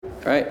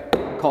All right,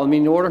 call the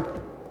meeting to order.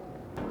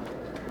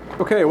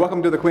 Okay,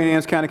 welcome to the Queen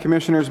Anne's County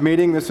Commissioners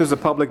meeting. This is a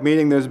public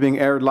meeting that is being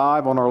aired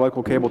live on our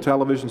local cable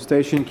television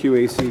station,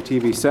 QAC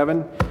TV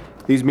 7.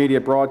 These media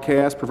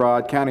broadcasts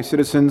provide county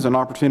citizens an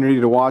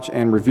opportunity to watch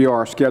and review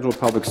our scheduled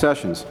public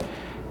sessions.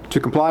 To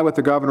comply with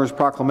the governor's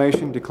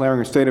proclamation declaring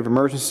a state of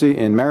emergency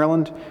in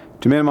Maryland,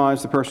 to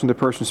minimize the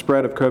person-to-person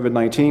spread of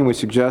COVID-19, we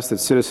suggest that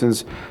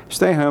citizens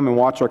stay home and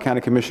watch our county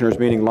commissioners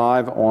meeting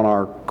live on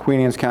our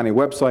Queen Anne's County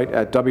website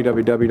at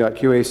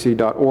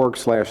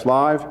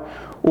www.qac.org/live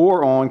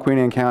or on Queen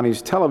Anne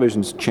County's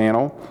television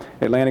channel,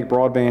 Atlantic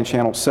Broadband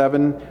Channel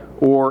 7,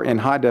 or in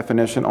high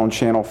definition on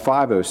Channel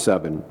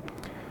 507.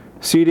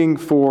 Seating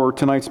for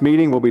tonight's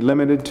meeting will be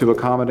limited to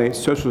accommodate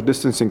social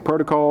distancing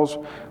protocols.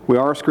 We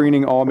are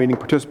screening all meeting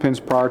participants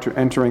prior to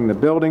entering the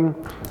building.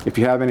 If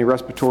you have any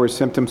respiratory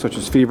symptoms such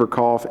as fever,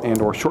 cough,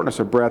 and/or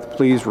shortness of breath,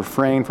 please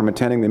refrain from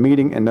attending the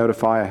meeting and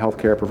notify a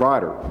healthcare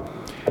provider.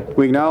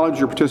 We acknowledge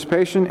your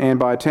participation, and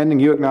by attending,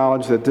 you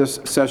acknowledge that this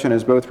session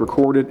is both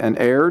recorded and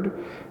aired.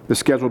 The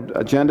scheduled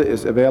agenda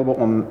is available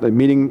on the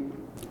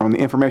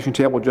information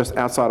table just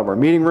outside of our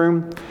meeting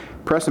room.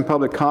 Press and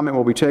public comment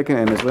will be taken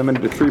and is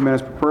limited to 3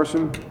 minutes per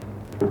person.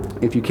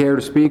 If you care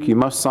to speak, you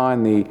must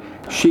sign the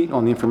sheet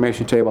on the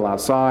information table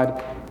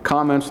outside.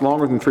 Comments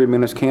longer than 3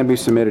 minutes can be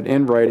submitted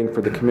in writing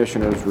for the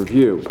Commissioner's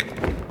review.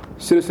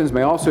 Citizens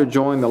may also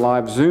join the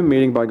live Zoom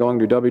meeting by going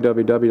to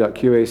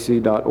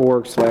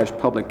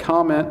www.qac.org/public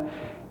comment,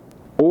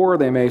 or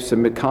they may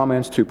submit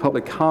comments to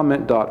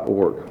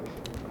publiccomment.org.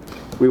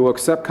 We will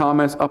accept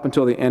comments up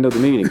until the end of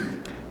the meeting.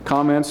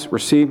 Comments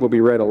received will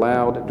be read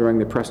aloud during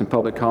the press and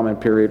public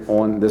comment period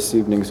on this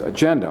evening's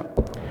agenda.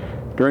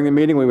 During the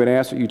meeting, we would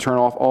ask that you turn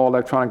off all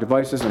electronic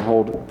devices and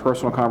hold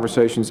personal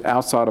conversations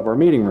outside of our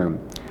meeting room.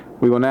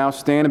 We will now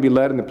stand and be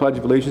led in the Pledge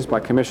of Allegiance by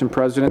Commission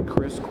President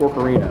Chris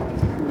Corporino.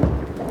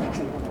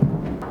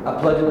 I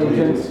pledge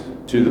allegiance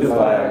to the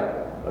flag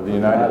of the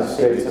United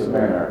States of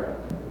America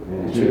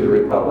and to the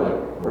republic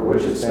for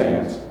which it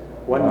stands,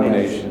 one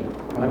nation,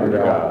 under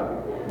God,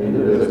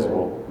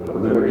 indivisible, with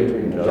liberty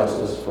and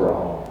justice for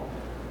all.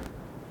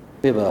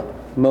 We have a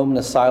moment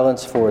of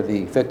silence for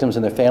the victims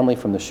and their family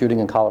from the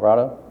shooting in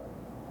Colorado.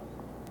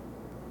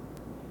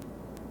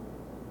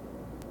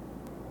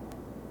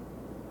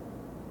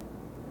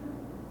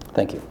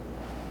 Thank you.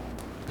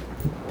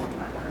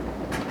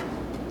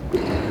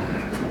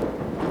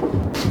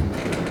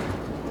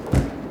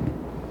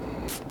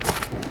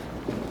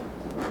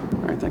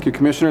 All right, thank you,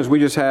 Commissioners. We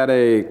just had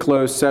a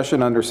closed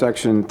session under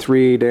Section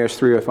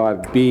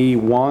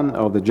 3-305B1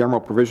 of the General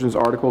Provisions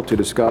article to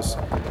discuss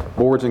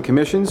boards and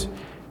commissions.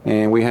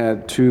 And we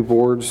had 2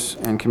 boards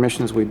and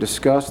commissions we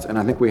discussed, and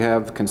I think we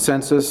have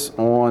consensus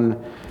on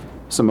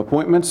some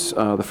appointments.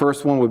 The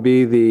first one would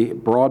be the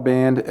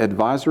Broadband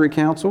Advisory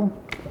Council.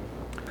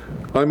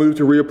 I move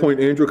to reappoint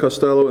Andrew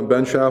Costello and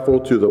Ben Schaffel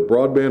to the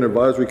Broadband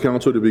Advisory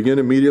Council to begin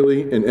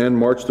immediately and end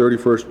March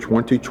 31st,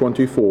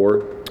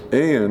 2024.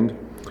 And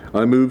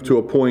I move to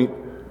appoint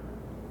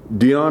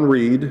Dion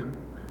Reed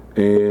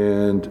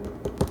and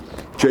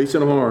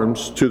Jason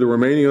Harms to the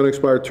remaining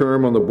unexpired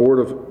term on the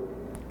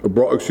on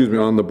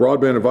the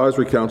Broadband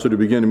Advisory Council to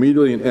begin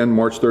immediately and end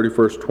March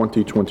 31st,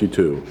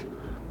 2022.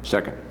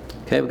 Second.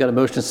 Okay, we've got a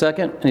motion and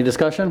second. Any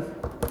discussion?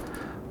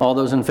 All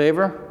those in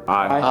favor?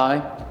 Aye.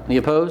 Aye. Any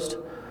opposed?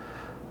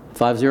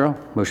 5-0.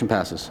 Motion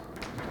passes.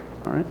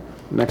 All right.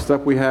 Next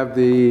up, we have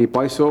the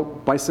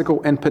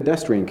Bicycle and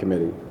Pedestrian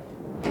Committee.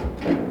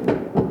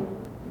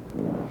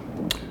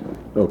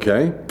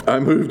 Okay. I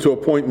move to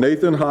appoint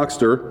Nathan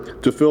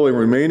Hoxter to fill a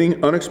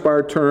remaining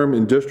unexpired term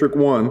in District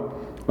 1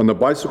 on the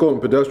Bicycle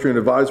and Pedestrian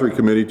Advisory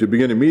Committee to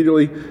begin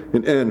immediately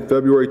and end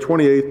February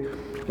 28th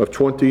of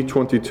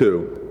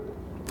 2022.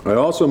 I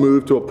also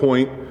move to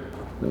appoint,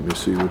 let me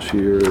see which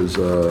here is,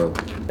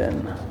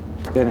 Ben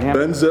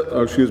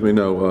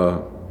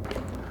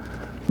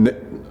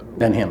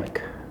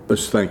Hammock.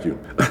 Thank you.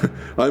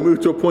 I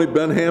move to appoint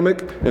Ben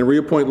Hammock and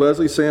reappoint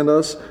Leslie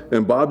Sandos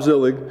and Bob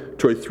Zillig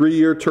to a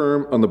 3-year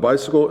term on the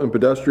Bicycle and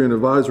Pedestrian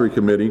Advisory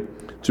Committee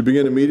to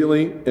begin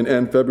immediately and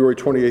end February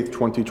 28th,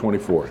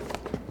 2024.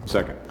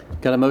 Second.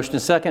 Got a motion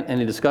and second.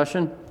 Any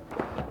discussion?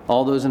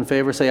 All those in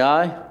favor say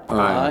aye.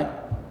 Aye.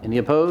 Any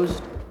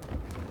opposed?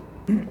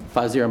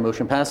 5-0.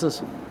 Motion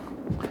passes.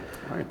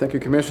 All right, thank you,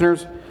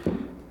 Commissioners.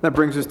 That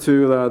brings us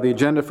to the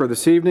agenda for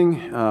this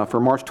evening for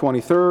March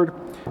 23rd.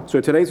 So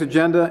today's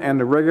agenda and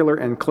the regular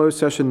and closed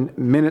session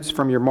minutes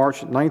from your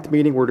March 9th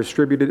meeting were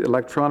distributed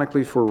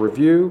electronically for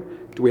review.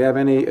 Do we have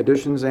any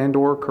additions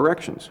and/or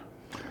corrections?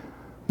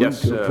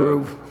 Yes.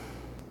 Approve.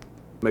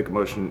 Make a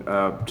motion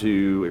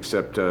to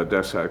accept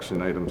desk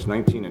action items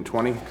 19 and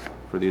 20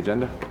 for the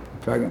agenda.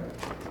 Second.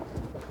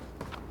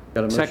 Got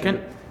a motion? Second.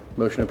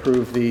 Motion to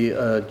approve the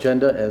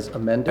agenda as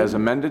amended. As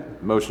amended.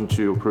 Motion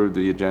to approve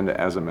the agenda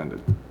as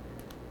amended.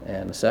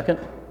 And a second.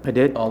 I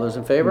did. All those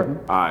in favor?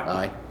 Aye.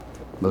 Aye.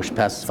 Motion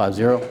passes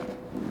 5-0.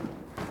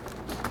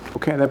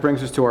 Okay, that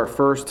brings us to our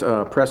first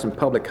press and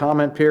public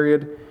comment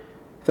period.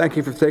 Thank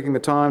you for taking the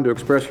time to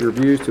express your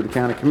views to the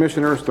County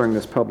Commissioners during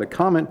this public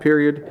comment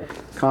period.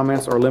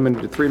 Comments are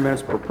limited to 3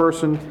 minutes per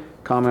person.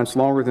 Comments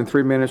longer than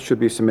 3 minutes should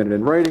be submitted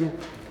in writing.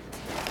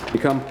 If you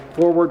come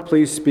forward,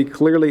 please speak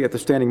clearly at the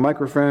standing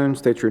microphone,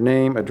 state your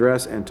name,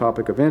 address, and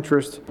topic of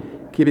interest.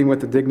 Keeping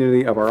with the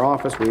dignity of our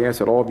office, we ask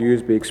that all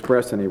views be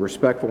expressed in a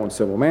respectful and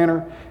civil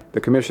manner.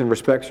 The Commission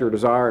respects your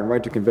desire and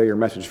right to convey your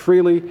message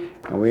freely,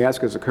 and we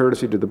ask as a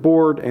courtesy to the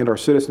Board and our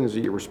citizens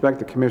that you respect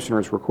the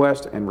Commissioner's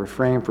request and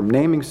refrain from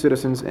naming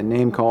citizens and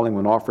name-calling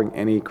when offering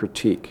any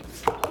critique.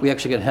 We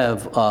actually could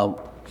have,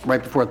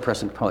 right before the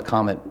press and public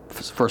comment,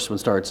 first one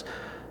starts,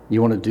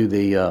 you want to do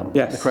the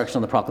Yes. correction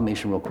on the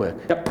proclamation real quick?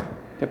 Yep.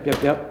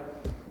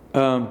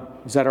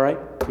 Is that all right?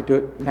 We do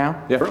it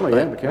now? Certainly,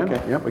 yeah, we can.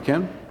 Okay. Yeah, we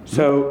can.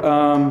 So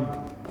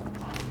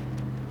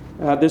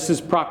this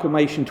is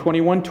Proclamation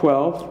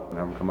 2112, Have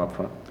them come up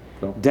front.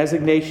 Phil?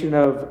 designation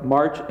of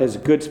March as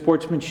Good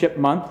Sportsmanship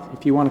Month,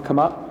 if you want to come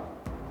up.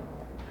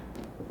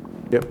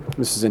 Yep,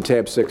 this is in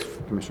tab 6,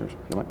 Commissioners, if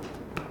you like.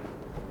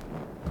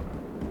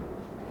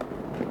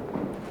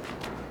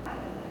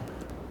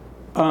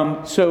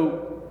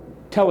 So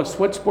tell us,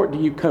 what sport do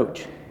you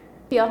coach?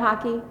 Field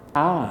hockey.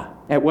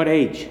 At what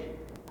age?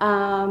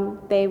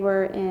 They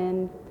were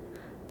in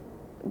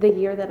the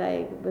year that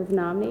I was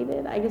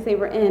nominated. I guess they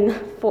were in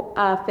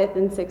 5th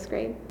and 6th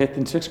grade, 5th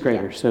and 6th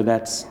graders, so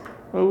that's,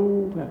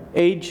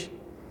 age?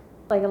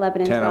 like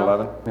 11 and 10, 12.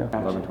 11,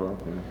 11,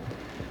 12. Yeah.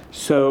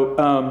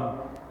 So,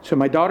 so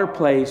my daughter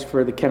plays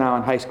for the Kent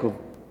Island High School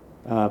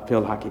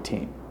field hockey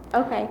team.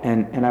 Okay.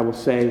 And I will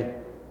say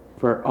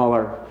for all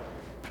our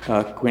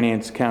Queen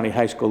Anne's County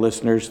High School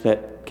listeners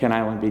that Kent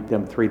Island beat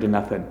them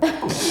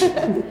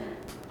 3-0.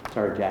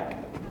 Sorry, Jack.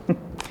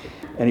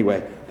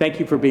 Anyway, thank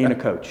you for being a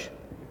coach,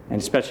 and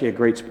especially a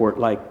great sport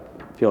like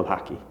field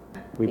hockey.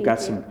 We've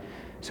got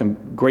some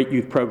great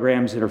youth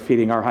programs that are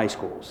feeding our high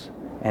schools,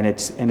 and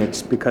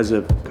it's because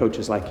of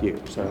coaches like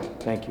you. So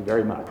thank you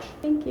very much.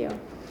 Thank you.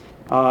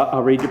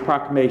 I'll read your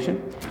proclamation.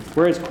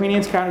 Whereas Queen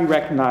Anne's County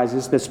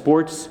recognizes that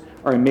sports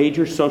are a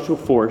major social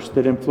force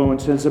that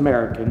influences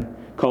American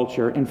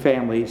culture and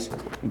families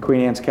in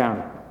Queen Anne's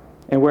County.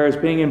 And whereas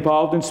being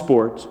involved in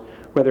sports,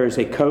 whether as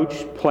a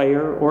coach,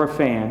 player, or a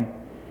fan,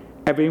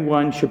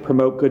 everyone should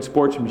promote good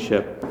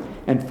sportsmanship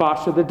and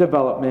foster the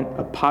development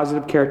of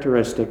positive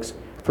characteristics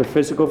for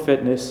physical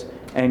fitness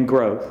and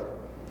growth.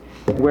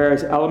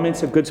 Whereas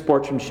elements of good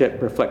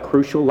sportsmanship reflect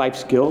crucial life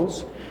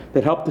skills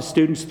that help the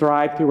students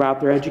thrive throughout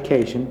their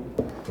education,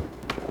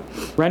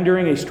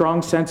 rendering a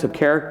strong sense of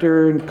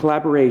character and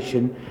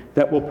collaboration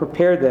that will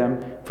prepare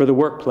them for the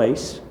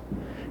workplace.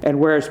 And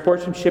whereas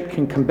sportsmanship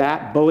can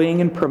combat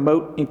bullying and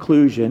promote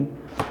inclusion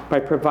by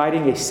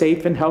providing a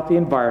safe and healthy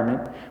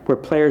environment where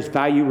players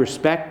value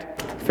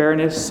respect,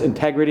 fairness,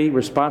 integrity,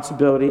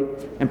 responsibility,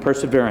 and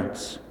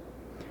perseverance.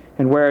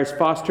 And whereas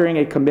fostering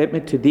a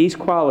commitment to these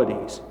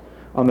qualities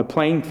on the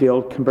playing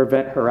field can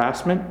prevent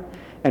harassment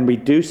and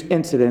reduce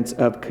incidents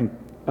of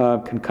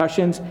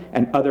concussions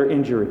and other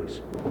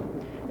injuries.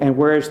 And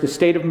whereas the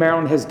state of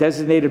Maryland has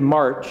designated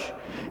March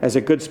as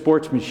a Good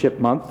Sportsmanship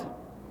Month,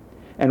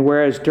 and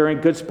whereas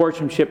during Good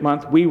Sportsmanship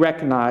Month, we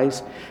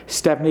recognize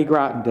Stephanie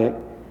Grottendick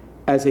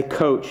as a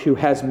coach who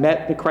has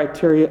met the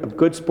criteria of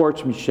good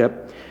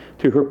sportsmanship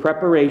through her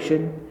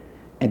preparation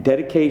and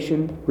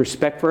dedication,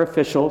 respect for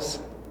officials,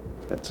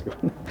 that's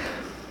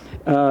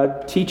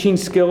good, teaching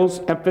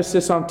skills,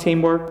 emphasis on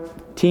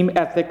teamwork, team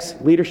ethics,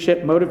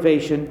 leadership,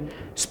 motivation,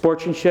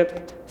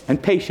 sportsmanship,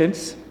 and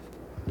patience.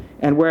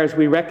 And whereas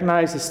we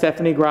recognize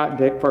Stephanie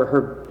Grottendick for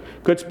her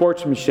good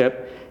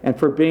sportsmanship and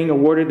for being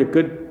awarded a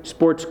Good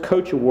Sports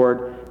Coach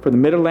Award for the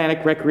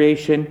Mid-Atlantic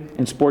Recreation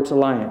and Sports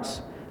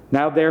Alliance.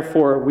 Now,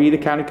 therefore, we, the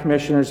County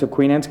Commissioners of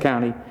Queen Anne's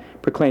County,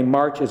 proclaim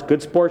March as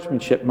Good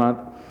Sportsmanship Month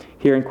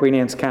here in Queen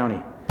Anne's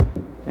County.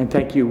 And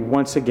thank you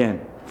once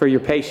again for your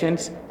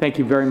patience. Thank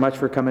you very much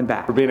for coming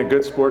back. For being a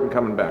good sport and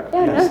coming back.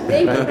 Yeah, no,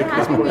 thank you for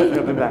having me.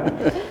 Coming back.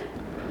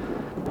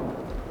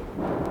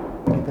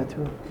 Get that to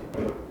him.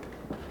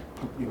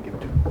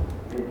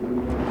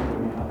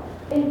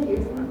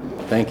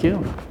 Thank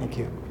you. Thank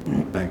you.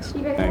 Thanks.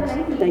 You guys have a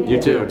nice evening.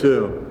 You too.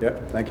 Two.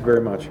 Yep, thank you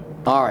very much.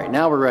 All right,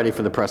 now we're ready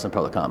for the press and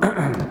public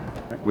comment.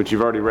 Which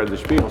you've already read the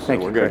spiel, so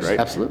Thank we're you, good, Chris. right?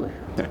 Absolutely.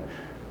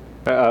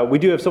 We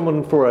do have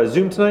someone for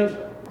Zoom tonight,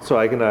 so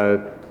I can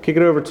kick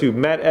it over to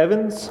Matt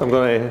Evans. I'm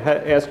going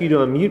to ask you to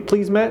unmute,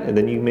 please, Matt, and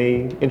then you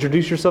may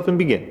introduce yourself and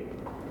begin.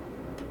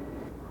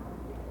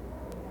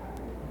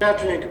 Good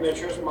afternoon,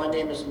 Commissioners. My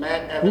name is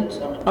Matt Evans.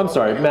 I'm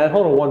sorry, Matt,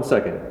 hold on 1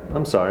 second.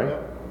 I'm sorry.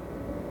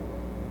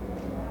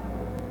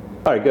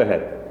 All right, go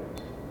ahead.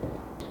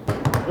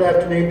 Good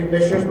afternoon,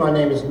 Commissioners. My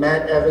name is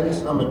Matt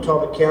Evans. I'm a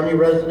Talbot County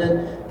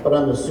resident, but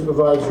I'm the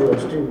supervisor of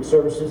student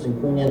services in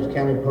Queen Anne's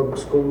County Public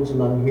Schools,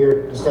 and I'm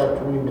here this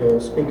afternoon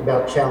to speak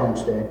about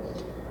Challenge Day.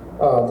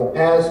 The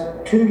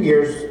past 2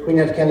 years, Queen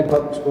Anne's County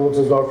Public Schools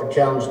has offered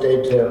Challenge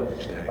Day to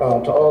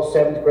all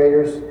 7th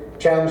graders.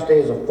 Challenge Day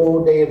is a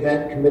full-day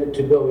event committed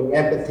to building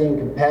empathy and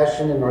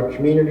compassion in our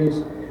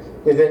communities.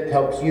 The event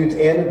helps youth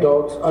and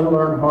adults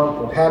unlearn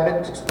harmful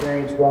habits,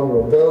 experience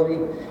vulnerability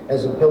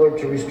as a pillar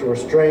to restore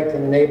strength,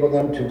 and enable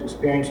them to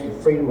experience the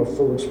freedom of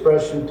full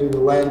expression through the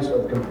lens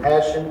of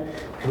compassion,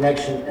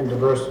 connection, and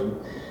diversity.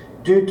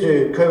 Due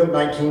to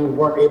COVID-19, we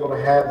weren't able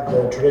to have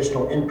the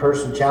traditional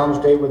in-person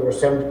challenge day with our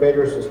 7th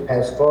graders this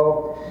past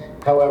fall.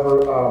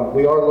 However,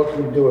 we are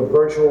looking to do a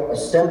virtual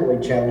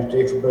assembly challenge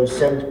day for both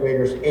 7th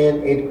graders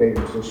and 8th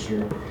graders this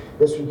year.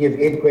 This would give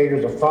 8th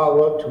graders a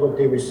follow-up to what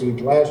they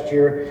received last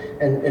year,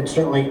 and it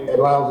certainly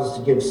allows us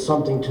to give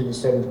something to the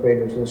 7th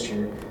graders this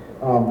year.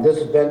 This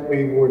event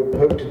we would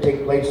hope to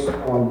take place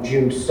on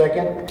June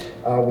 2nd,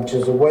 which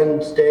is a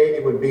Wednesday.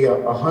 It would be a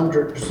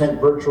 100%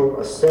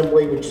 virtual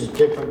assembly, which is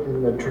different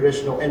than the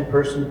traditional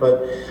in-person,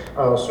 but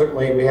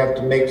certainly we have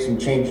to make some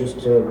changes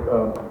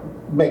to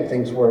make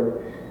things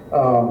work.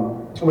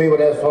 We would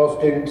ask all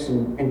students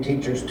and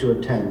teachers to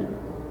attend.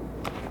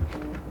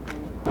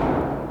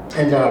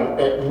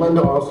 And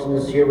Linda Austin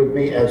is here with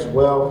me as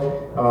well.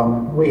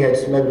 We had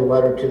submitted a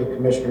letter to the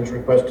commissioners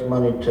requesting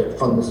money to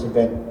fund this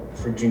event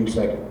for June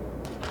 2nd.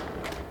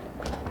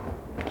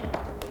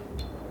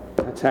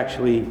 That's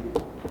actually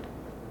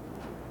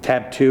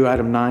tab 2,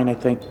 item 9, I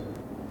think.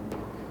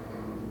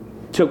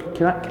 So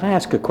can I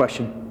ask a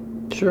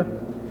question? Sure.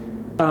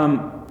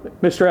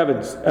 Mr.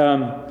 Evans,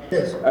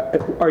 Yes.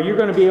 are you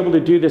going to be able to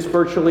do this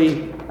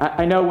virtually?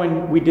 I know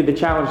when we did the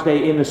challenge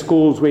day in the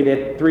schools, we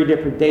did 3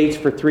 different dates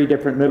for 3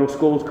 different middle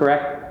schools,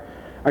 correct?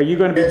 Are you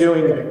going to be Yes,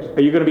 doing, correct.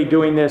 are you going to be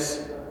doing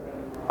this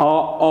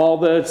all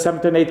the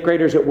 7th and 8th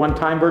graders at one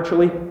time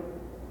virtually?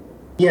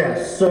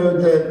 Yes, so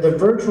the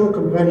virtual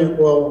component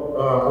will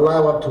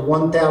allow up to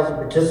 1,000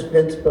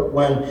 participants, but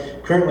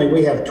currently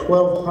we have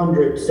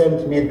 1,200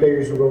 7th and 8th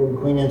graders enrolled in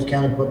Queen Anne's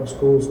County Public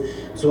Schools.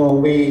 So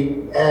when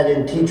we add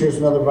in teachers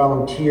and other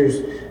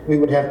volunteers, we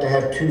would have to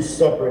have 2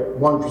 separate,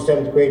 one for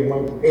 7th grade and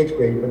one for 8th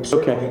grade. But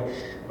certainly,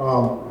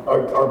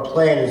 our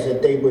plan is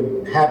that they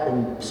would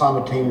happen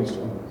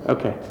simultaneously.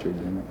 Okay.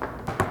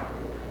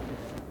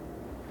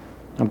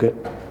 I'm good.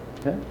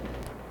 Okay.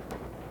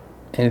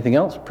 Anything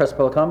else? Press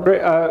public comment?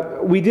 Great.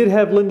 We did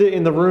have Linda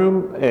in the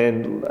room,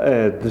 and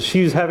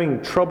she's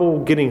having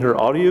trouble getting her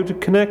audio to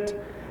connect.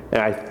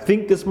 And I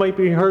think this might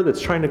be her that's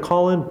trying to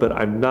call in, but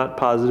I'm not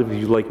positive if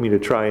you'd like me to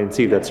try and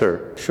see if that's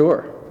her.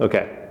 Sure.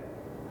 Okay.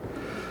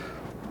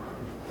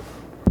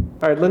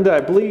 All right, Linda, I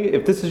believe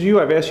if this is you,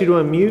 I've asked you to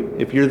unmute.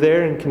 If you're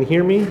there and can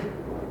hear me.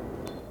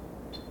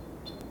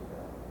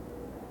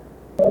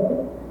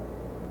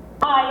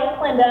 Hi,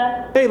 it's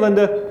Linda. Hey,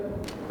 Linda.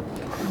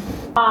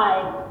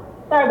 Hi.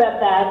 Sorry about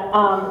that.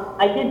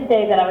 I did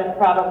say that I was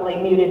probably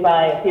muted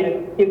by a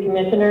few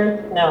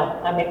commissioners. No,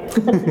 I mean,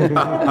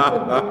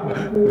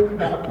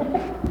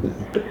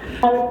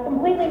 I was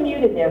completely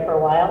muted there for a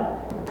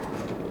while,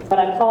 but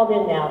I'm called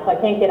in now, so I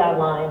can't get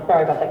online.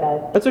 Sorry about that,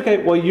 guys. That's okay.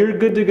 Well, you're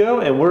good to go,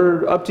 and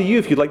we're up to you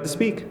if you'd like to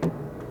speak.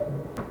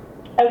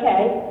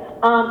 Okay.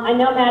 I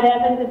know Matt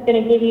Evans is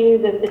going to give you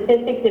the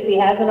statistics, if he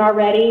hasn't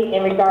already,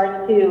 in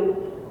regards to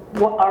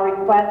what our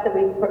request that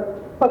we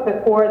put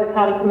before the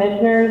county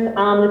commissioners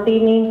this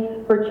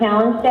evening for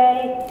Challenge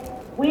Day.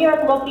 We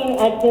are looking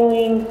at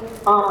doing,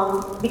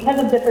 because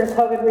of different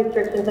COVID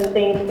restrictions and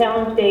things,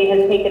 Challenge Day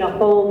has taken a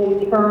whole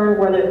new turn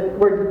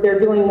where they're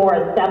doing more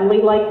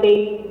assembly-like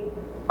based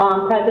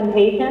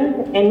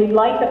presentations, and we'd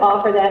like to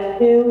offer that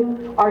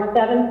to our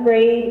 7th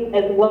grade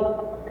as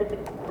well as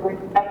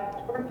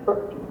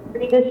for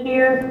this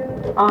year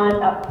on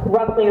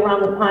roughly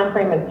around the time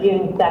frame of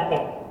June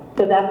 2nd.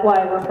 So that's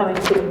why we're coming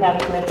to the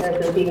county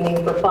commissioners this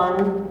evening for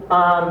funds.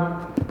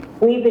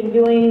 We've been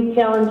doing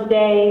Challenge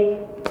Day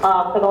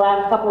for the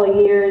last couple of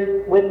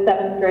years with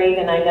 7th grade,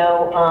 and I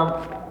know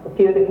a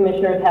few of the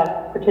commissioners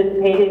have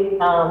participated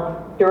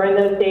during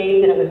those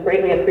days, and it was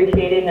greatly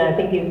appreciated, and I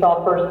think you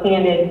saw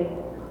firsthand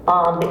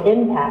the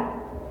impact.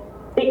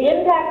 The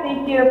impact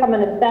this year from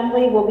an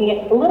assembly will be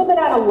a little bit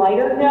on a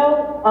lighter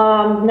note,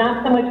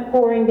 not so much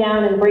pouring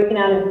down and breaking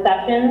out in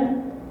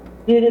sessions,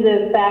 due to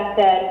the fact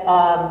that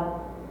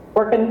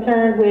we're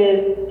concerned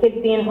with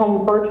kids being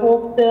home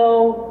virtual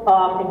still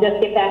and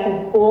just get back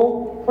in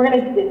school.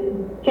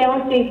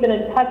 Challenge Day is going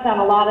to touch on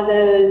a lot of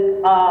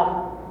those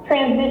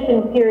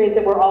transition periods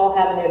that we're all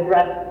having to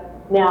address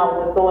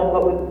now with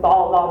what we've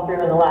all gone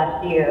through in the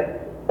last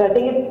year. So I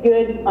think it's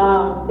good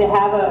to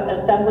have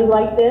an assembly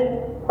like this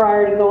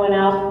prior to going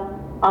out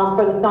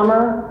for the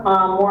summer,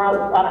 more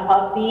on an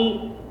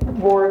upbeat,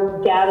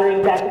 more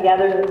gathering back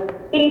together,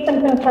 getting some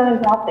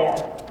concerns out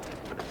there.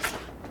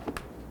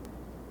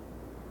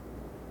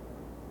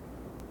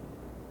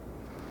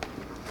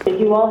 Did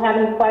you all have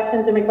any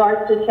questions in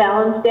regards to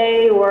Challenge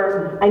Day?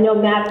 Or I know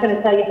Matt's going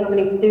to tell you how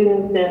many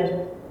students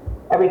and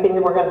everything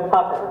that we're going to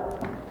cover.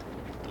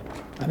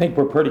 I think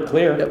we're pretty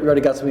clear. Yep, we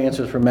already got some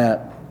answers from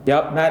Matt.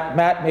 Yep,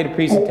 Matt made a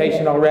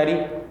presentation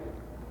already,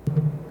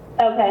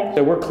 Okay.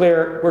 so we're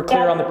clear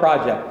on the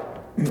project.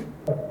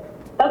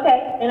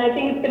 Okay, and I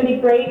think it's going to be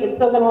great. It's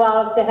still going to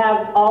allow us to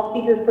have all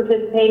teachers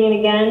participating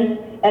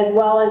again, as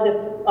well as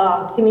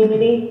the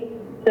community.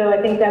 So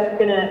I think that's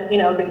going to,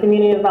 the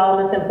community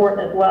involvement is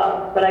important as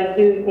well. But I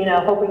do,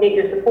 hope we get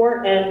your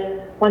support.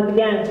 And once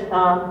again,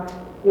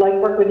 like to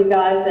work with you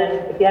guys.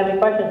 And if you have any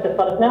questions, just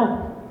let us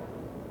know.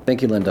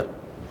 Thank you, Linda. All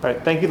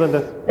right, thank you,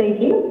 Linda. Thank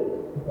you.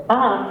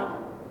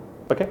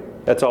 Okay,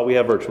 that's all we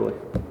have virtually.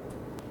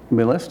 Give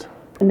me a list.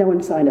 No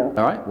one signed up.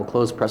 All right, we'll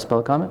close press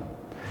public comment.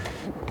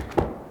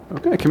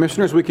 Okay,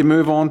 Commissioners, we can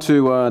move on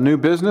to new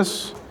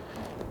business.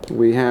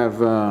 We have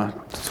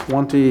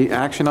 20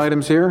 action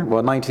items here,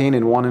 well, 19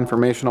 and one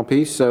informational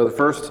piece. So the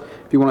first,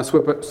 if you want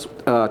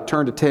to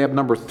turn to tab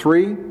number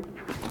 3,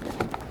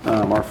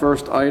 our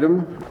first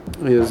item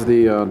is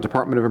the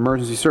Department of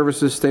Emergency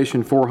Services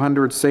Station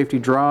 400 Safety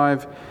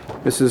Drive.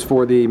 This is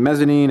for the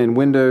mezzanine and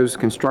windows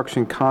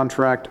construction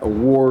contract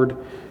award,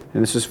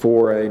 and this is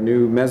for a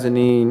new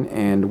mezzanine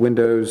and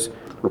windows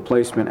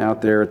replacement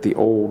out there at the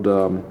old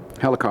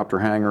helicopter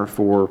hangar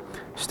for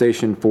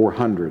Station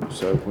 400.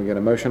 So can we get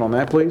a motion on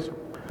that, please?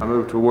 I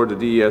move to award the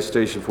DES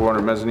Station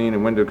 400 mezzanine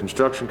and window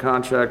construction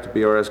contract to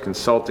BRS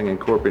Consulting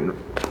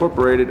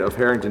Incorporated of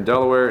Harrington,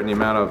 Delaware, in the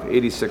amount of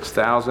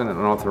 $86,000, and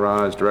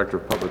authorize Director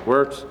of Public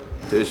Works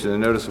to issue the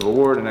notice of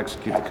award and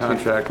execute the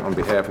contract on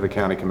behalf of the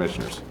County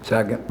Commissioners.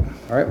 Second.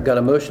 All right, we've got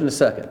a motion and a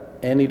second.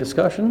 Any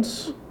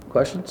discussions,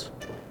 questions?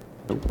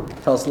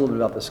 Tell us a little bit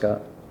about this,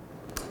 Scott.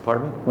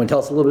 Pardon me? Want to tell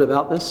us a little bit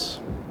about this?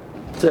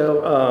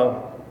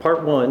 So,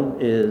 part one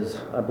is,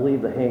 I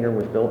believe the hangar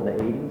was built in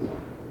the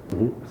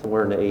 80s,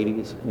 somewhere in the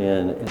 80s,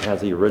 and it has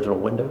the original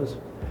windows.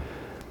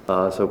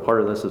 So part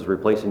of this is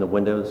replacing the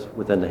windows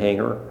within the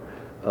hangar.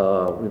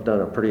 We've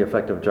done a pretty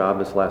effective job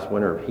this last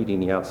winter of heating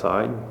the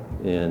outside,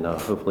 and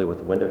hopefully with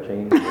the window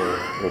change,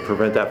 we'll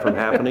prevent that from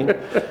happening.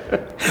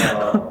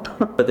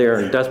 But they're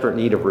in desperate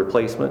need of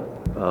replacement,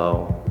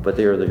 but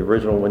they are the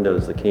original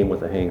windows that came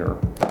with the hangar.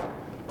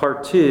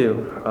 Part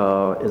two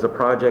is a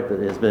project that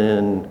has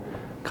been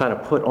kind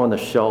of put on the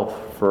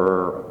shelf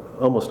for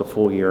almost a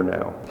full year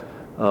now.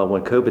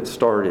 When COVID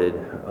started,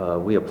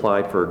 we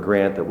applied for a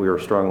grant that we were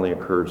strongly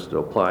encouraged to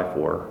apply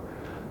for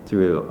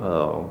through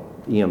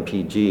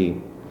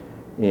EMPG,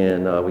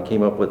 and we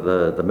came up with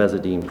the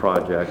mezzanine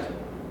project,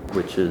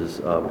 which is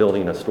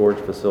building a storage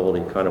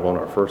facility kind of on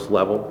our first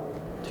level,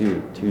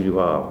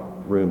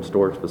 two-room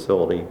storage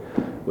facility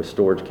with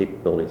storage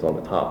capabilities on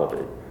the top of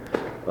it.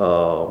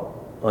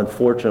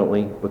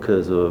 Unfortunately,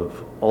 because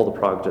of all the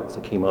projects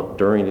that came up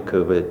during the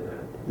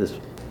COVID, this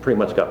pretty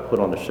much got put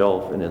on the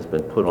shelf and has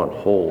been put on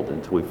hold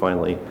until we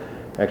finally,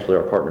 actually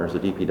our partners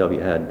at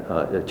DPW had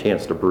a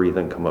chance to breathe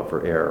and come up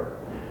for air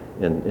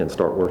and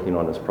start working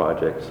on this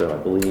project. So I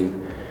believe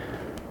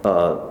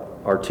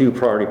our two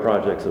priority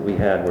projects that we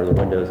had were the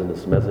windows and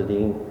this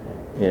mezzanine,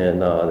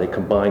 and they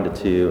combined the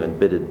two and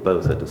bidded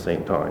both at the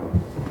same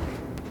time.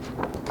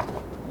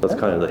 That's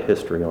kind of the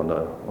history on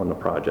the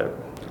project.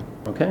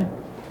 Okay.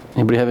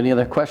 Anybody have any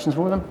other questions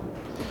for them?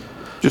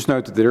 Just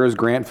note that there is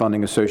grant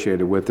funding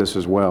associated with this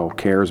as well,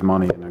 CARES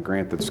money, and a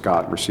grant that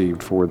Scott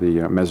received for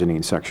the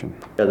mezzanine section.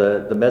 Yeah,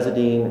 the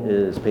mezzanine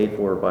is paid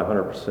for by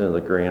 100% of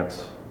the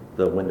grants.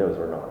 The windows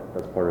are not.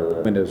 That's part of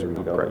the Windows are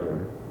not,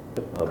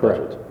 DPW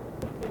correct. budget.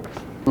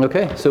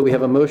 Okay, so we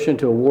have a motion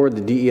to award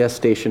the DES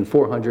Station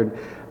 400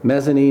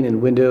 mezzanine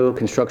and window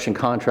construction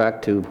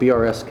contract to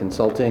BRS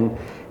Consulting,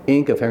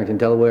 Inc. of Harrington,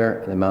 Delaware,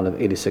 in the amount of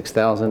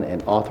 $86,000,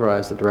 and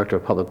authorize the Director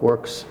of Public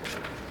Works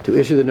to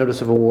issue the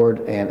notice of award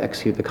and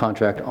execute the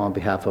contract on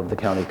behalf of the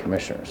County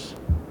Commissioners.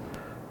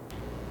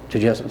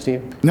 Did you have something,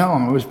 Steve? No,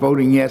 I was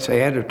voting yes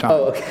ahead of time.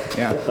 Oh, okay.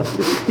 Yeah.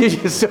 You're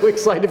just so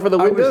excited for the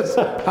windows?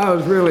 I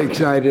was really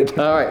excited.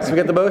 All right, so we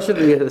got the motion,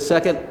 we get the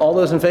second. All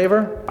those in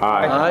favor?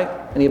 Aye.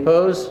 Aye. Any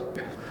opposed?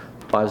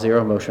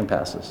 5-0, motion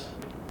passes.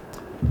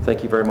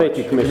 Thank you very much. Thank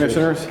you,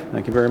 Commissioners,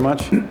 thank you very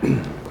much.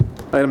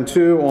 Item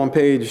 2 on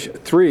page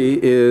 3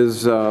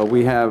 is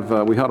we held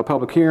a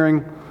public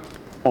hearing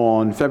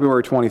on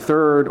February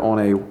 23rd on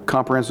a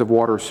comprehensive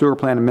water sewer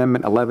plan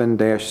amendment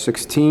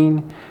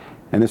 11-16,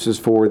 and this is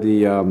for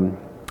the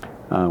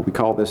we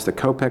call this the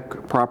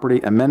Kopek property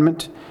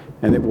amendment,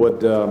 and it would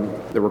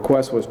the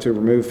request was to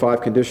remove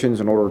 5 conditions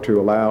in order to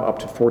allow up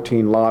to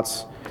 14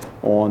 lots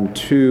on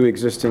 2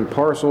 existing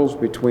parcels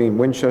between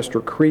Winchester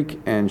Creek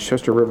and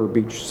Chester River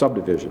Beach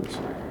subdivisions.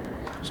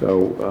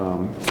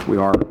 So we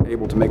are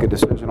able to make a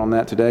decision on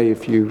that today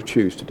if you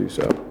choose to do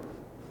so.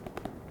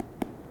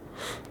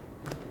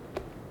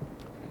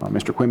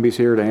 Mr. Quimby's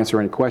here to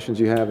answer any questions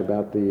you have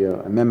about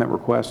the amendment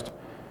request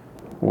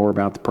or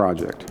about the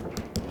project.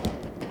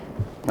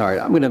 All right,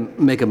 I'm going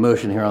to make a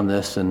motion here on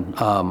this, and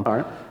All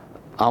right.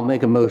 I'll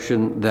make a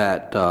motion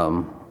that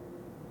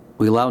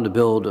we allow them to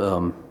build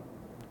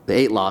the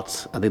 8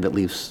 lots. I think that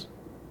leaves,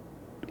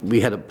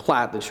 we had a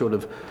plat that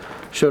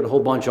showed a whole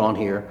bunch on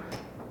here.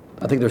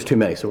 I think there's too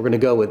many, so we're going to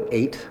go with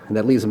 8, and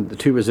that leaves them the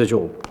 2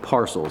 residual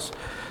parcels.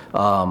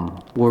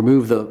 We'll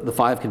remove the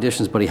 5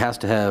 conditions, but he has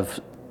to have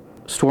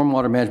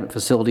stormwater management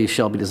facilities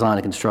shall be designed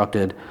and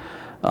constructed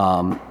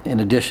in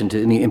addition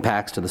to any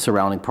impacts to the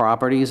surrounding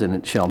properties, and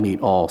it shall meet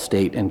all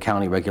state and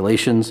county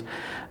regulations.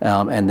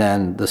 And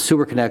then the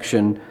sewer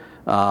connection,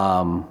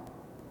 I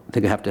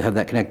think I have to have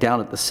that connect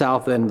down at the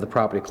south end of the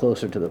property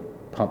closer to the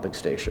pumping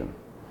station.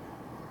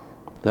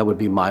 That would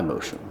be my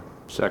motion.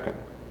 Second.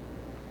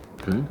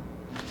 Okay.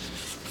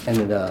 And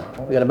we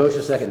got a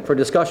motion second. For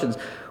discussions,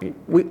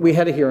 we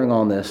had a hearing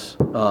on this,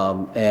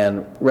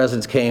 and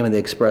residents came and they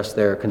expressed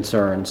their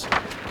concerns.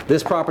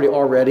 This property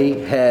already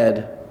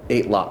had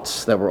 8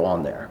 lots that were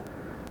on there.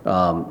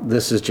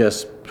 This is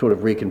just sort of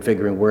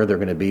reconfiguring where they're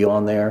going to be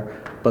on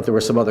there, but there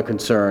were some other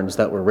concerns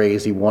that were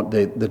raised.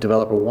 The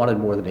developer wanted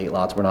more than 8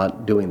 lots. We're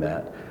not doing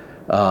that.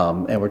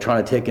 And we're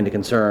trying to take into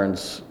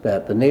concerns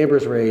that the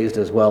neighbors raised,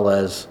 as well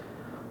as,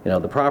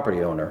 the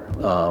property owner,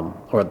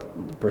 or the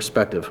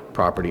prospective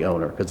property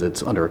owner, because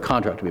it's under a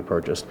contract to be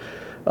purchased.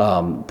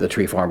 The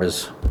tree farm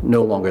is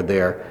no longer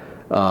there.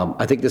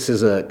 I think this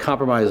is a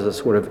compromise that's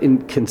sort of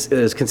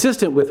is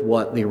consistent with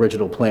what the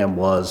original plan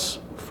was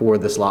for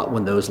this lot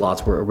when those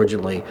lots were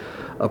originally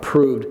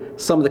approved.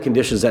 Some of the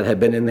conditions that had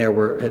been in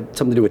there had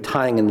something to do with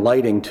tying and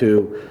lighting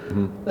to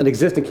an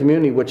existing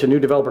community, which a new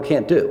developer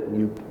can't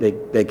do.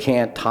 They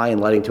can't tie and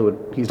lighting to it.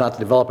 He's not the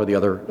developer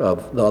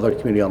of the other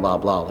community on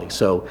Loblolly.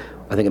 So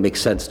I think it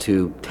makes sense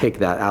to take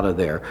that out of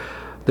there.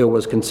 There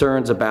was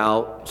concerns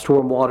about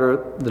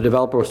stormwater. The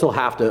developer will still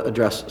have to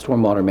address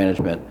stormwater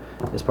management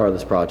as part of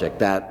this project.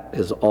 That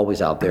is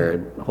always out there,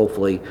 and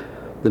hopefully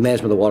the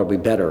management of the water will be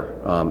better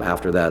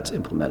after that's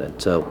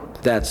implemented. So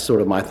that's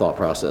sort of my thought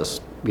process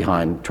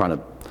behind trying to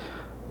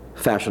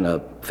fashion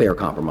a fair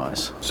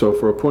compromise. So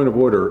for a point of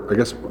order, I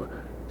guess,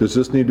 does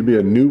this need to be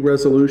a new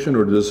resolution,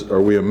 or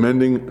are we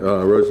amending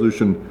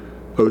Resolution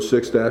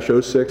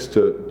 06-06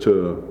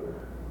 to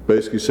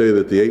basically say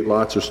that the 8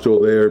 lots are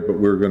still there, but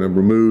we're going to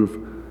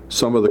remove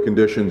some of the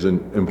conditions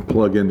and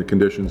plug in the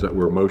conditions that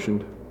were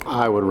motioned?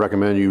 I would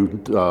recommend you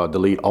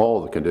delete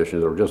all the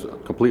conditions, or just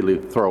completely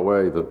throw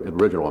away the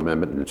original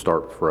amendment and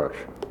start fresh.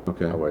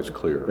 Okay. That way it's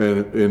clear.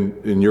 And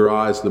in your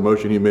eyes, the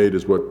motion he made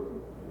is what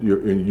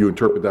you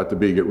interpret that to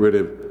be, get rid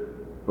of,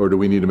 or do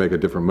we need to make a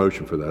different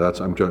motion for that?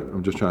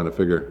 I'm just trying to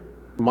figure.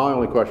 My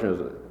only question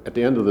is, at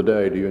the end of the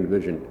day, do you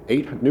envision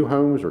 8 new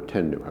homes or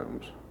 10 new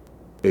homes?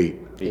 8.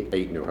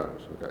 8 new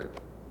homes, okay.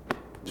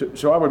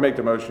 So I would make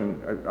the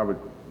motion, I would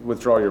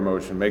withdraw your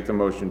motion, make the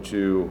motion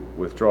to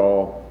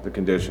withdraw the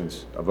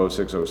conditions of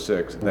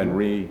 0606, then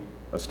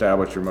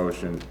re-establish your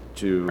motion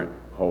to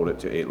hold it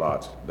to 8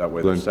 lots. That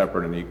way they're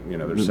separate and,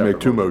 they're separate. Make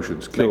 2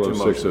 motions, kill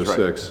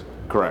 0606.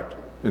 Correct.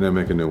 And then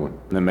make a new one.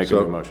 And then make a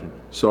new motion.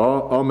 So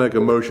I'll make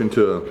a motion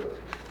to,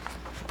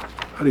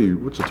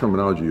 what's the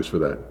terminology you use for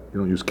that? You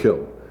don't use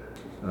kill.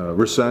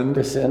 Rescind?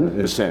 Rescind?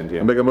 Rescind, yeah.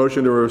 I'll make a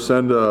motion to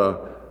rescind,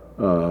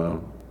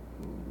 was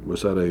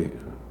that a?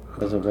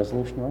 Was a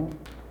resolution wrong?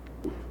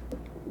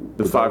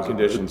 The 5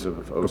 conditions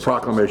of A 06.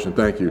 proclamation,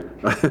 thank you.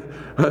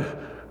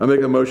 I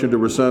make a motion to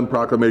rescind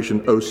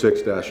proclamation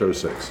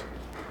 06-06.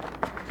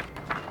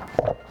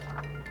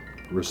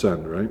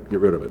 Rescind, right? Get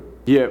rid of it.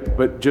 Yeah,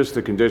 but just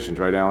the conditions,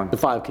 right, Alan? The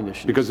 5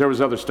 conditions. Because there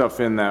was other stuff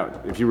in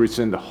that, if you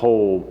rescind the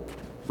whole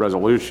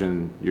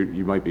resolution,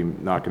 you might be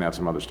knocking out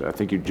some other stuff. I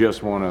think you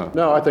just want to,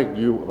 No, I think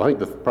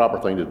the proper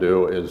thing to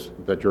do is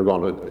that you're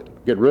going to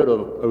get rid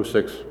of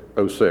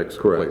 0606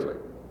 completely.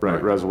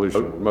 right,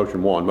 resolution.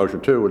 Motion 1.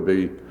 Motion 2 would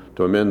be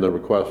to amend the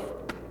request,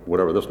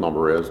 whatever this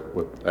number is,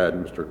 with add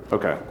Mr.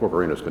 Okay.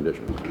 Corporino's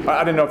conditions.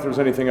 I didn't know if there was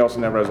anything else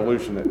in that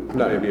resolution that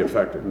may be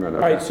affected. All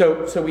right,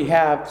 so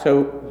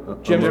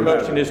Jim's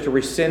motion is to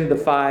rescind the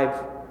 5,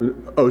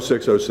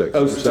 0606.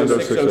 Rescind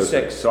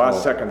 0606. So I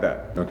second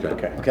that.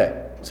 Okay.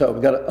 Okay, so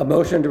we've got a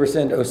motion to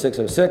rescind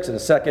 0606 and a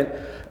second.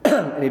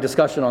 Any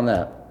discussion on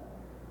that?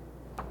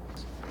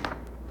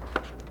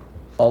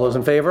 All those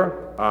in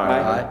favor?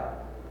 Aye.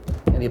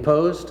 Any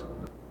opposed?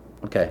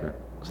 Okay,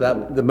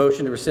 so the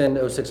motion to rescind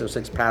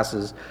 0606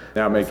 passes.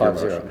 Now make your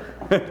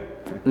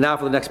 5-0. Now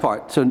for the next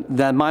part. So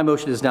then my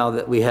motion is now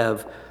that we allow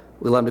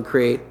them to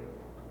create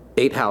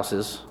 8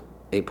 houses,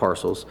 8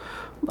 parcels,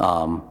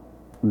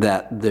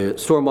 that the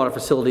stormwater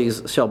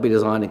facilities shall be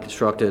designed and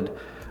constructed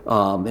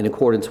in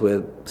accordance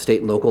with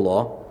state and local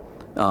law.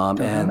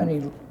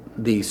 And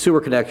the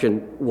sewer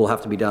connection will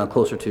have to be down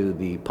closer to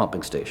the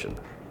pumping station.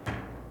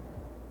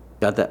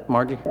 Got that,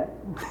 Margie?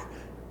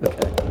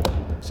 Okay.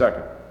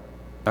 Second.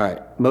 All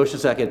right, motion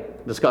second,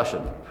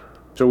 discussion.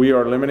 So we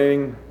are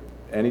eliminating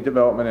any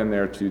development in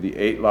there to the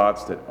 8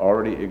 lots that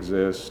already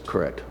exist.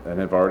 Correct. And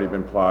have already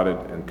been plotted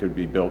and could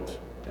be built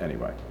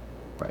anyway.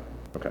 Right.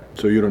 Okay.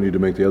 So you don't need to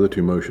make the other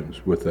 2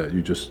 motions with that,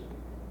 you just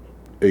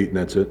 8 and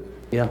that's it?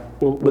 Yeah.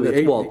 Well, the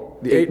 8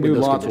 new with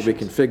those lots will be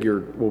conditions.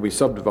 configured, will be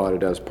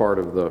subdivided as part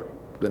of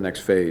the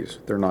next phase.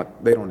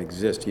 They don't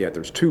exist yet.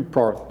 There's 2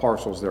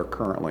 parcels there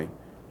currently.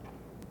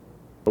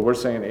 But we're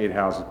saying 8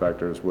 houses back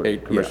there is what 8,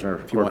 yeah.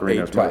 Commissioner If you want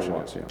Corcorino's 8 motion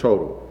total. is. Yeah.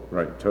 Total,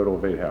 Right, total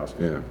of 8 houses.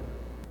 yeah.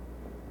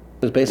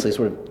 It's basically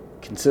sort of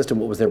consistent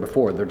with what was there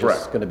before. They're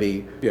just Correct. going to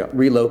be Yeah.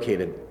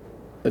 relocated,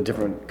 a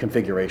different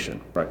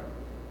configuration Right.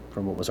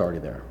 from what was already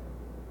there.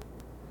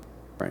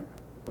 Right.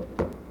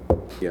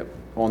 Yep.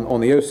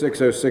 On the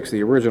 0606,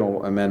 the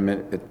original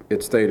amendment,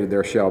 it stated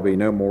there shall be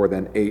no more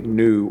than 8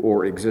 new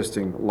or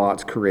existing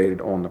lots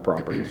created on the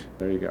properties.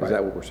 There you go. Is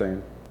that what we're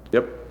saying?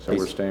 Yep, so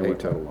we're staying 8 with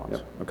total lots.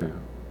 Yep. Okay.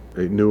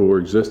 8 new or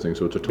existing,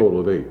 so it's a total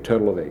of 8.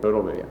 Total of 8.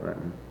 Total of 8, right.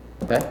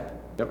 Okay?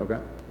 Yep. Okay.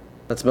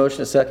 That's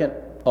motion, a second.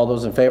 All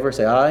those in favor,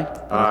 say aye.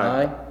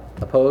 Aye.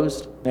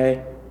 Opposed?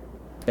 Nay.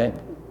 Okay,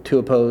 2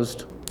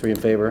 opposed, 3 in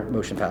favor,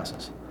 motion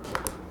passes.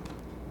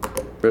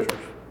 Commissioners?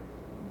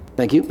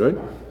 Thank you. Good?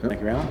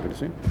 Thank you, Alan. Good to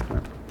see you.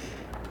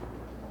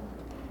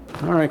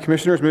 All right,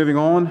 Commissioners, moving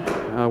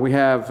on. We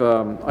have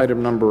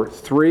item number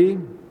 3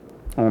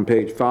 on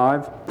page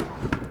 5.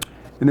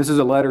 And this is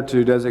a letter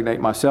to designate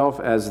myself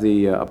as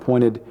the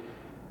appointed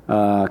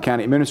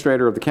county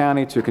administrator of the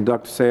county to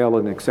conduct sale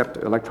and accept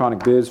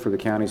electronic bids for the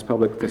county's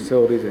public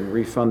facilities and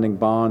refunding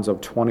bonds of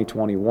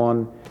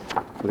 2021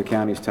 for the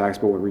county's tax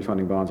board with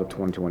refunding bonds of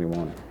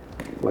 2021.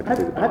 I'd like to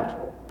do the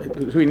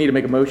bond. Do we need to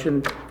make a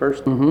motion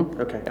first? Mm-hmm.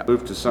 Okay.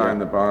 Move to sign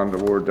the bond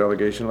award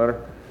delegation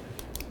letter.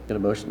 Got a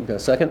motion, got a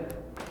second?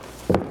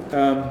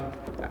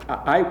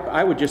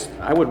 I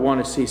would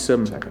want to see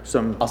some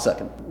I'll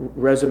second.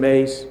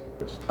 resumes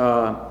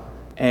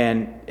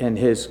and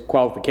his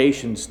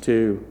qualifications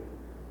to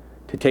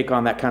take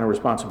on that kind of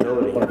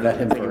responsibility. Vet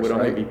him I think it would first,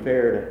 only right? be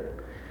fair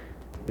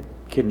to,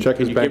 can Check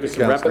his you bank give us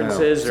some accounts now.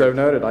 references? So Or,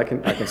 noted. I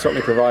can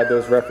certainly provide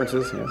those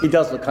references. Yes. He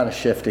does look kind of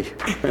shifty,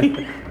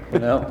 you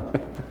know?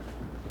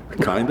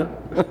 Kinda?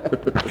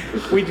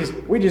 we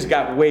just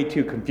got way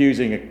too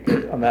confusing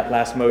on that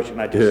last motion.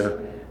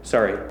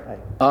 Sorry.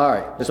 All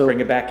right. Let's so bring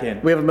it back in.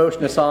 We have a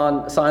motion to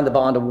sign the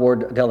bond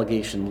award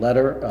delegation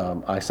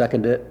letter. I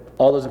second it.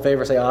 All those in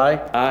favor say aye.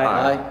 Aye.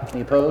 Aye.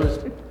 Any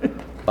opposed?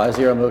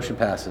 5-0, motion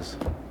passes.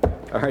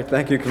 All right,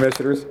 thank you,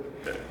 Commissioners.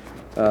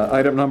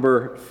 Item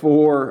number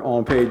 4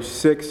 on page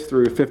 6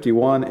 through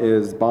 51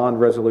 is Bond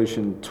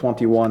Resolution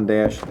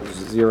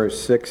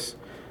 21-06,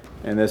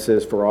 and this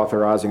is for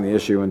authorizing the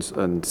issuance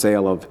and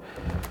sale of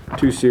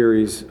 2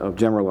 series of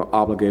general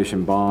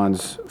obligation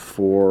bonds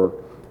for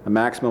a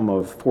maximum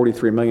of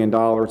 $43 million.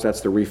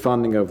 That's the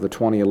refunding of the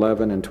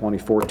 2011 and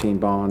 2014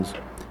 bonds,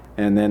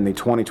 and then the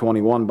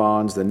 2021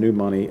 bonds, the new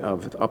money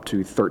of up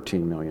to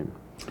 $13 million.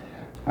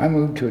 I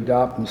move to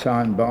adopt and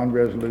sign bond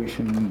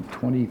resolution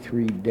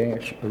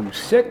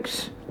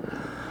 23-06.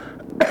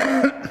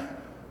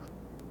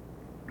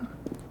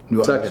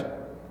 Second.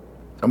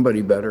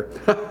 Somebody better.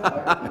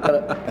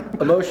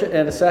 A motion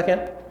and a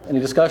second. Any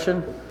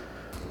discussion?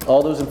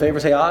 All those in favor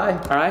say aye.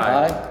 Aye.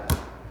 Aye.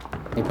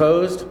 Any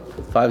opposed?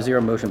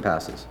 5-0, motion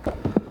passes.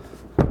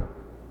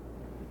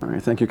 All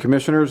right, thank you,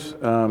 Commissioners.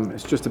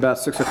 It's just about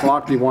 6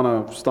 o'clock. Do you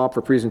want to stop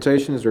for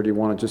presentations, or do you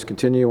want to just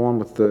continue on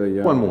with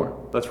the... One more.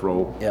 Let's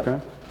roll. Yep. Okay.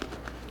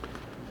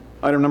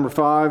 Item number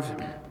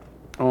 5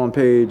 on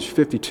page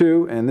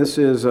 52, and this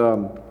is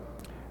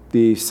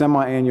the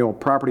semi-annual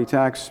property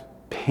tax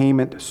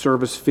payment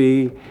service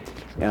fee.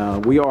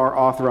 We are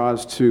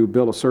authorized to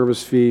bill a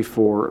service fee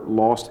for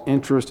lost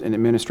interest and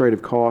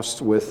administrative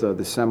costs with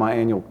the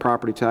semi-annual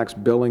property tax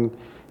billing,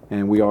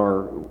 and we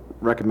are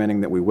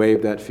recommending that we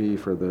waive that fee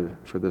for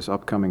this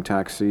upcoming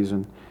tax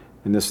season.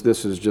 And this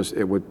is just,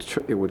 it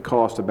would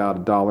cost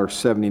about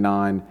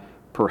 $1.79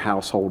 per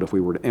household if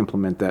we were to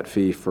implement that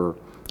fee for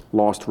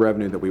lost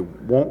revenue that we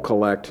won't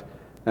collect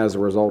as a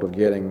result of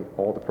getting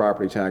all the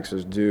property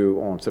taxes due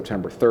on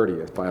September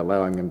 30th by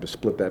allowing them to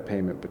split that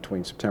payment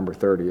between September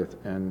 30th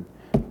and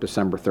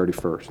December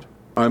 31st.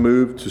 I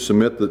move to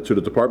submit to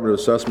the Department of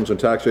Assessments and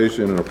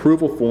Taxation an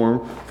approval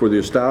form for the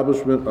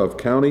establishment of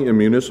county and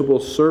municipal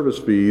service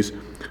fees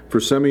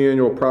for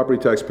semi-annual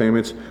property tax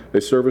payments,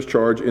 a service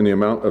charge in the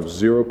amount of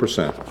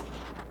 0%.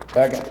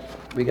 Second.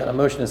 We got a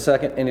motion and a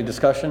second. Any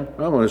discussion?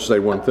 I want to say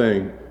one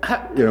thing.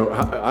 You know,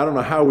 I don't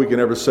know how we can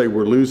ever say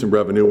we're losing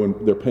revenue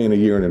when they're paying a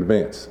year in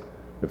advance.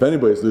 If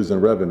anybody's losing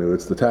revenue,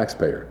 it's the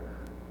taxpayer.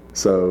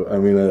 So, I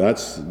mean,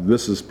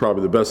 this is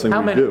probably the best thing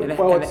How we many, do.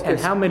 and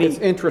how many? It's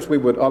interest we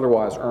would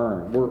otherwise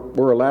earn.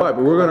 We're allowed. Right,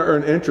 but we're going to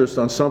earn interest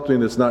on something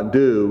that's not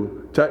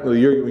due. Technically,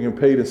 you're getting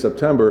paid in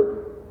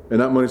September,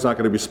 and that money's not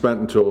going to be spent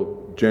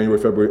until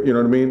January, February. You know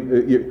what I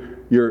mean?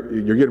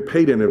 You're getting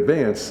paid in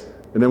advance,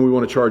 and then we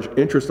want to charge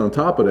interest on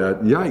top of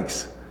that.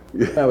 Yikes!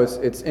 No,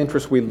 it's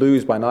interest we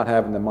lose by not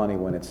having the money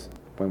when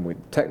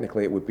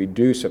technically it would be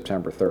due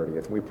September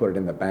 30th. We put it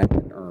in the bank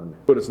and earn.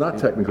 But it's not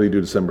technically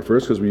due December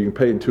 1st because we can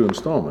pay in 2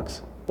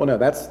 installments. Well, no,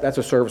 that's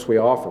a service we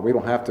offer. We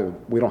don't have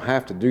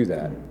to do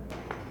that.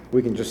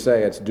 We can just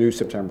say it's due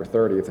September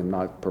 30th and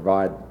not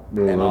provide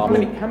an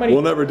option. How many?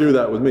 We'll never do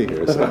that with me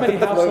here. So. How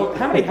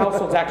many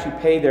households actually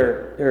pay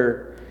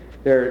their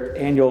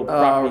annual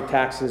property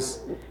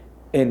taxes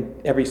in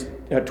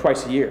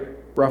twice a year?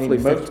 Roughly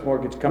most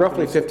mortgage companies.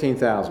 Roughly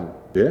 15,000.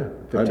 Yeah,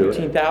 I do it.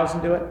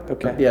 15,000 do it?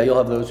 Okay. Yeah, you'll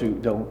have those who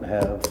don't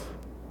have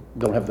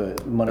the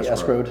money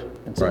escrowed,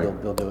 and so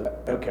Right. they'll do it.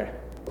 Okay.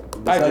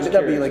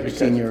 That'd be like your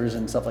seniors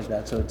and stuff like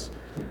that, so it's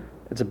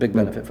a big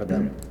benefit for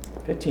them.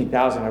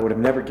 15,000, I would have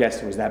never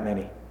guessed it was that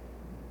many.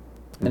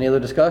 Any other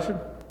discussion?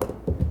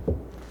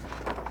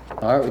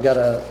 All right, we got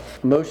a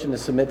motion to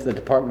submit to the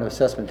Department of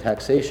Assessment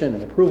Taxation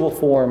an approval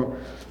form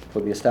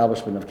for the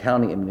establishment of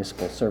county and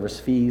municipal service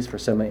fees for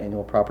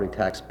semi-annual property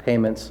tax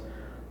payments,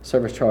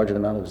 service charge in the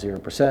amount of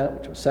 0%,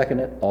 which was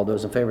seconded. All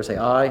those in favor say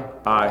aye.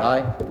 Aye.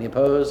 Aye. Any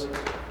opposed?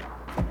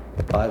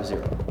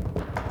 5-0.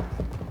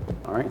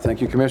 All right,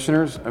 thank you,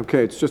 Commissioners.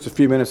 Okay, it's just a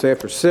few minutes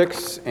after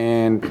 6,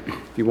 and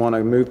if you want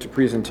to move to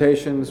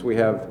presentations, we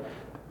have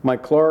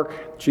Mike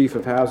Clark, Chief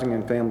of Housing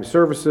and Family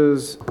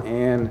Services,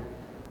 and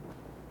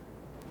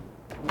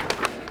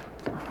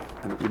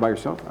you by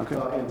yourself? Okay.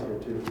 Anne's here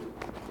too.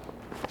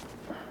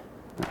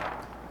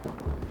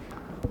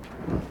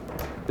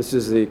 This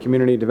is the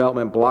Community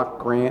Development Block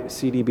Grant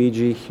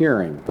CDBG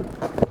hearing.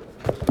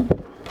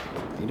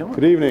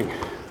 Good evening.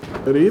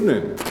 Good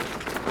evening.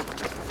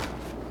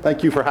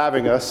 Thank you for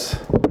having us,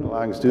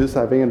 allowing us to do this.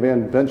 I have Ann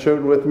Van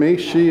Benschoten with me.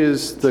 She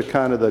is the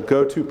kind of the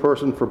go-to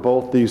person for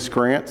both these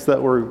grants that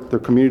were the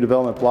community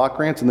development block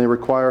grants, and they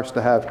require us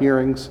to have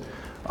hearings,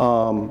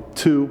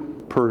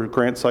 2 per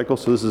grant cycle.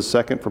 So this is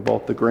second for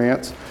both the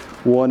grants.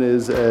 One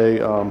is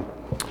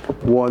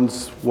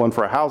one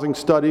for a housing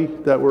study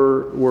that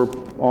we're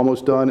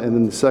almost done, and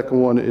then the second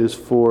one is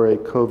for a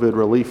COVID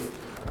relief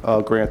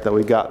grant that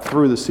we got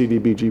through the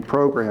CDBG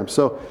program.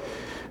 So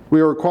we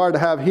are required to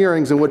have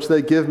hearings in which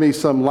they give me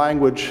some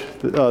language,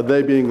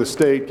 they being the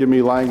state, give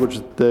me language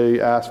that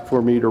they ask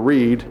for me to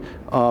read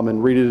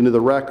and read it into the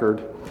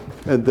record.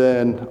 And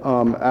then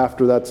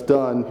after that's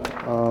done,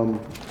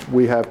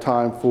 we have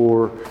time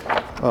for,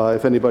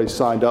 if anybody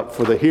signed up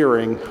for the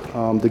hearing,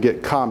 to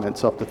get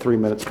comments, up to 3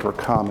 minutes per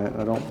comment.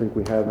 I don't think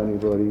we have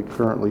anybody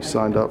currently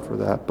signed up for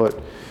that, but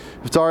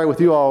if it's all right with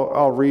you,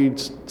 I'll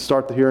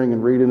start the hearing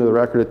and read into the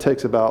record. It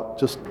takes about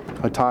just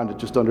a time to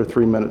just under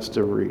 3 minutes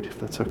to read, if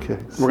that's okay.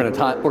 We're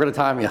gonna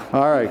time you.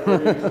 All right.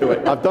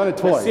 I've done it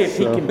twice. Let's see if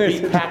he can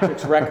beat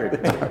Patrick's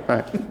record. All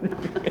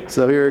right.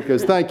 So here it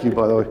goes. Thank you,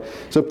 by the way.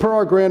 So per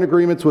our grant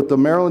agreements with the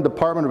Maryland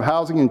Department of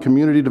Housing and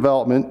Community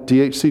Development,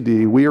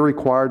 DHCD, we are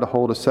required to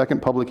hold a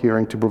second public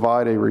hearing to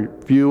provide a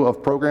review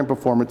of program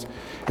performance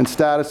and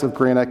status of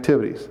grant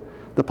activities.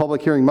 The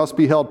public hearing must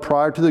be held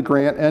prior to the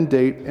grant end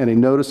date, and a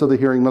notice of the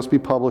hearing must be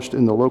published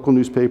in the local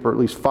newspaper at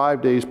least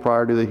 5 days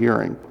prior to the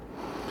hearing.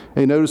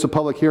 A notice of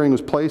public hearing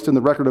was placed in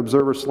the Record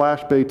Observer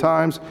 / Bay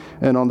Times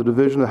and on the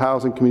Division of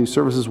Housing Community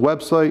Services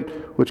website,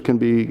 which can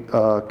be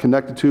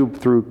connected to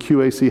through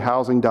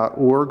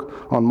qachousing.org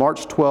on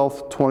March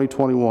 12,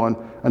 2021,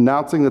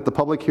 announcing that the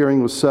public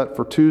hearing was set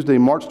for Tuesday,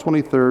 March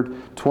 23,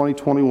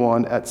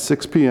 2021 at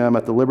 6 p.m.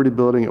 at the Liberty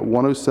Building at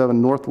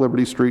 107 North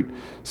Liberty Street,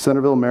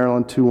 Centerville,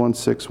 Maryland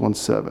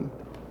 21617.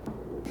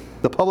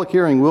 The public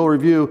hearing will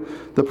review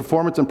the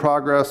performance and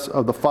progress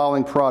of the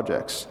following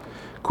projects: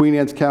 Queen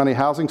Anne's County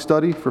Housing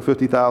Study for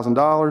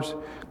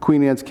 $50,000,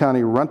 Queen Anne's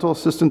County Rental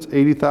Assistance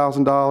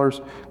 $80,000,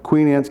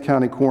 Queen Anne's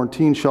County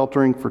Quarantine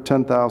Sheltering for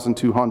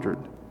 $10,200.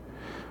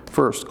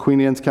 First,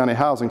 Queen Anne's County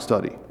Housing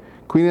Study.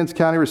 Queen Anne's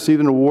County received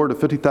an award of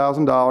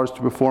 $50,000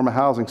 to perform a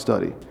housing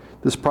study.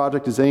 This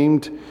project is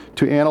aimed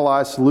to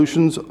analyze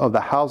solutions of the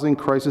housing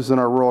crisis in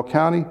our rural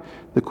county.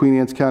 The Queen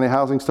Anne's County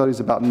Housing Study is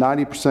about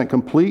 90%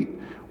 complete.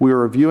 We are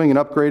reviewing and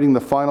upgrading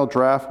the final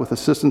draft with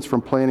assistance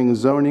from Planning and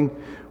Zoning.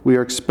 We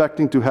are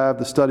expecting to have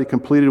the study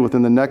completed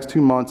within the next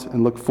 2 months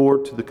and look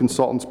forward to the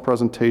consultant's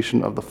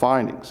presentation of the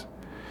findings.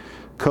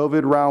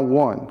 COVID Round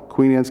 1,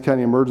 Queen Anne's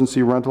County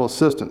Emergency Rental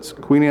Assistance.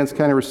 Queen Anne's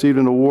County received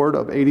an award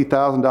of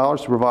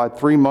 $80,000 to provide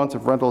 3 months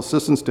of rental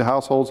assistance to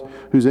households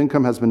whose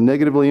income has been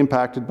negatively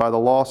impacted by the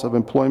loss of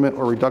employment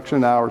or reduction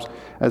in hours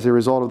as a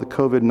result of the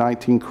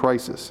COVID-19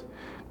 crisis.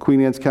 Queen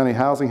Anne's County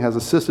Housing has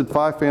assisted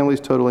 5 families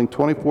totaling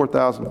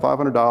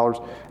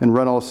 $24,500 in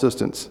rental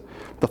assistance.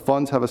 The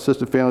funds have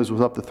assisted families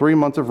with up to 3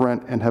 months of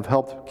rent and have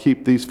helped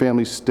keep these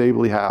families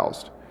stably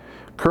housed.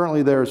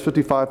 Currently, there is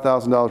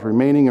 $55,000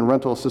 remaining in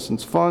rental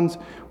assistance funds.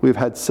 We've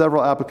had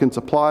several applicants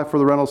apply for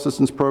the rental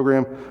assistance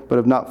program, but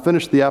have not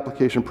finished the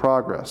application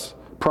process.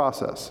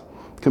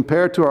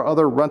 Compared to our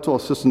other rental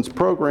assistance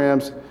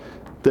programs,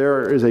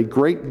 there is a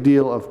great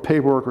deal of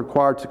paperwork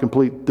required to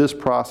complete this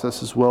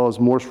process, as well as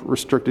more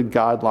restricted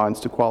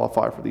guidelines to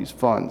qualify for these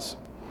funds.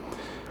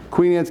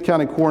 Queen Anne's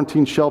County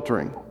Quarantine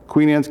Sheltering.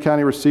 Queen Anne's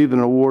County received an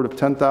award of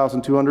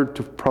 $10,200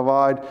 to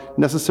provide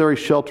necessary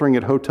sheltering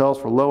at hotels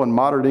for low and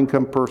moderate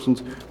income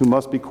persons who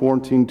must be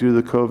quarantined due to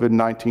the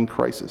COVID-19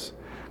 crisis.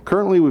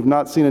 Currently, we've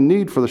not seen a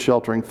need for the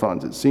sheltering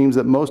funds. It seems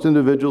that most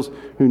individuals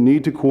who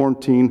need to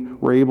quarantine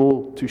were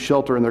able to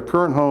shelter in their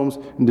current homes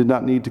and did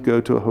not need to go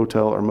to a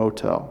hotel or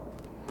motel.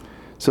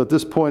 So at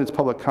this point, it's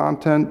public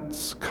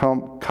comments.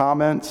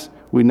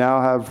 We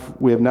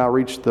have now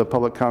reached the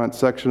public comment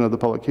section of the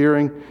public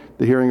hearing.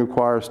 The hearing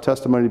requires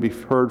testimony to be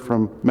heard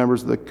from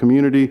members of the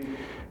community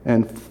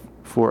and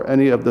for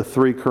any of the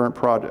 3 current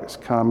projects.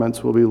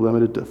 Comments will be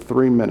limited to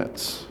 3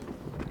 minutes.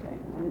 Okay,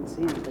 I didn't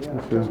see anybody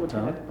else.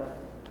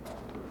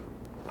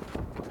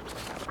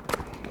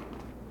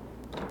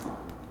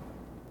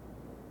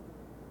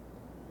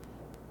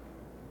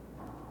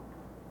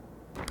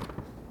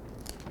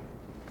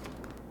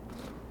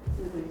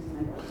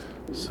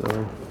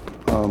 So,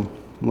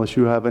 unless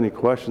you have any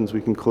questions,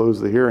 we can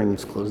close the hearing.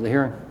 Let's close the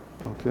hearing.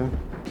 Okay.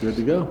 Good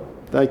to go.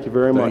 Thank you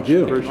very much. Thank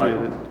you. Appreciate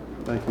it.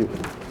 Thank you.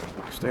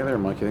 Stay there,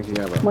 Mike. I think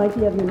you have a... Mike,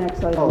 you have your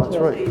next item. Oh, that's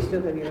too. right. You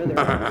still have your other.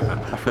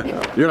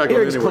 You're not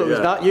going Hearing's anywhere closed,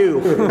 yet. not you.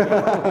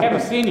 I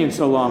haven't seen you in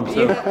so long,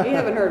 You so.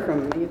 haven't heard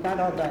from him. He's not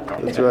all done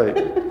yet. That's right.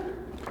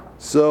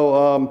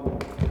 So,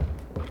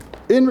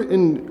 in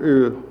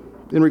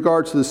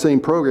regards to the same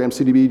program,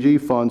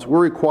 CDBG funds, we're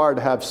required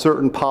to have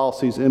certain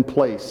policies in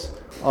place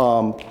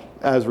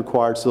as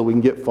required so we can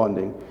get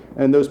funding.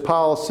 And those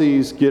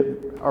policies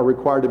are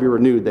required to be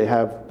renewed. They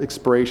have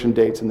expiration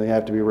dates and they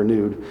have to be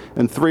renewed.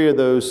 And 3 of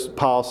those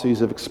policies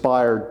have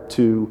expired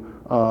to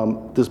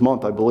this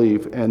month, I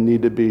believe, and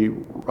need to be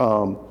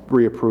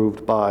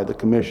reapproved by the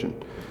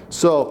commission.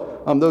 So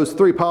those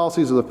three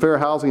policies are the Fair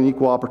Housing and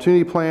Equal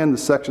Opportunity Plan, the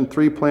Section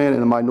 3 Plan,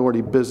 and the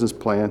Minority Business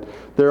Plan.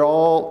 They're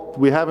all,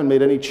 we haven't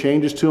made any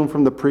changes to them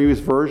from the previous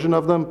version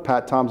of them.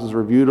 Pat Thompson's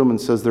reviewed them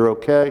and says they're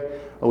okay.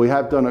 We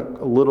have done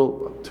a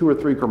little, 2 or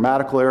 3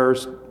 grammatical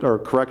errors or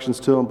corrections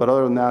to them, but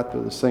other than that,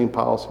 they're the same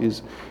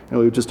policies. And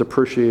we would just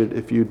appreciate it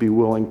if you'd be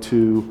willing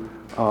to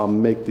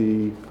make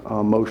the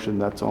motion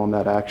that's on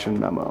that action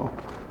memo.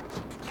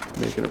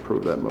 Make and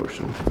approve that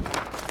motion.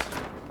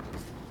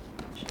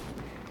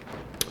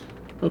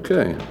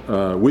 Okay,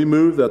 we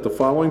move that the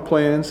following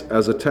plans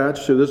as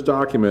attached to this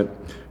document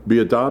be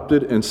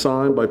adopted and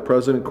signed by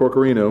President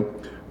Corcorino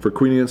for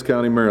Queen Anne's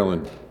County,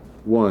 Maryland.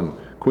 1,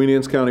 Queen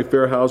Anne's County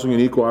Fair Housing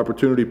and Equal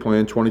Opportunity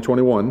Plan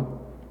 2021.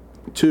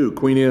 2,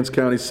 Queen Anne's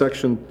County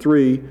Section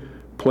 3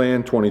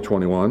 Plan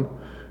 2021.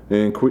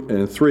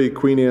 And 3,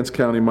 Queen Anne's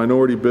County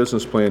Minority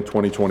Business Plan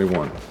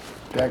 2021.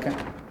 Second.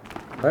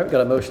 All right,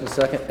 got a motion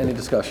second. Any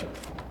discussion?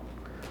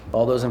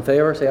 All those in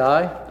favor, say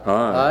aye.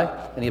 Aye.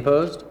 Aye. Any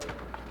opposed?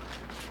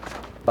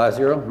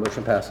 5-0,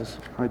 motion passes.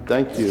 All right,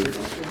 thank you.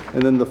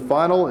 And then the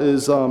final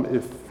is,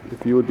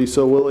 if you would be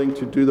so willing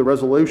to do the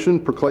resolution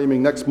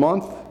proclaiming next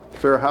month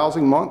Fair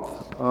Housing Month.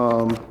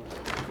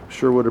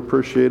 Sure would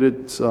appreciate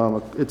it.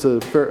 It's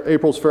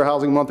April's Fair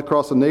Housing Month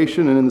across the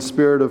nation, and in the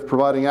spirit of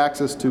providing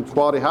access to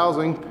quality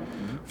housing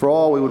for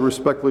all, we would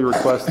respectfully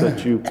request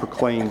that you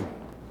proclaim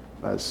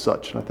as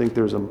such. And I think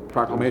there's a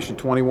Proclamation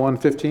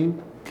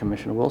 2115.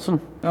 Commissioner Wilson?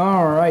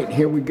 All right,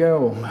 here we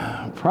go.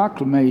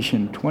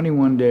 Proclamation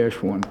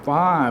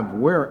 21-15,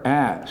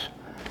 whereas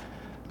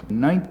the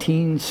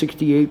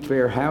 1968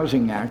 Fair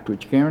Housing Act,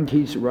 which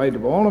guarantees the right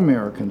of all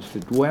Americans to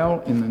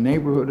dwell in the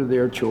neighborhood of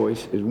their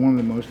choice, is one of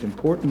the most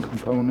important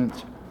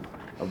components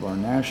of our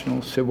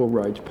national civil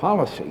rights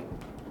policy.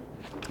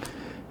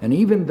 And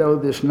even though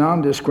this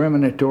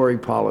non-discriminatory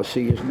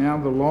policy is now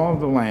the law of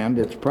the land,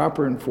 its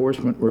proper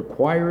enforcement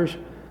requires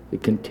the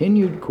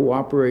continued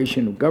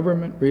cooperation of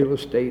government, real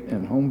estate,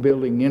 and home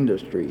building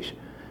industries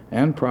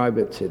and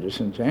private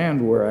citizens.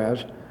 And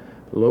whereas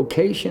the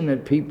location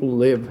that people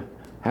live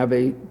have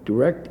a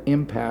direct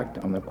impact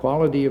on the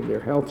quality of their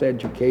health,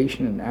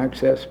 education, and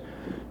access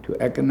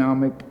to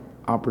economic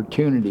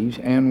opportunities.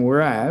 And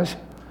whereas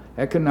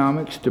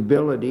economic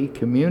stability,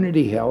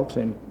 community health,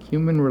 and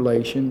human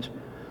relations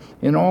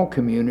in all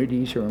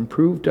communities are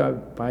improved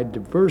by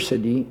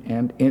diversity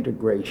and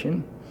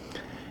integration,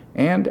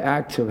 and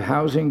acts of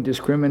housing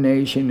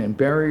discrimination and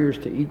barriers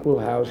to equal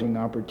housing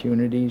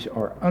opportunities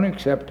are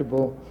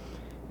unacceptable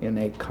in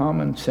a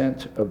common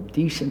sense of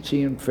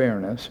decency and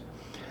fairness.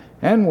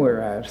 And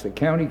whereas the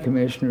county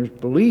commissioners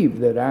believe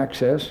that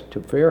access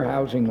to fair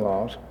housing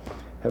laws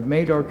have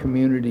made our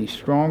community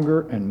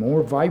stronger and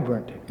more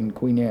vibrant in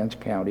Queen Anne's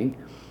County,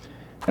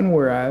 and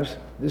whereas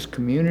this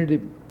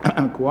community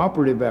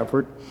cooperative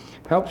effort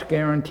helps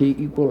guarantee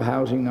equal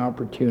housing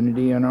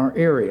opportunity in our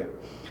area.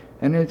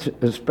 And it's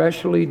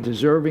especially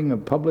deserving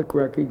of public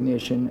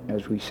recognition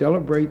as we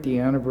celebrate the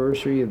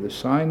anniversary of the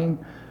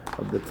signing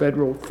of the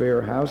Federal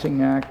Fair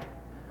Housing Act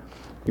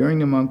during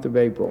the month of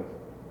April.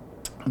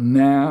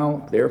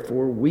 Now,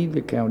 therefore, we,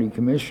 the County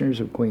Commissioners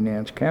of Queen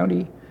Anne's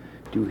County,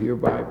 do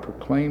hereby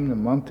proclaim the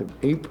month of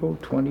April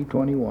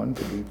 2021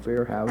 to be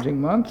Fair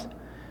Housing Month,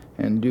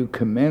 and do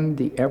commend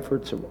the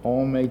efforts of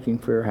all making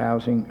fair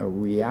housing a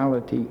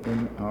reality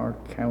in our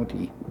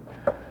county.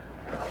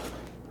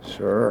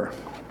 Sir.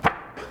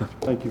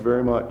 Thank you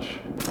very much.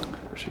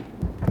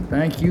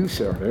 Thank you,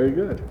 sir. Very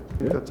good. I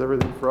think that's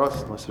everything for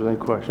us, unless there's any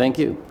questions. Thank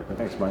you.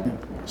 Thanks, Mike.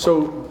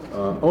 So,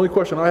 only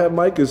question I have,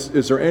 Mike,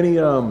 is there any,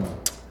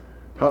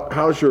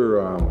 how's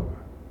your,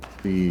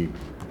 the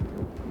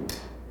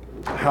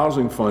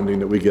housing funding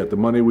that we get, the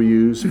money we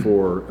use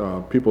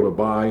for people to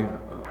buy?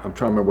 I'm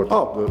trying to remember what.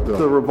 Oh,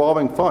 the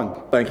revolving fund.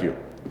 Thank you.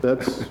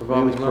 That's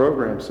Amy's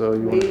program, so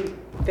you want. We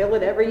fill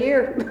it every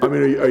year. I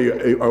mean,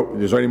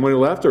 is there any money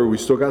left, or we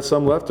still got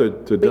some left to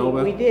delve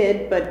We in?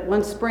 did, but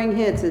once spring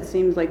hits, it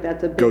seems like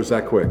that's a big. Goes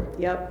that quick?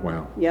 Yep.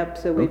 Wow. Yep,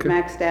 so we've Okay.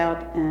 maxed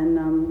out, and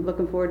I'm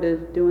looking forward to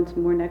doing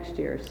some more next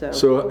year, so.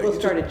 So, We'll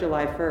start at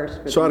July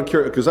 1st. but So out of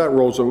curiosity, because that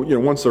rolls,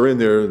 once they're in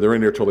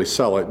there till they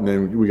sell it, and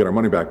then we get our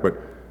money back. But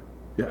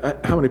yeah,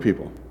 how many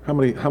people? How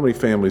many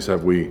families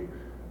have we?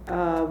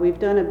 We've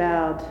done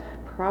about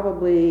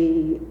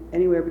probably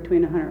anywhere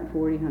between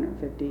 140,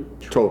 150.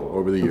 Total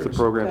over the years? The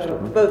program Total,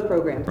 stuff. both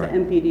programs, the Right.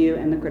 MPDU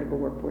and the Critical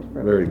Workforce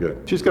Program. Very good.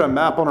 She's got a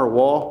map on her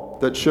wall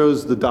that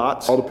shows the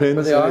dots. All the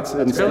pins? They are?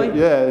 And it's- Really?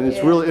 Yeah, and it's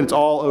Yeah. really, it's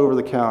all over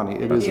the county.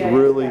 It is Yeah,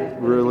 really, it's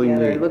put really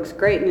together. neat. It looks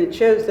great, and it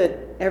shows that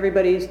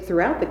everybody's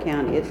throughout the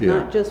county. It's Yeah.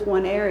 not just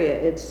one area,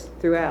 it's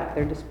throughout.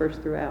 They're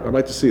dispersed throughout. I'd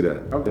like to see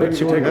that. Maybe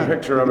you take a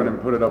picture of it and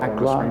put it up on the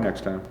Backlog. screen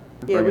next time.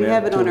 Yeah, Bring we in.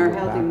 have it on our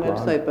housing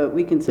Backlog. website, but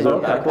we can send you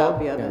a backlog?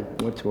 copy of Yeah,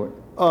 it. what's what?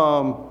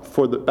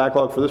 For the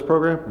backlog for this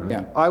program?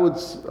 Yeah.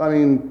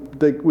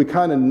 We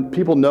kind of,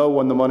 people know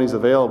when the money's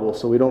available,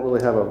 so we don't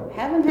really have a,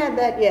 Haven't had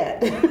that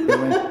yet.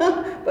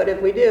 But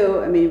if we do,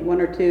 I mean, one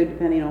or two,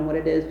 depending on what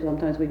it is,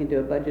 sometimes we can do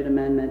a budget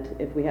amendment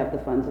if we have the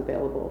funds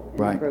available in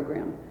the Right.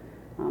 program.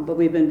 But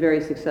we've been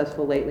very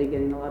successful lately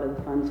getting a lot of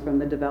the funds from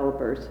the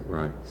developers.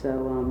 Right.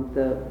 So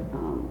the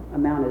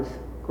amount is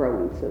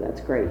growing, so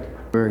that's great.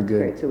 Very That's good.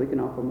 great, so we can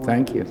offer more.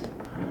 Thank you.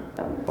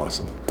 funds.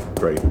 Awesome.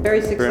 Great.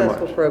 Very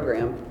successful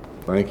program.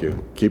 Thank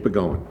you. Keep it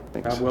going.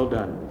 Well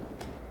done.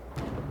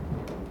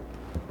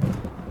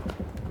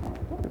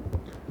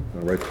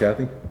 All right,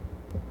 Kathy?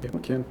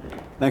 Ken.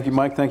 Thank you,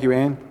 Mike. Thank you,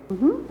 Ann.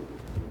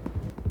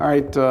 All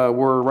right,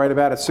 we're right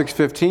about at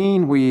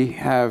 6:15. We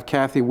have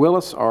Kathy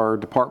Willis, our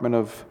Department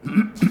of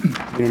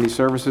Community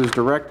Services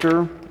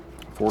Director,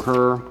 for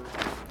her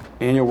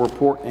annual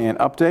report and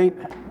update.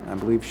 I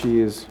believe she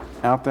is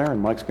out there,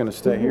 and Mike's going to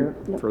stay here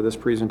for this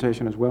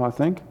presentation as well, I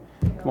think.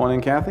 Come on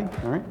in, Kathy.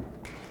 All right.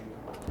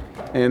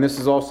 And this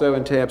is also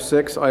in tab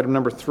 6, item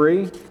number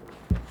 3.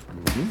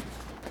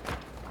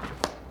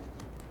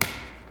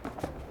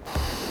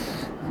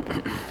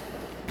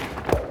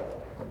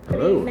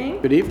 Hello.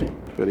 Good evening.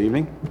 Good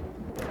evening.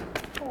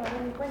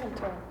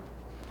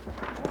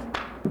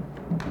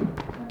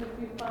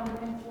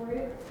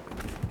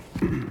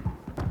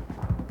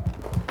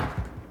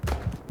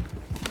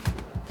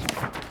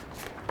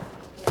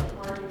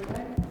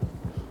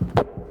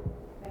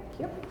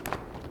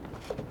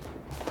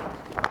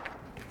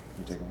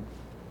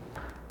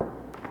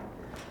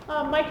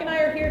 Mike and I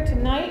are here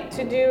tonight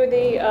to do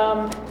the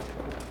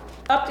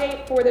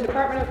update for the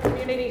Department of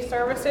Community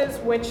Services,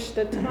 which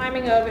the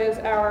timing of is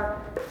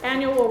our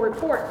annual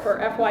report for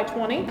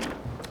FY20.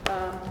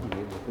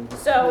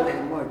 So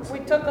we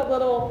took a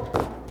little,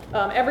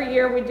 every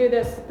year we do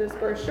this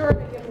brochure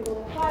that gives a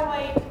little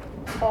highlight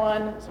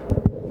on,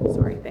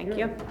 sorry, thank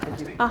you,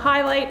 a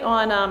highlight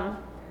on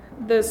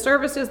the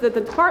services that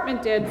the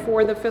department did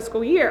for the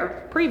fiscal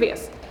year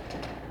previous.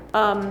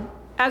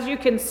 As you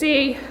can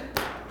see,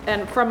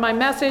 and from my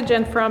message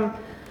and from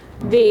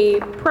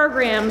the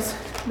programs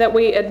that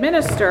we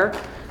administer,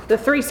 the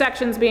 3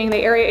 sections being the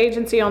Area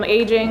Agency on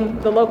Aging,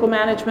 the Local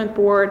Management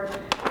Board,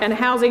 and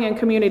Housing and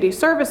Community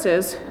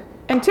Services.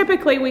 And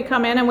typically we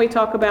come in and we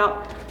talk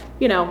about,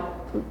 you know,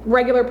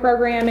 regular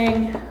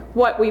programming,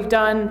 what we've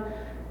done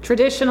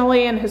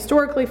traditionally and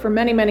historically for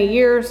many, many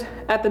years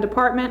at the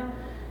department.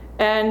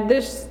 And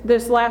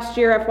this last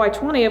year,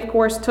 FY20, of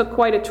course, took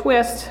quite a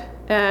twist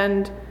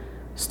and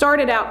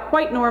started out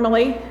quite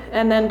normally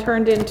and then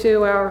turned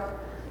into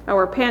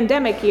our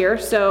pandemic year.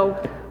 So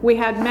we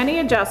had many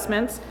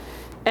adjustments,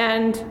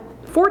 and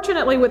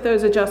fortunately with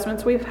those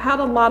adjustments, we've had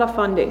a lot of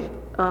funding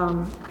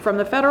from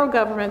the federal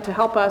government to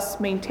help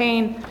us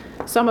maintain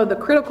some of the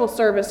critical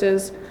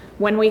services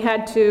when we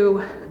had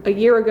to, a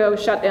year ago,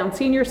 shut down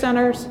senior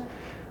centers.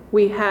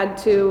 We had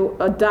to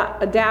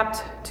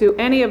adapt to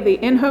any of the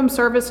in-home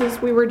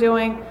services we were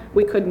doing.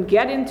 We couldn't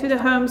get into the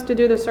homes to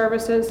do the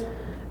services.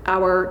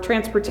 Our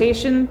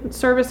transportation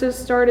services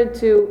started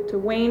to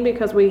wane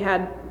because we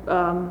had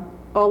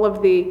all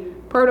of the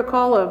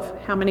protocol of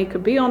how many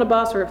could be on a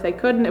bus, or if they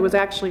couldn't, it was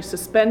actually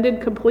suspended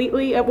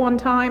completely at one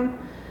time.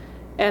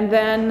 And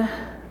then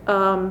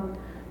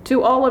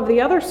to all of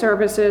the other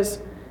services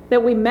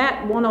that we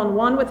met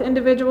one-on-one with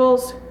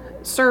individuals,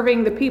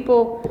 serving the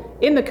people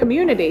in the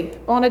community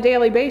on a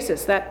daily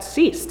basis, that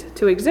ceased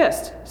to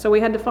exist. So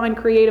we had to find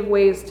creative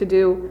ways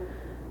to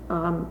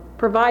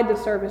provide the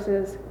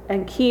services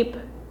and keep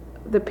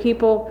the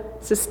people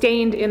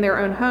sustained in their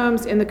own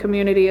homes in the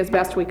community as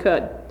best we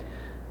could.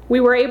 We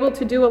were able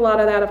to do a lot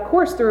of that, of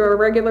course, through our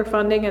regular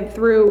funding and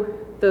through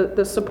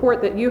the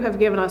support that you have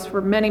given us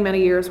for many,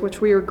 many years,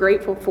 which we are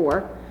grateful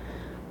for.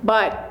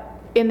 But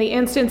in the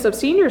instance of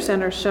senior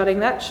centers shutting,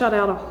 that shut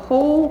out a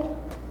whole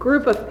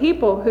group of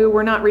people who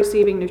were not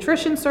receiving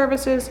nutrition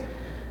services.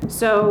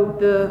 So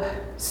the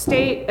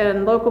state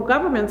and local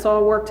governments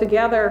all worked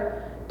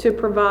together to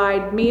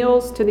provide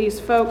meals to these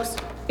folks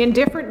in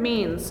different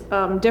means,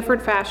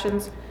 different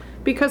fashions,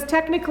 because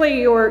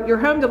technically your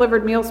home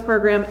delivered meals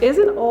program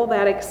isn't all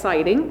that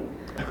exciting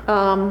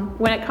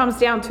when it comes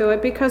down to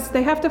it, because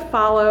they have to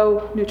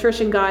follow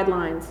nutrition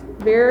guidelines,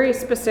 very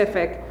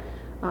specific,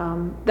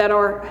 that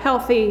are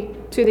healthy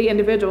to the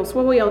individuals.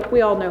 Well,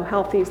 we all know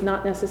healthy is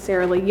not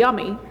necessarily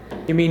yummy.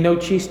 You mean no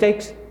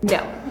cheesesteaks?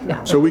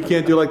 No. So we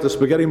can't do like the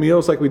spaghetti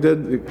meals like we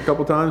did a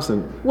couple times?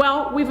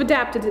 Well, we've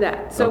adapted to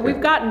that, so Okay.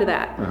 we've gotten to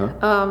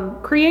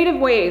that. Creative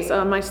ways.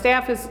 My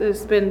staff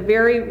has been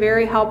very,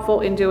 very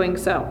helpful in doing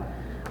so.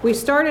 We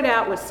started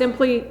out with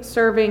simply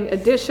serving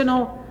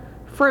additional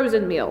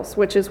frozen meals,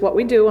 which is what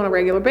we do on a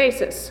regular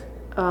basis.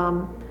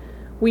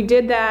 We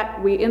did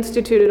that. We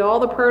instituted all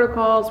the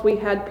protocols. We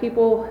had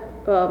people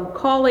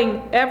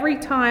calling every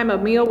time a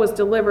meal was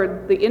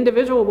delivered. The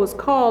individual was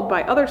called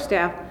by other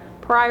staff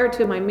prior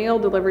to my meal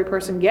delivery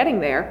person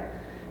getting there,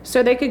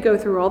 so they could go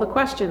through all the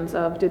questions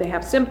of, do they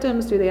have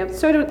symptoms, so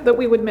that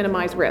we would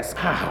minimize risk.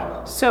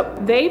 So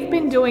they've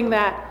been doing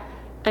that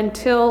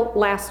until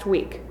last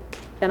week,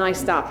 and I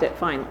stopped it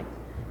finally.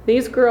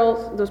 these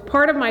girls, this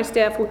part of my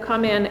staff would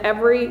come in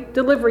every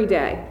delivery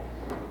day,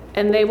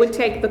 and they would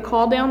take the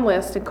call down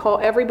list and call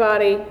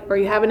everybody, are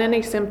you having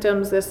any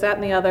symptoms, this, that,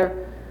 and the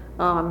other.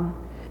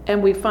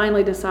 And we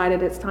finally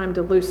decided it's time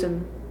to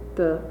loosen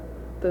the.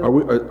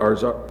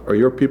 Are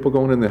your people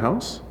going in the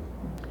house?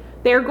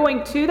 They're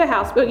going to the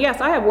house, but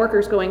yes, I have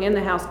workers going in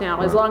the house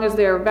now, as long as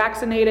they're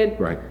vaccinated.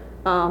 Right.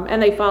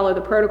 And they follow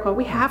the protocol.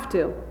 We have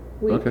to.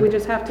 Okay. We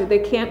just have to. They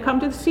can't come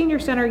to the senior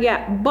center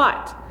yet,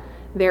 but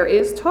there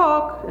is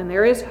talk and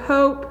there is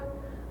hope.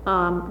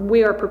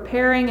 We are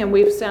preparing, and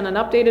we've sent an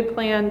updated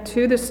plan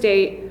to the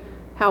state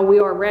how we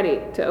are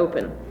ready to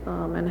open,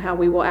 and how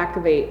we will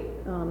activate.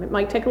 It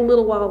might take a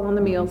little while on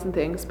the meals and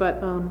things,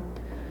 but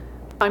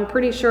I'm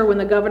pretty sure when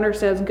the governor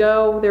says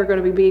go, they're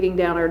going to be beating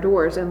down our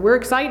doors, and we're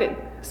excited.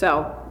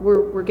 So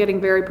we're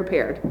getting very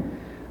prepared.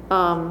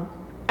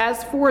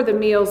 As for the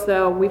meals,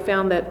 though, we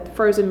found that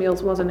frozen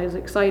meals wasn't as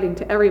exciting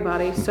to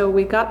everybody, so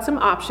we got some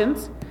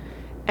options.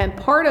 And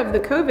part of the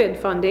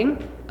COVID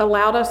funding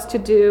allowed us to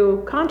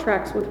do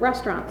contracts with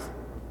restaurants.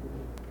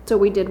 So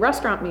we did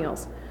restaurant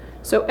meals.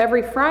 So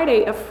every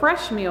Friday, a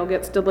fresh meal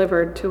gets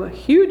delivered to a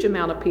huge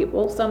amount of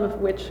people, some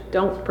of which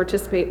don't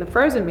participate in the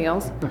frozen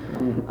meals.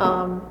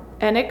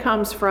 And it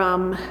comes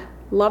from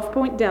Love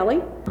Point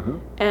Deli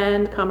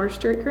and Commerce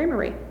Street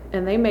Creamery.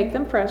 And they make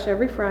them fresh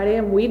every Friday,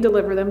 and we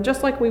deliver them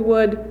just like we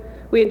would.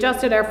 We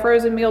adjusted our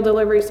frozen meal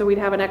delivery so we'd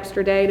have an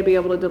extra day to be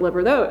able to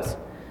deliver those.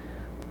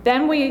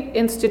 Then we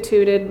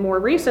instituted more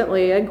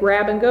recently a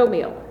grab and go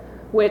meal,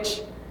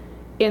 which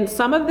in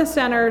some of the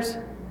centers,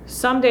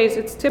 some days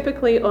it's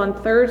typically on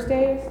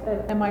Thursdays.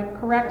 Am I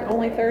correct?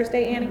 Only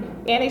Thursday, Annie?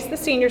 Annie's the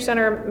senior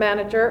center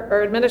manager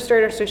or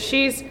administrator, so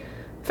she's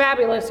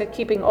fabulous at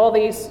keeping all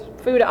these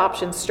food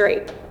options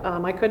straight.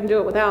 I couldn't do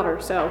it without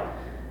her. So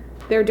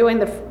they're doing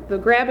the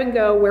grab and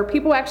go where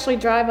people actually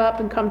drive up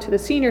and come to the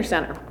senior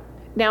center.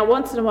 Now,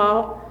 once in a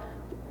while,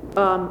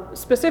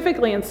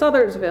 specifically in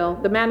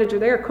Southernsville, the manager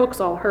there cooks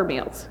all her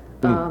meals.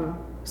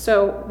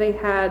 So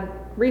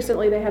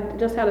recently they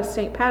just had a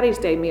St. Patty's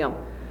Day meal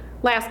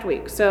last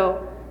week.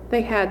 So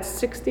they had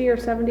 60 or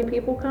 70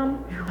 people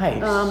come.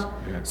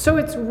 Nice. So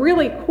it's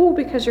really cool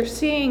because you're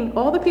seeing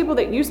all the people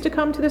that used to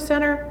come to the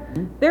center,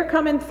 they're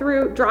coming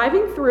through,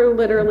 driving through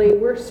literally,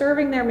 we're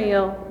serving their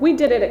meal. We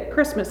did it at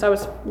Christmas. I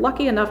was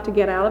lucky enough to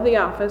get out of the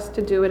office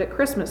to do it at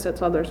Christmas at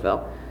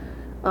Southernsville.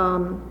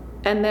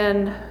 And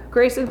then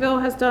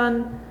Graysonville has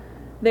done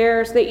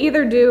theirs. They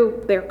either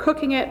they're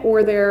cooking it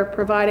or they're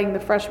providing the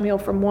fresh meal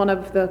from one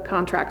of the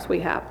contracts we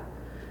have.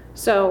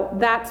 So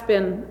that's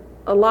been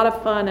a lot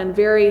of fun and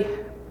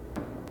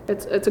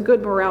it's a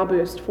good morale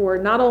boost for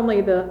not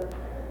only the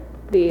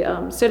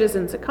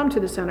citizens that come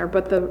to the center,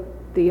 but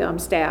the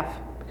staff,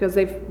 because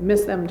they've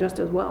missed them just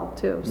as well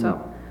too.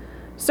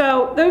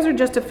 So those are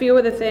just a few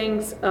of the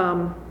things.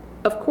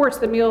 Of course,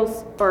 the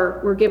meals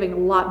we're giving a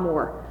lot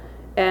more.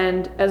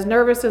 And as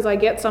nervous as I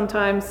get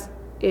sometimes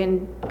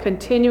in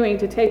continuing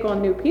to take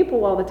on new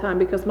people all the time,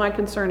 because my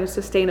concern is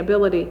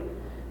sustainability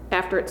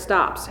after it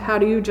stops. How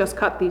do you just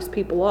cut these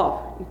people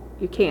off?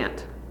 You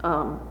can't.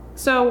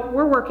 So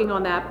we're working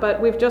on that,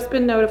 but we've just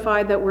been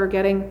notified that we're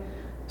getting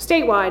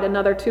statewide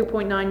another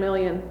 $2.9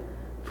 million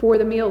for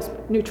the meals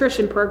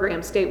nutrition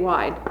program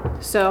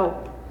statewide.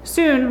 So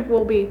soon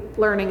we'll be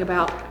learning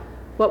about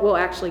what we'll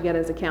actually get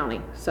as a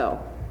county.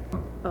 So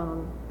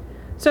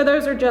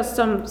those are just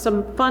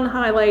some fun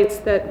highlights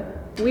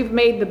that we've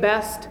made the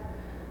best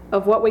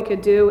of what we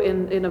could do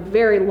in a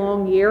very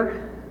long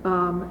year.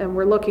 And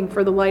we're looking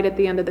for the light at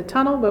the end of the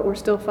tunnel, but we're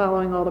still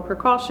following all the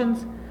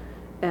precautions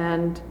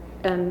and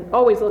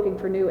always looking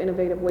for new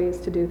innovative ways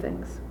to do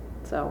things.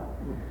 So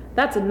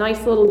that's a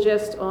nice little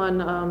gist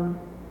on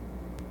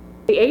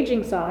the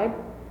aging side.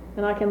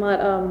 And I can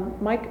let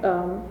Mike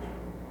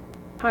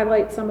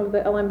highlight some of the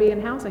LMB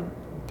and housing.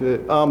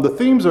 The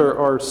themes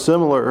are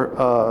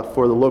similar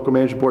for the local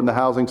management board and the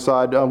housing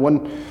side.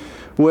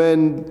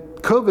 When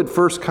COVID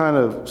first kind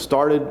of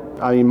started,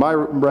 I mean, my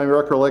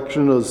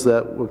recollection was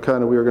that we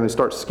were going to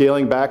start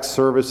scaling back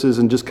services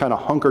and just kind of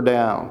hunker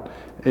down.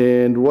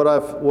 And what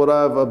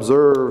I've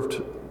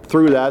observed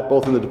through that,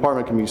 both in the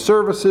Department of Community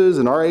Services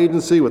and our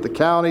agency with the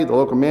county, the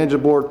local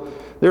management board,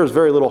 there was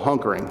very little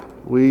hunkering.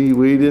 We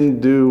didn't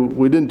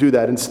do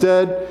that.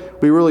 Instead,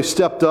 we really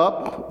stepped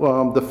up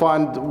to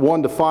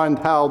find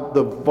how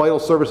the vital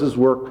services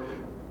we're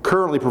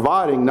currently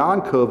providing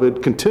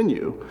non-COVID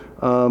continue,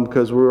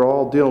 because we're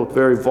all dealing with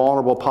very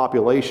vulnerable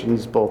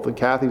populations, both in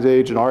Kathy's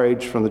age and our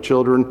age, from the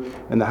children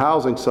and the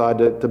housing side,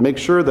 to make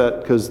sure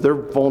that, because they're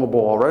vulnerable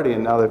already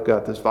and now they've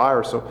got this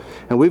virus,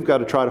 and we've got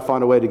to try to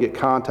find a way to get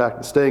contact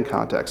and stay in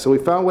contact. So we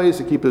found ways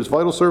to keep those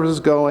vital services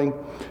going,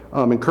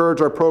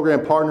 encourage our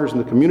program partners in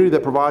the community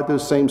that provide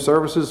those same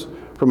services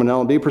from an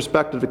L&D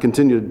perspective to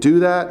continue to do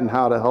that and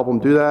how to help them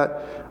do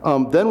that.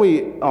 Then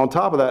we, on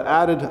top of that,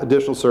 added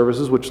additional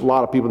services, which a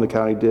lot of people in the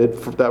county did,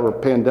 that were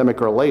pandemic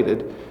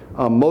related,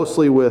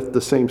 mostly with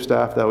the same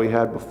staff that we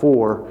had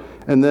before.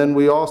 And then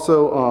we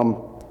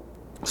also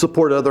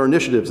supported other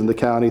initiatives in the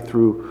county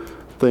through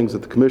things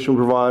that the commission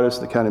would provide us,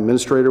 the county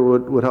administrator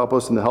would help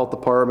us, and the health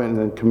department, and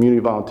then community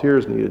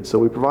volunteers needed. So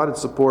we provided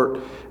support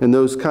in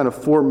those kind of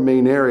 4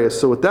 main areas.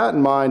 So with that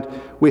in mind,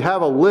 we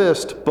have a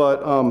list,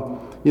 but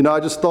you know,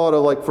 I just thought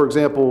of, like, for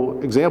example,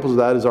 examples of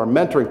that is our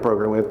mentoring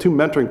program. We have 2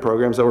 mentoring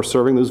programs that were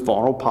serving those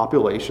vulnerable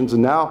populations,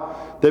 and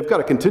now they've got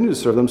to continue to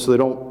serve them so they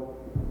don't,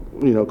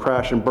 you know,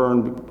 crash and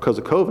burn because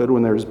of COVID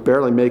when they're just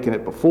barely making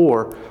it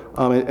before.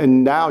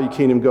 And now you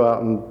can't even go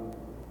out and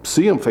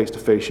see them face to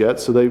face yet.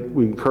 So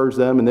we encourage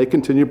them, and they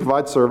continue to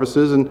provide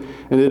services, and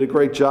did a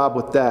great job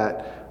with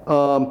that.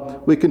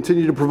 We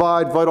continue to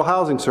provide vital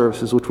housing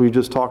services, which we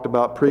just talked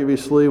about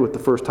previously with the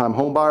first-time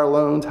homebuyer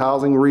loans,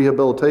 housing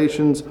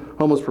rehabilitations,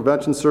 homeless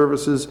prevention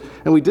services,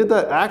 and we did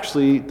that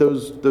actually,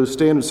 those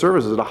standard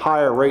services at a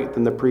higher rate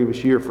than the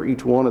previous year for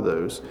each one of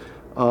those.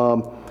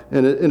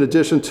 And in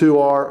addition to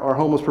our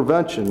homeless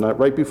prevention,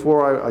 right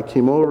before I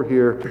came over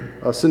here,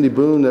 Cindy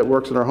Boone that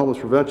works in our homeless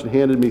prevention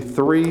handed me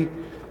three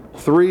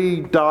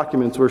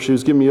documents where she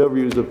was giving me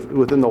overviews of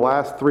within the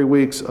last 3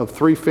 weeks of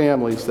 3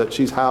 families that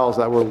she's housed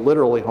that were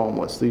literally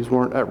homeless. These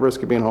weren't at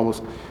risk of being homeless.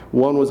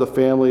 One was a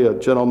family, a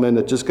gentleman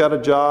that just got a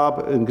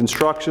job in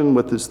construction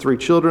with his 3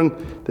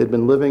 children. They'd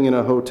been living in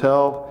a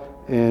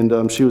hotel,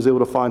 and she was able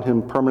to find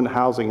him permanent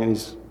housing, and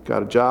he's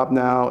got a job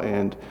now.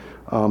 And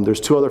there's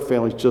 2 other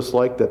families just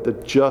like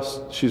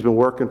that she's been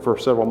working for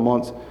several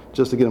months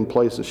just to get in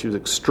place, and she was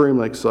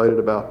extremely excited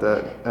about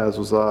that, as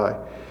was I.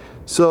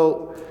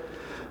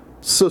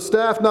 So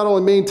staff not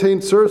only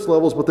maintained service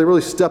levels, but they really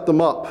stepped them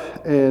up.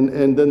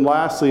 And then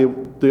lastly,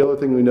 the other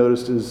thing we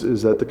noticed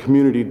is that the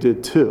community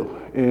did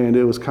too. And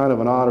it was kind of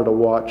an honor to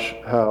watch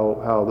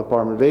how the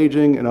Department of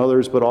Aging and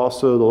others, but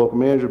also the local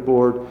management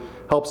board,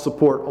 helped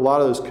support a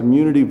lot of those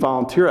community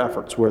volunteer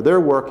efforts where they're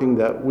working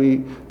that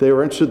they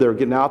were interested, they were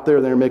getting out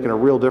there, they were making a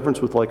real difference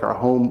with like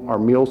our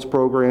meals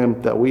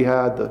program that we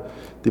had,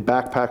 the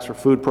Backpacks for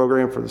Food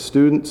program for the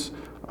students.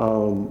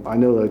 I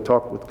know that I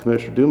talked with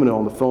Commissioner Dumino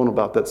on the phone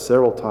about that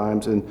several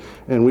times, and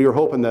we were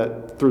hoping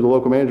that through the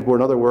local management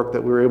board and other work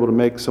that we were able to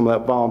make some of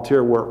that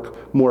volunteer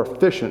work more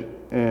efficient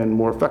and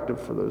more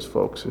effective for those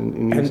folks.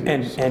 And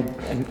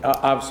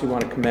obviously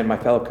want to commend my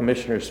fellow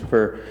commissioners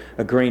for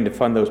agreeing to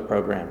fund those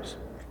programs.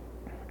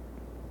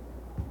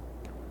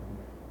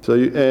 So,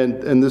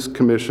 and this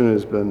commission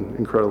has been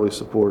incredibly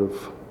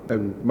supportive.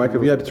 And Mike,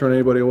 have you had to turn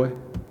anybody away?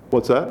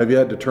 What's that? Have you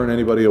had to turn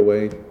anybody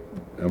away?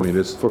 I mean,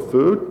 it's for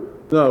food?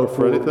 No,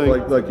 for anything.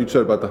 Like you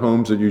said about the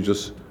homes that you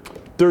just.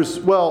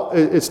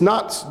 It's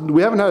not.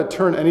 We haven't had to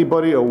turn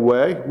anybody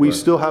away. We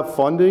still have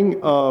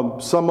funding.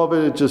 Some of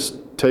it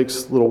just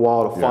takes a little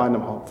while to find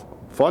them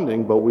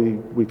funding, but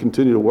we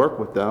continue to work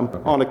with them.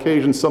 Okay. On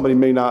occasion, somebody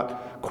may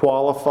not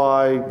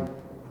qualify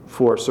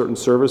for a certain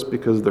service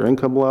because of their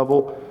income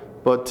level,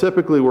 but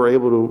typically we're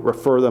able to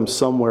refer them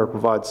somewhere,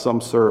 provide some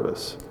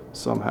service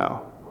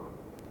somehow.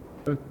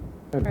 Right.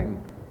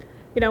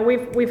 You know,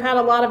 we've had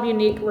a lot of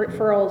unique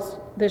referrals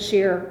this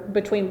year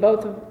between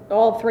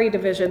all 3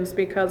 divisions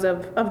because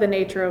of the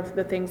nature of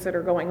the things that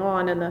are going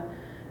on, and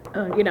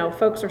you know,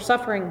 folks are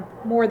suffering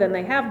more than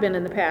they have been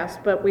in the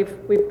past, but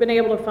we've been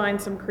able to find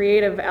some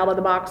creative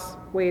out-of-the-box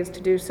ways to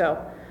do so.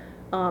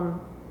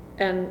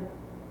 And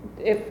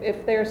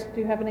if do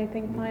you have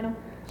anything final?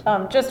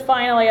 Just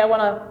finally,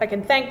 I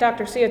can thank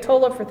Dr.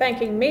 Ciatola for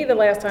thanking me the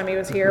last time he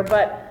was here,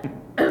 but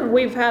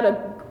we've had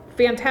a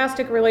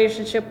fantastic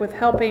relationship with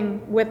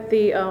helping with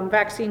the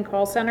vaccine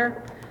call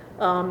center.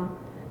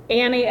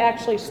 Annie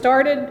actually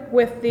started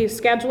with the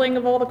scheduling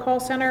of all the call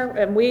center,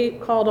 and we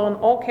called on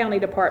all county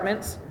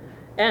departments,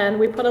 and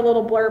we put a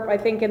little blurb, I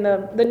think, in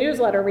the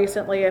newsletter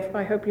recently,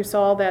 I hope you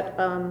saw that,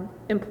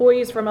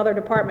 employees from other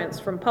departments,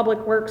 from Public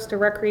Works to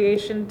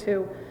Recreation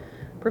to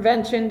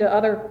Prevention to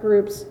other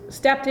groups,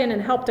 stepped in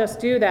and helped us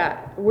do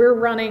that. We're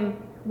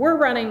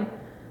running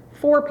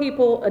 4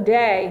 people a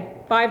day,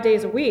 5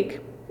 days a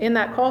week, in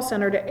that call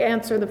center to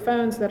answer the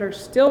phones that are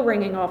still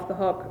ringing off the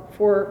hook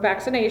for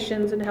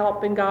vaccinations and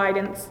help and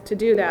guidance to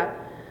do that.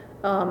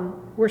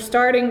 We're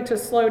starting to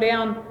slow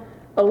down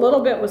a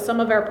little bit with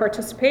some of our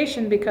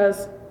participation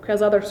because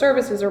other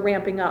services are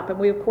ramping up, and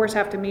we of course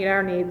have to meet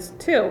our needs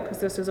too because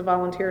this is a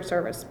volunteer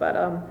service. But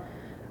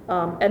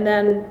and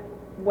then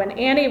when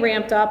Annie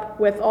ramped up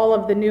with all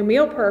of the new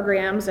meal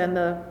programs and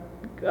the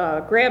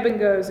grab and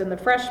goes and the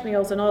fresh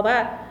meals and all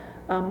that,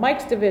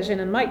 Mike's division,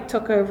 and Mike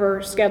took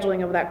over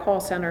scheduling of that call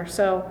center.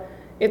 So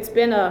it's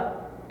been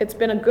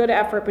a good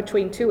effort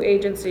between 2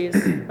 agencies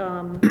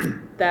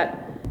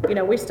that, you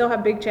know, we still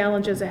have big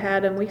challenges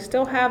ahead, and we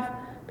still have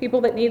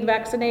people that need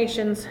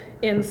vaccinations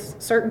in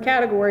certain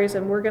categories,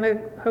 and we're going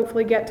to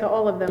hopefully get to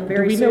all of them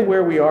very soon. Do we know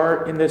where we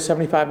are in the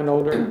 75 and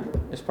older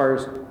as far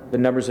as the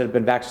numbers that have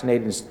been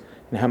vaccinated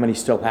and how many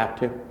still have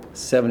to?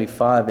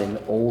 75 and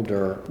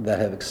older that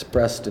have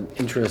expressed an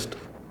interest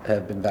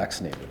have been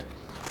vaccinated.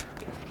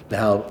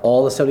 Now,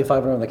 all the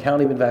 75 around the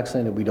county have been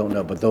vaccinated, we don't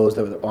know, but those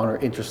that are on our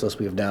interest list,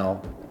 we have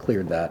now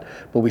cleared that.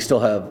 But we still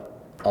have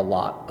a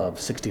lot of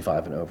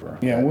 65 and over.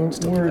 Yeah, that we're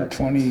still get at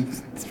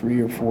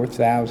 23 or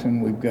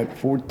 4,000. We've got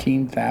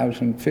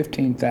 14,000,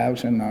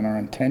 15,000 on our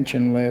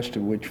intention list,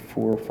 of which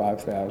 4,000 or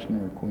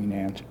 5,000 are Queen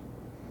Anne's.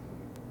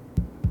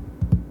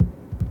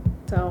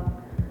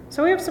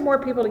 So we have some more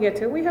people to get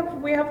to. We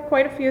have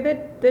quite a few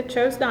that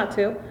chose not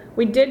to.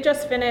 We did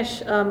just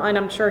finish, and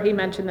I'm sure he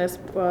mentioned this,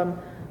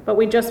 but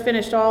we just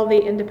finished all the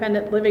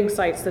independent living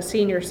sites, the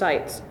senior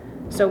sites.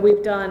 So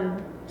we've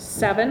done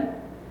 7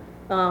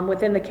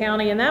 within the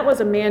county, and that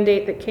was a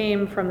mandate that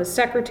came from the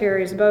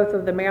secretaries, both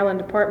of the Maryland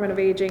Department of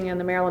Aging and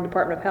the Maryland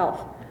Department of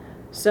Health.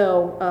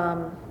 So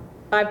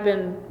I've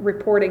been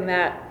reporting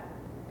that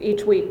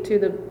each week to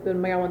the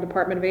Maryland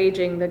Department of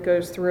Aging that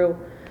goes through,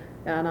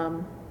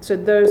 and so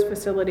those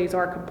facilities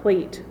are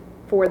complete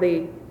for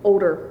the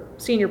older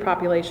senior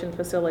population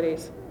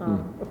facilities,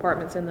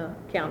 apartments in the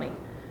county.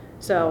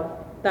 So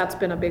that's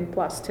been a big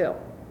plus too.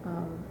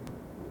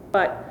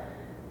 But,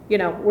 you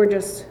know, we're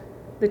just,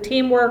 the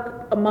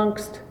teamwork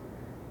amongst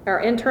our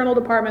internal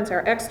departments,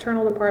 our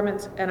external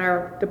departments, and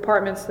our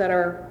departments that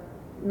are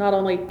not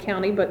only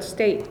county but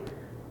state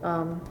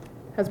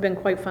has been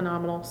quite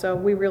phenomenal. So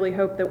we really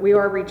hope that we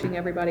are reaching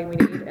everybody we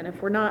need, and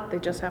if we're not, they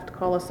just have to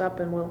call us up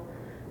and we'll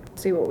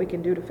see what we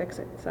can do to fix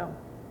it. So,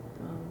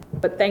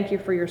 but thank you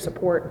for your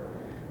support.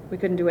 We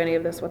couldn't do any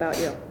of this without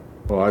you.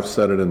 Well, I've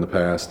said it in the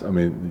past. I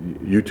mean,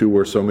 you two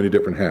wear so many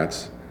different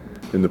hats,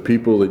 and the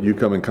people that you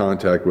come in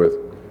contact with,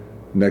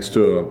 next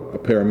to a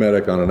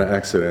paramedic on an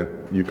accident,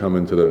 you come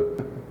into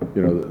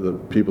the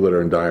people that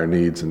are in dire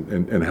needs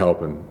and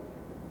help. And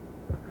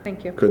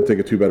Thank you. couldn't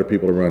think of 2 better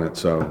people to run it.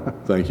 So,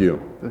 thank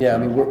you. Yeah, I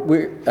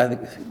mean, I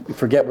think you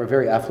forget we're a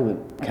very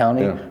affluent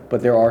county, Yeah.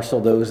 but there are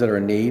still those that are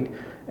in need.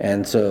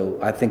 And so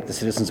I think the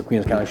citizens of Queen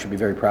Anne's County should be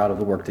very proud of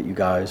the work that you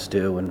guys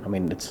do. And I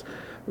mean, it's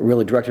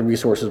really directing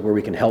resources where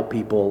we can help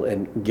people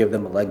and give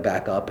them a leg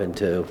back up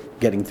into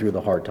getting through the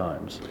hard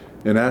times.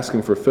 And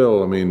asking for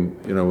Phil, I mean,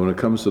 when it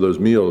comes to those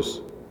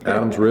meals,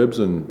 Adam's ribs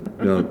and,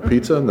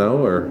 pizza,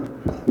 no? Or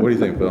what do you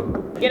think, Phil?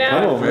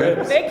 Come on,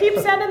 man. They keep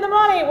sending the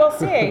money, we'll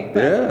see.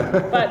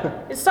 Yeah.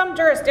 But in some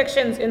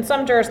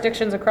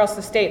jurisdictions across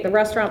the state, the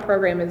restaurant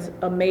program is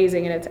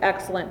amazing and it's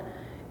excellent.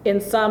 In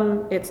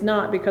some, it's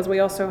not, because we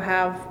also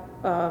have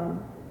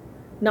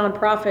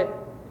nonprofit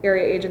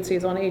area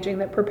agencies on aging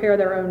that prepare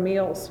their own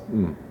meals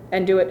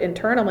and do it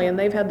internally, and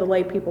they've had to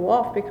lay people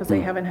off because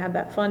they haven't had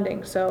that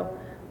funding. So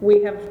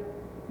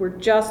we're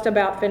just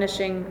about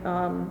finishing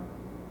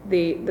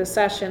the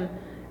session,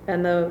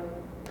 and the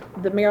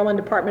Maryland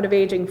Department of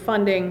Aging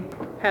funding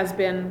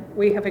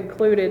we have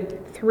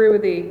included through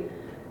the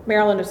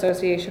Maryland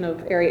Association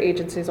of Area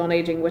Agencies on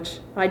Aging, which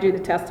I do the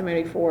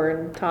testimony for,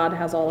 and Todd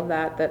has all of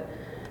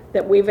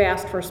that we've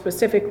asked for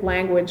specific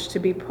language to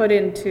be put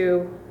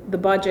into the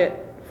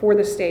budget for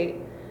the state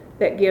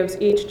that gives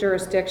each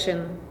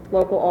jurisdiction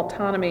local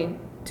autonomy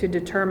to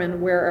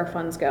determine where our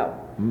funds go.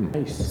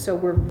 Nice. So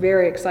we're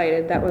very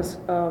excited. That was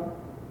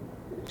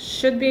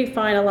should be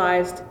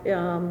finalized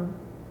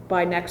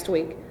by next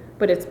week,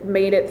 but it's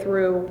made it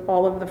through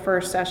all of the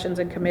first sessions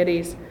and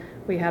committees.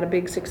 We had a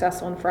big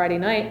success on Friday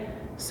night,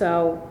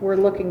 so we're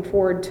looking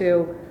forward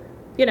to,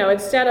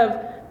 instead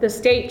of the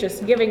state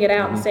just giving it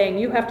out and saying,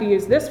 you have to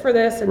use this for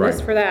this and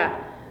this for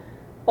that.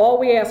 All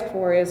we ask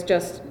for is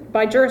just,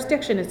 by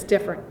jurisdiction, it's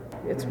different.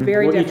 It's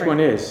very different. Each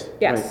one is.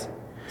 Yes. Right.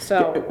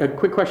 So. A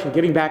quick question,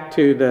 getting back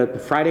to the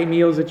Friday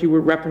meals that you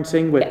were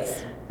referencing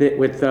with.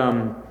 Yes.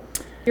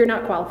 You're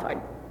not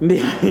qualified. No,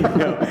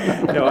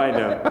 I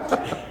know.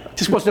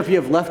 Just wants to know if you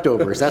have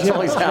leftovers. That's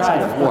all he's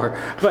asking for.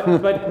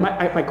 But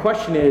my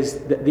question is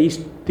that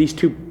these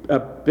 2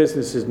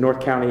 businesses,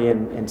 North County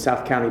and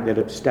South County, that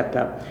have stepped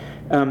up,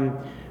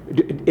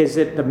 is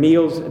it the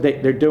meals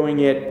that they're doing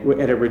it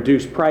at a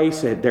reduced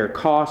price at their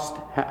cost?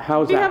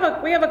 How's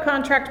that? We have a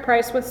contract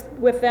price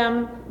with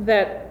them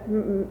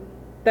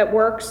that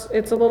works.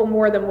 It's a little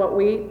more than what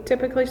we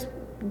typically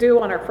do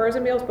on our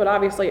frozen meals, but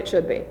obviously it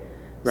should be.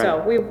 Right.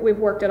 So we've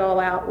worked it all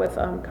out with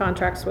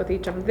contracts with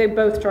each of them. They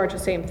both charge the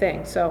same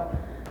thing. So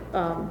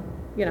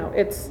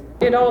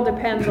it all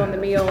depends on the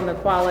meal and the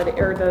quality,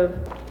 or the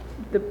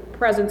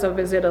presence of,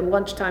 is it a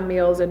lunchtime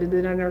meal, is it a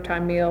dinner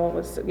time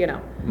meal,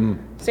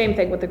 Same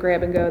thing with the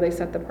grab and go, they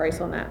set the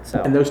price on that.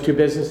 So. And those 2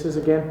 businesses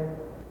again?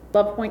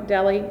 Love Point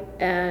Deli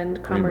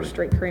and Commerce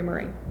Street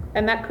Creamery.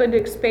 And that could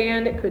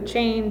expand, it could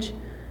change.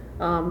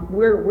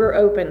 We're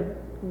open,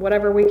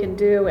 whatever we can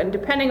do, and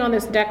depending on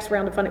this next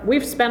round of funding,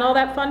 we've spent all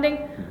that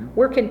funding.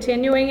 We're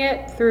continuing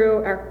it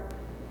through our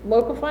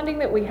local funding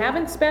that we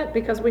haven't spent,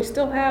 because we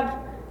still have,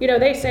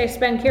 they say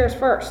spend CARES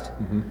first.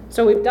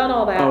 So we've done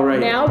all that. Oh, right.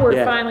 Now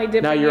we're finally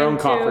dipping now your own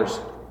into coffers.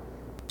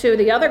 To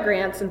the other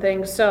grants and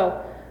things.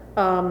 So,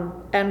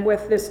 and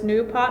with this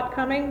new pot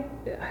coming,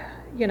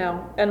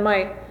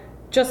 and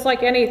just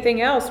like anything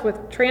else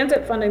with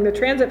transit funding, the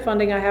transit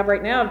funding I have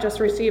right now, I've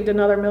just received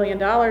another $1 million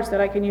that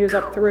I can use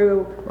up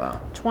through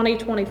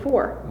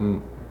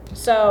 2024.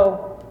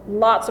 So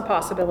lots of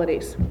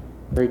possibilities.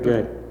 Very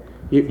good.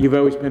 You've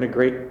always been a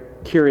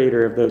great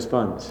curator of those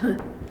funds.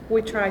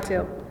 We try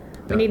to.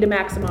 We need to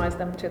maximize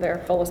them to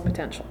their fullest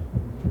potential.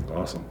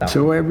 Awesome.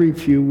 So every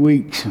few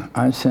weeks,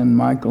 I send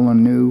Michael a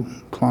new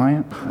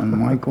client, and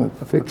Michael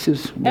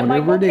fixes And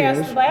whatever Michael it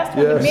passed is. the last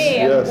one to me,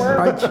 and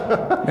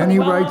we're Then he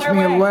well on writes our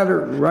me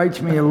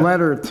a way.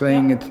 letter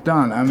saying it's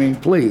done. I mean,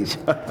 please.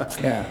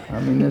 Yeah, I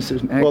mean, this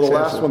is Well, the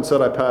last excessive. one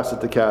said I passed it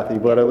to Kathy,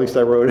 but at least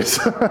I wrote it.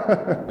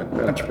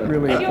 That's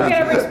really, And you'll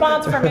get a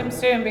response from him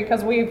soon,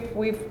 because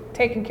we've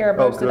taken care of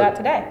most of good. that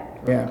today.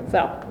 yeah.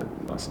 So,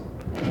 Awesome.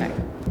 okay.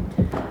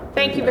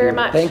 Thank you very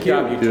much. Thank you.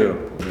 Yeah.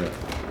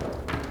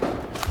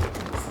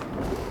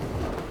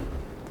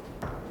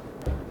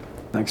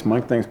 Thanks,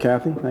 Mike. Thanks,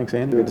 Kathy. Thanks,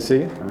 Andy. Good to see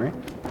you. All right.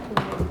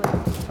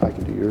 I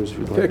can do yours if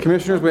you'd Okay, like.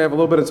 Commissioners, we have a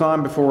little bit of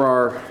time before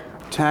our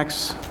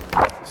tax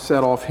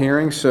set-off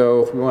hearing,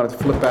 so if we want to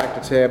flip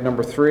back to tab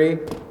number 3,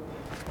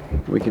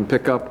 we can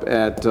pick up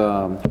at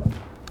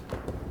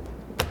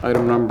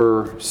item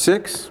number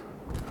 6.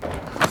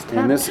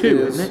 And this Tab 2,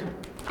 is, isn't it?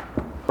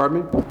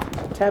 pardon me?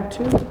 Tab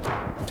 2?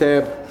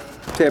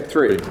 Tab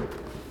 3.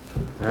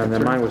 And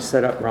then mine was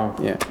set up wrong.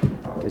 Yeah,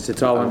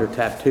 It's all under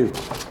tab 2.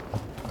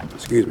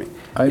 excuse me.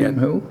 Item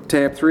who?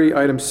 Tab 3,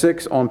 item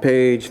 6 on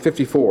page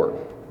 54.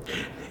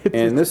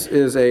 And this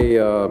is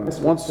a,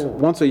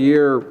 once a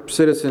year,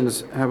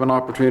 citizens have an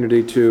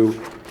opportunity to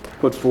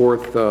put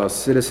forth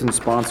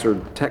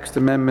citizen-sponsored text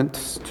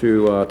amendments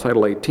to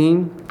Title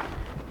 18.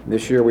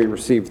 This year, we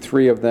received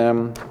 3 of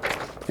them,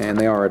 and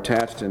they are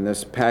attached in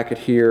this packet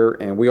here,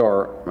 and we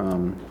are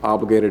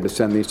obligated to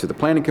send these to the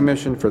Planning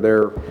Commission for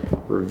their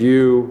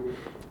review,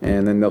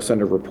 and then they'll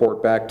send a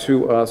report back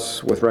to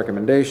us with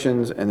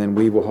recommendations, and then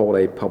we will hold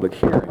a public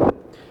hearing.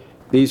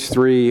 These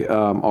 3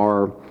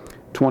 are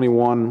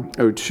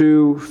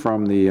 2102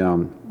 from the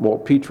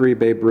Walt Petrie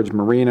Bay Bridge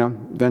Marina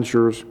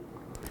Ventures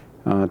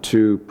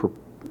to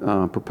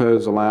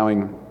propose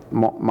allowing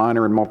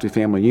minor and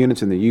multifamily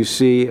units in the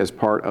UC as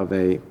part of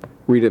a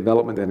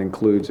redevelopment that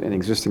includes an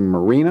existing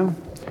marina.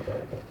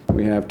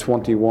 We have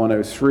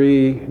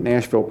 2103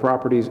 Nashville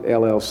Properties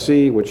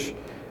LLC, which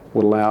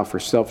would allow for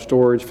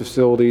self-storage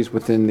facilities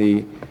within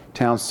the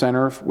town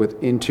center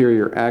with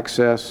interior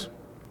access.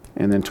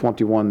 And then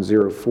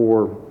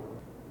 2104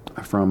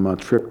 from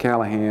Tripp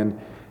Callahan,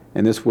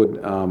 and this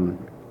would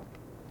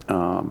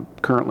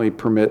currently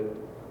permit,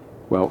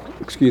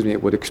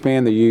 it would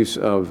expand the use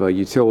of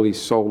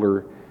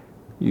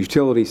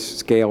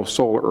utility-scale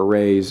solar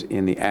arrays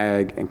in the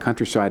ag and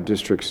countryside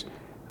districts,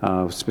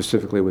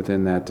 specifically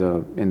within that,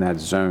 in that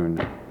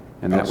zone.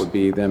 And that would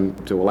be them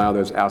to allow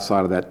those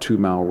outside of that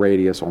 2-mile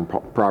radius on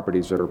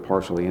properties that are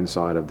partially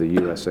inside of the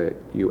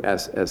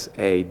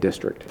USSA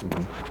district.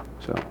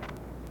 So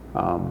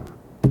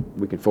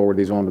we can forward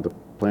these on to the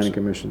Planning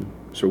Commission.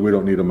 So we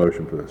don't need a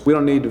motion for this? We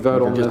don't need to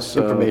vote on Just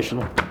this.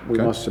 informational. We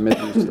must submit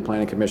these to the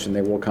Planning Commission.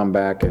 They will come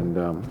back, and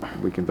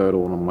we can vote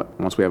on them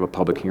once we have a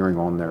public hearing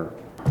on their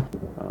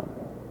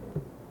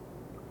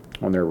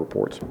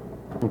reports.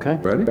 Okay.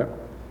 Ready? Okay.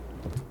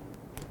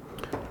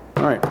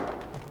 All right.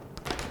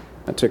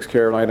 That takes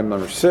care of item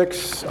number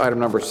 6. Item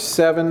number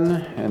 7,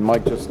 and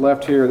Mike just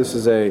left here. This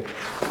is a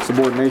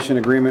subordination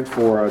agreement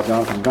for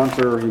Jonathan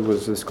Gunter.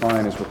 This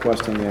client is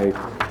requesting an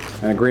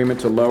agreement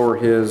to lower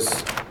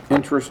his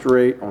interest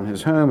rate on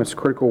his home. It's a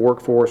critical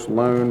workforce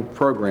loan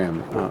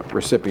program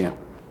recipient.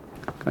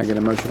 Can I get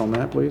a motion on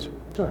that, please?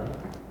 Sure.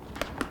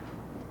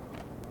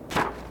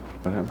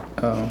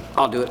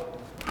 I'll do it.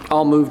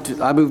 I move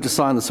to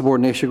sign the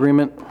subordination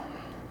agreement.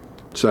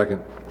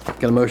 Second.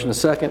 Got a motion and a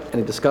second.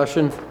 Any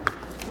discussion?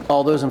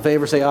 All those in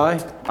favor say aye.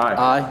 Aye.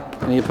 Aye.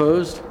 Any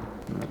opposed?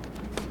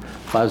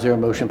 5-0,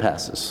 motion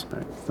passes.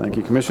 Thank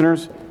you,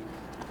 Commissioners.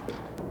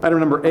 Item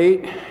number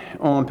 8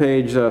 on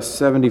page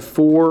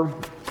 74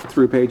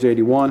 through page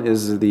 81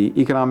 is the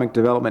Economic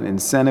Development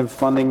Incentive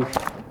Funding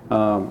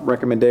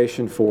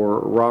recommendation for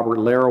Robert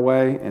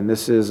Laraway, and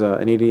this is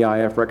an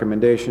EDIF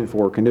recommendation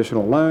for a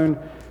conditional loan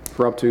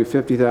for up to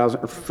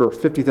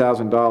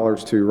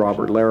 $50,000 to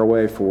Robert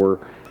Laraway for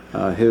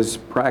his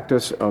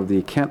practice of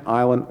the Kent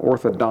Island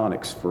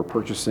Orthodontics for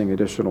purchasing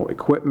additional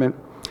equipment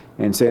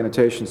and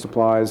sanitation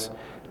supplies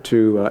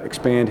to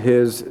expand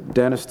his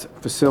dentist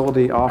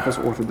facility, office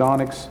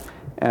orthodontics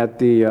at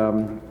the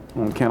on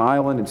Kent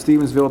Island in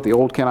Stevensville at the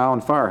old Kent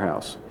Island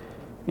Firehouse.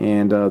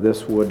 And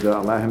this would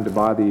allow him to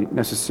buy the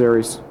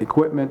necessary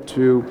equipment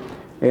to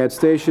add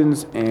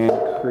stations and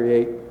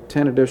create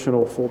 10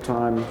 additional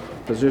full-time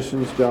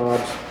positions,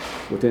 jobs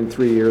within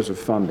 3 years of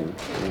funding.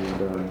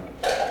 And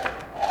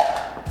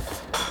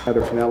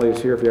Heather Finelli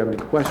is here if you have any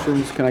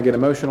questions. Can I get a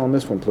motion on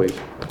this one, please?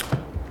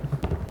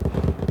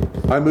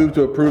 I move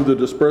to approve the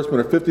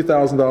disbursement of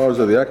 $50,000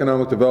 of the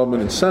Economic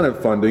Development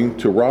Incentive Funding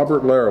to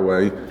Robert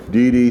Laraway,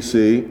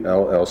 DDC,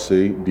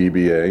 LLC,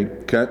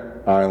 DBA, Kent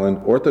Island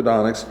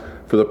Orthodontics,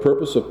 for the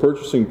purpose of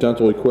purchasing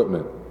dental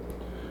equipment.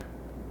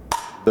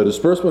 The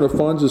disbursement of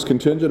funds is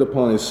contingent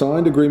upon a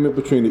signed agreement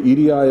between the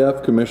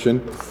EDIF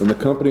Commission and the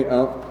company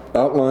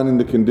outlining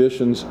the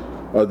conditions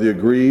of the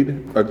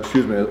agreement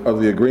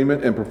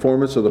and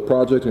performance of the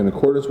project in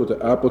accordance with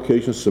the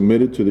application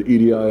submitted to the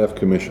EDIF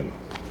Commission.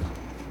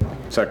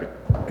 Second.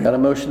 Got a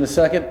motion and a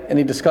second.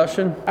 Any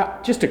discussion?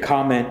 Just a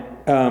comment.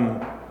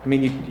 I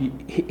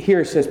mean,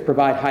 here it says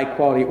provide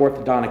high-quality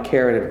orthodontic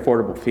care at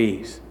affordable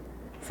fees.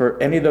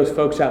 For any of those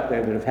folks out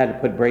there that have had to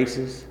put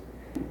braces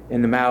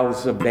in the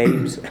mouths of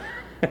babes,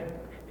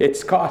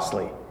 it's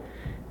costly.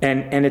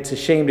 And it's a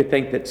shame to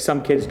think that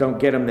some kids don't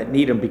get them that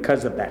need them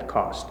because of that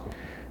cost.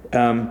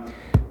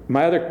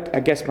 My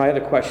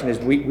other question is,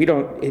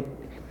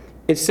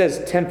 it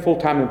says 10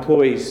 full-time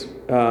employees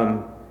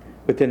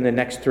within the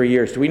next 3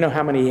 years. Do we know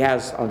how many he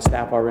has on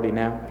staff already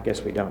now? I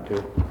guess we don't, do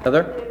we?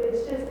 Heather?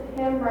 It's just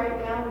him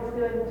right now, he's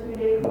doing 2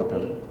 days a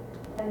week,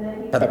 and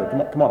then he's Heather,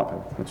 gonna... Come on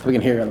up. Heather. We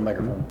can hear you on the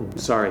microphone.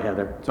 Sorry,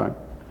 Heather. Sorry.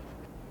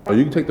 Oh,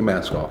 you can take the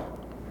mask off.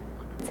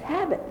 It's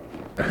habit.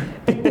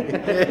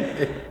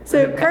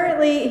 So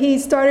currently, he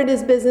started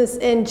his business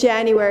in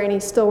January, and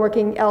he's still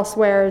working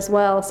elsewhere as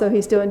well. So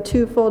he's doing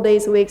 2 full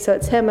days a week, so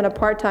it's him and a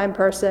part-time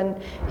person.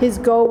 His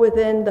goal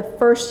within the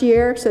first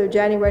year, so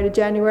January to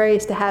January,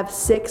 is to have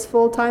 6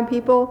 full-time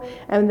people,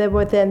 and then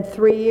within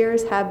 3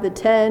 years, have the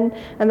 10,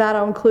 and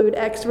that'll include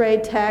x-ray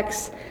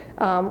techs,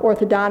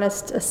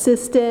 orthodontist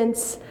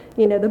assistants,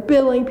 you know, the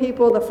billing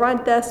people, the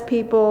front desk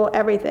people,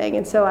 everything.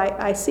 And so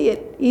I see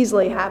it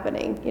easily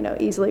happening, you know,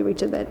 easily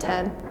reaching that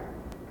 10.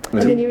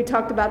 And then you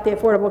talked about the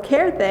affordable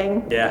care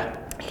thing. Yeah.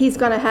 He's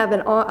going to have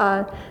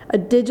a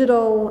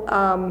digital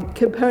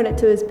component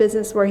to his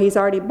business where he's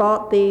already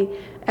bought the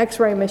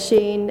x-ray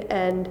machine,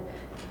 and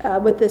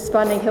with this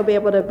funding, he'll be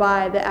able to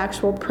buy the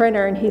actual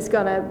printer, and he's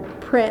going to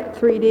print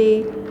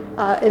 3D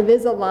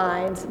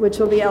Invisaligns, which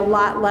will be a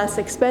lot less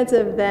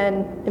expensive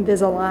than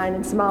Invisalign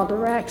and Smile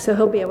Direct. So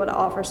he'll be able to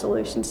offer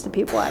solutions to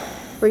people at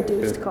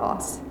reduced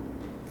costs.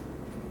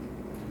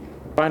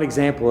 Fine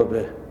example of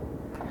the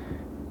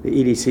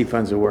EDC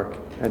funds at work.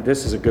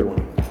 This is a good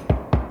one.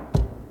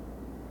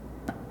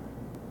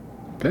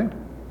 Okay.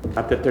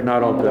 Not that they're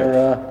not all good.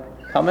 Other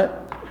comment?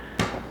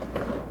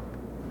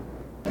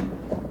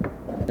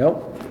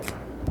 Nope.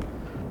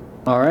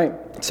 All right,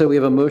 so we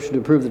have a motion to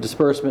approve the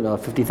disbursement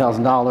of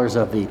 $50,000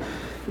 of the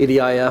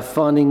EDIF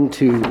funding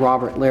to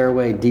Robert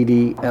Laraway,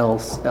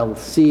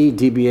 DDLC,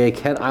 DBA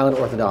Kent Island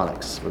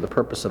Orthodontics for the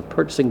purpose of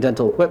purchasing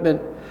dental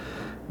equipment.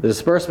 The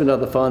disbursement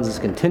of the funds is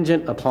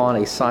contingent upon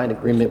a signed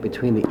agreement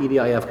between the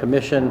EDIF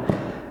Commission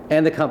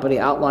and the company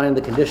outlining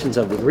the conditions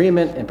of the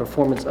agreement and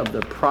performance of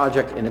the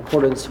project in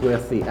accordance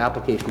with the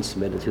application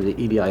submitted to the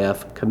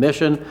EDIF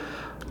Commission.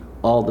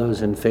 All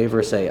those in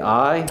favor say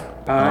aye.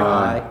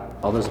 Aye.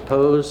 All those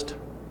opposed?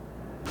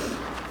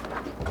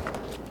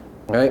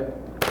 All right,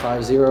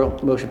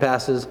 5-0, motion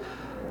passes.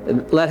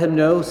 And let him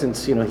know,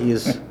 since, you know, he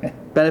is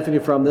benefiting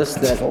from this,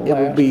 that it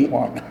will be...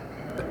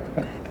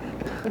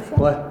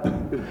 What?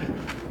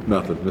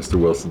 Nothing. Mr.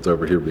 Wilson's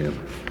over here being...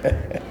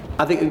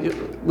 I think,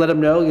 let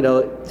him know, you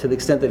know, to the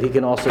extent that he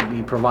can also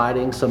be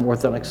providing some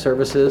orthodontic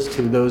services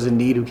to those in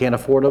need who can't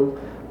afford them,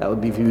 that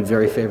would be viewed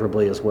very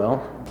favorably as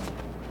well.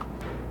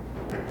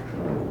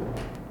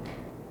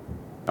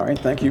 All right,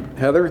 thank you,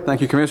 Heather.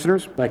 Thank you,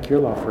 commissioners. Like your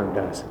law firm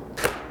does.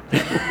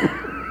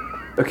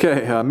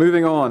 Okay,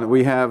 moving on.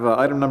 We have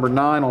item number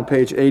 9 on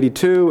page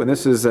 82, and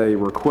this is a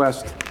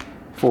request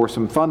for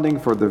some funding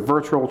for the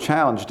virtual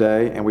challenge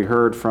day. And we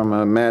heard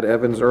from Matt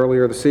Evans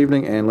earlier this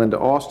evening and Linda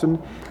Austin,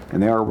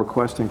 and they are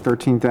requesting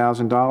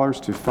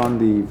 $13,000 to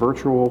fund the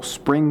virtual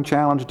spring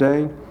challenge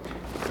day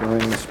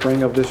during the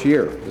spring of this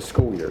year, the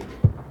school year.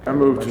 I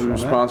move to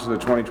sponsor the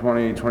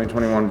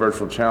 2020-2021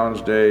 Virtual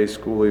Challenge Day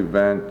school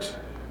event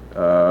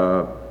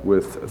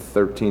with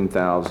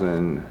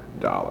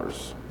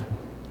 $13,000.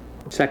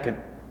 Second.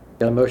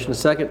 Got a motion, a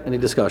second. Any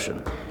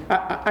discussion?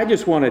 I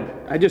just wanted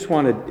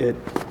to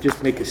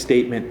just make a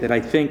statement that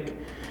I think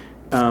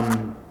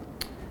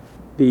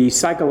the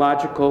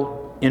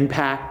psychological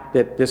impact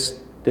that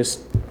this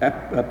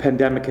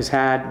pandemic has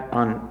had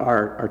on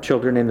our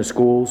children in the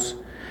schools,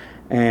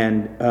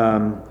 and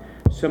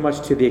so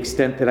much to the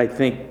extent that I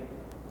think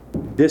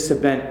this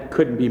event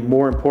couldn't be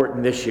more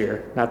important this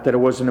year. Not that it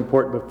wasn't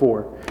important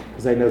before,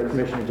 because I know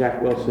Commissioner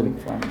Jack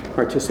Wilson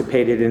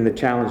participated in the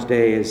challenge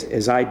day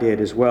as I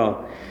did as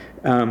well.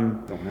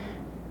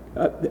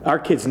 Our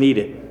kids need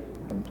it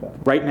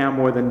right now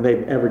more than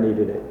they've ever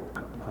needed it.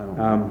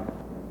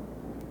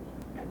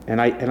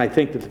 And I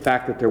think that the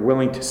fact that they're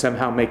willing to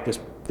somehow make this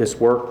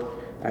work,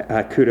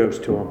 kudos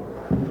to them.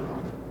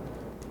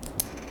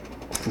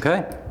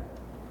 Okay.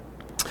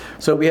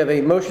 So we have a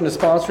motion to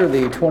sponsor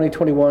the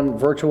 2021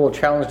 Virtual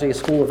Challenge Day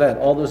school event.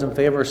 All those in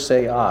favor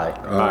say aye.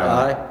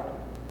 Aye.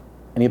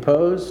 Any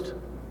opposed?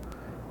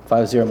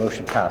 5-0,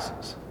 motion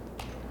passes.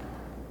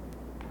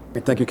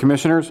 Thank you,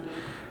 commissioners.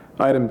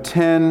 Item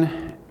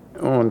 10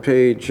 on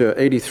page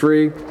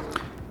 83.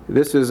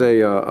 This is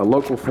a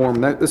local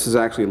form. This is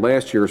actually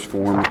last year's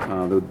form.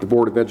 The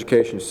Board of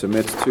Education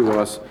submits to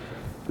us.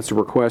 It's a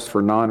request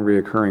for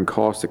non-reoccurring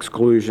cost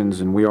exclusions,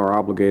 and we are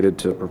obligated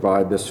to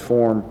provide this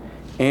form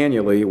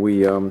annually.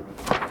 We,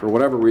 for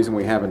whatever reason,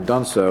 we haven't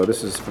done so.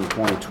 This is from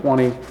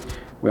 2020.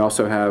 We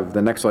also have,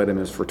 the next item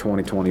is for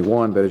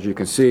 2021, but as you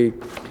can see,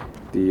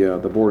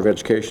 the Board of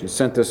Education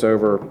sent this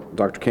over.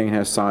 Dr. Kane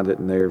has signed it,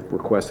 and they've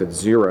requested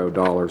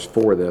 $0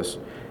 for this.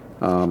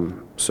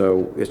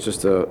 So it's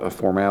just a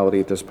formality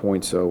at this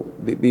point. So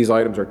these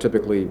items are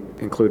typically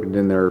included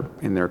in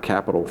their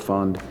capital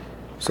fund.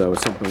 So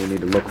it's something we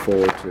need to look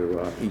forward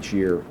to each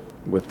year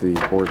with the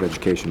Board of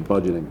Education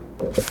budgeting.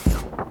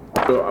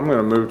 So I'm going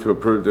to move to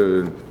approve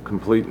to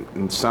complete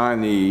and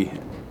sign the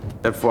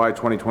FY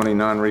 2020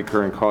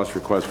 non-recurring cost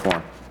request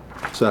form.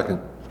 Second.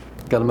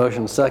 Got a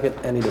motion second.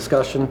 Any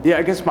discussion? Yeah,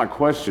 I guess my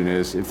question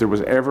is, if there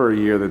was ever a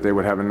year that they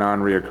would have a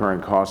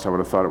non-reoccurring cost, I would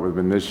have thought it would have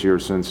been this year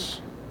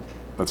since,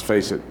 let's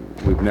face it,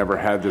 we've never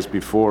had this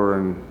before.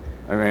 And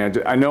I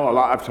mean, I know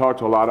I've talked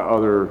to a lot of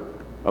other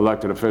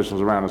elected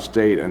officials around the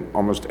state, and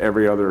almost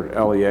every other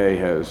LEA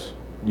has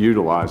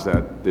utilized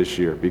that this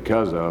year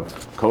because of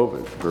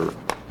COVID, or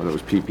whether it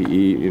was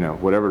PPE, you know,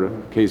 whatever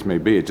the case may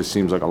be. It just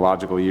seems like a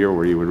logical year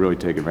where you would really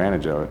take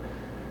advantage of it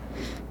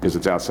because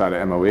it's outside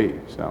of MOE.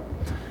 So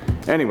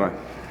anyway,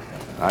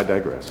 I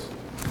digress.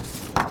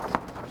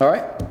 All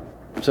right.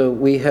 So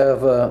we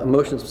have a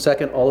motion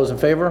second. All those in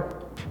favor?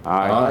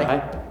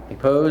 Aye.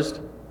 Opposed?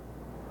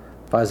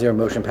 5-0,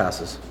 motion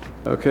passes.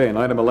 Okay, and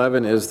item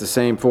 11 is the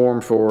same form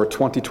for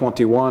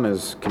 2021.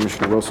 As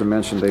Commissioner Wilson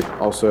mentioned, they've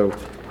also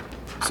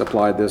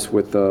supplied this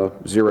with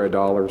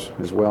 $0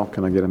 as well.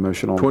 Can I get a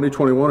motion on?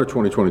 2021 or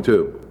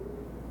 2022?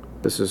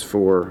 This is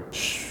for,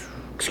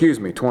 excuse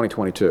me,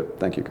 2022.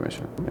 Thank you,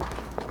 Commissioner. Yeah.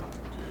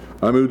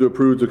 I move to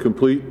approve to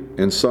complete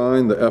and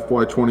sign the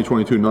FY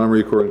 2022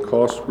 non-recurring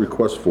cost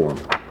request form.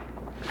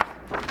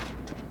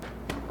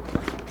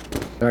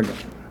 Second.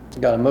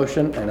 Got a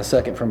motion and a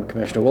second from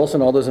Commissioner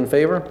Wilson. All those in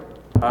favor?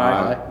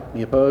 Aye.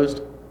 Any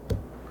opposed?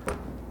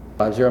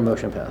 5-0,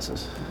 motion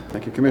passes.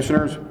 Thank you,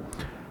 Commissioners.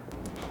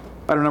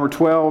 Item number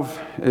 12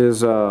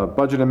 is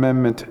Budget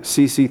Amendment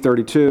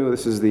CC32.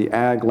 This is the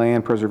Ag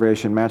Land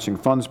Preservation Matching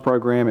Funds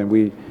Program, and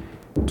we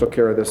took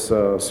care of this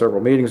several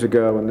meetings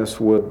ago, and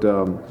this would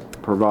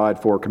provide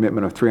for a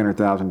commitment of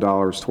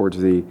 $300,000 towards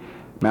the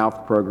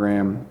MOUTH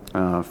program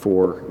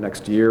for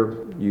next year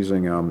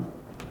using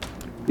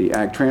the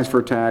ag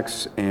transfer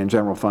tax and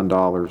general fund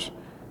dollars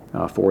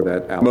for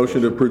that allocation.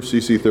 Motion to approve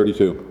CC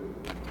 32.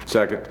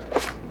 Second.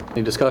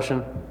 Any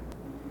discussion?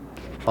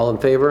 All in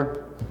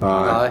favor?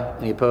 Aye.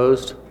 Any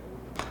opposed?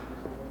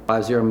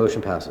 5-0,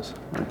 motion passes.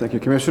 All right, thank you,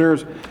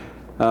 Commissioners.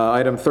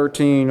 Item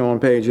 13 on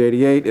page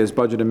 88 is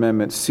Budget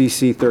Amendment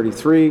CC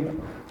 33.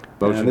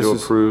 Motion to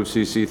approve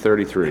CC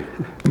 33.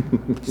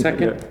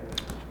 Second.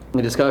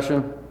 Any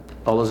discussion?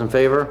 All those in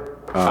favor?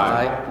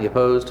 Aye. Any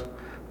opposed?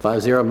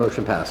 5-0,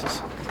 motion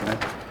passes.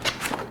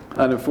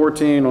 Item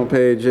 14 on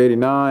page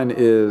 89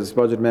 is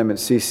Budget Amendment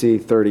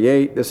CC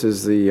 38. This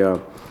is the,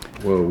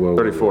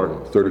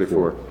 34.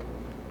 34.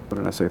 what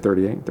did I say,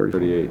 38?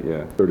 38,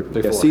 yeah.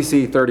 34. Yeah,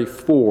 CC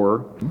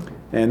 34,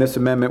 and this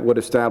amendment would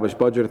establish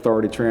budget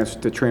authority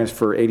to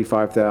transfer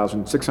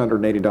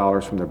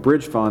 $85,680 from the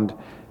Bridge Fund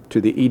to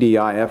the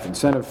EDIF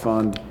Incentive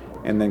Fund,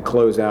 and then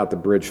close out the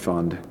Bridge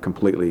Fund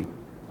completely.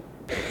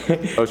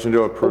 Motion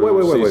to approve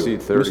Wait.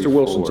 CC 34. Mr.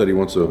 Wilson said he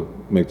wants to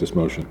make this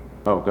motion.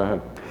 Oh, go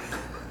ahead.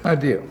 I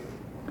do.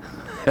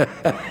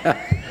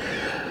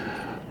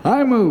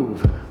 I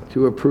move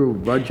to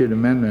approve Budget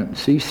Amendment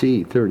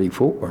CC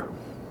 34.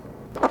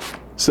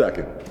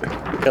 Second.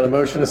 Got a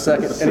motion, a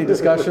second. Any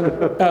discussion?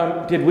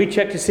 Did we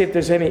check to see if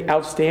there's any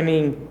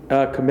outstanding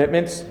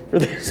commitments for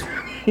this?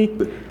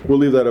 We'll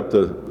leave that up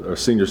to our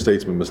senior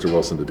statesman, Mr.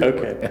 Wilson, to do.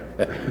 Okay.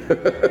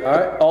 All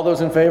right, all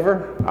those in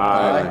favor?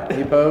 Aye.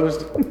 Any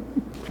opposed?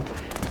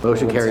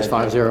 Motion carries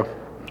 5-0.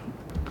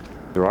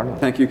 There are none.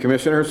 Thank you,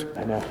 Commissioners.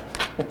 I know.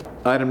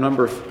 Item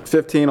number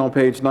 15 on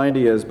page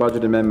 90 is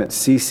Budget Amendment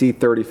CC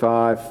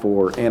 35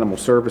 for Animal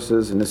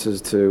Services, and this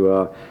is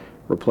to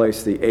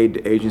replace the aid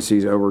to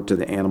agencies over to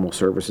the Animal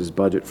Services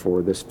budget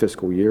for this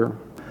fiscal year.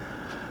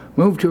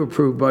 Move to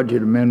approve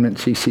Budget Amendment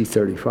CC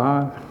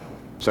 35.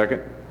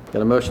 Second.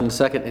 Got a motion, a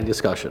second. Any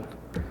discussion?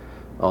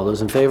 All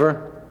those in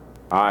favor?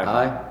 Aye.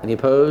 Aye. Any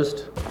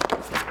opposed?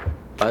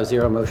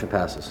 5-0, motion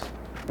passes.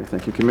 Okay,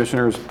 thank you,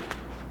 Commissioners.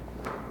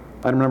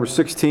 Item number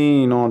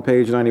 16 on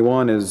page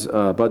 91 is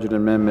Budget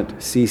Amendment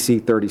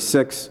CC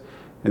 36,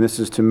 and this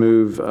is to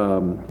move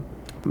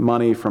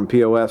money from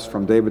POS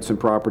from Davidson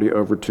property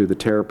over to the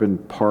Terrapin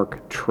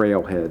Park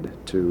Trailhead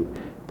to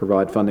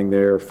provide funding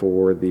there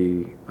for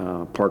the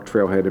Park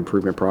Trailhead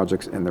improvement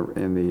projects and the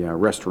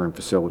restroom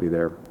facility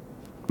there.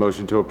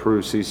 Motion to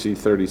approve CC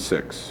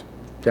 36.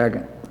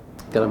 Second.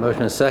 Got a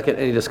motion, a second.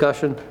 Any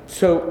discussion?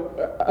 So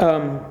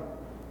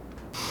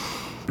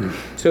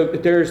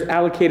there's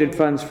allocated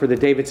funds for the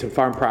Davidson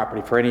Farm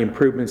property for any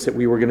improvements that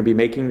we were going to be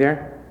making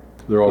there?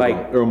 They're all Like-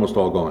 gone. They're almost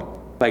all gone.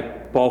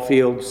 Like ball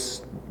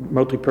fields,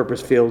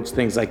 multi-purpose fields,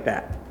 things like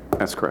that?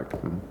 That's correct.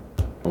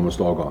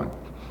 Almost all gone.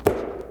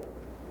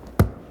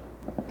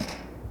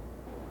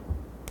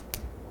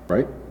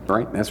 Right?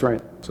 Right, that's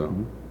right. So,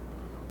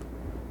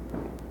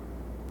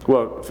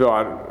 Well, Phil,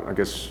 I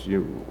guess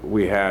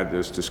we had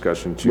this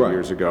discussion 2 Right.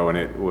 years ago, and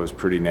it was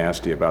pretty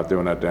nasty about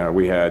doing that down.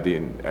 We had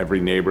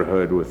every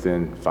neighborhood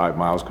within 5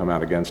 miles come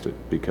out against it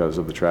because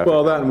of the traffic.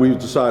 well, that, and we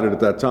decided at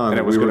that time And it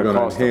that was we were gonna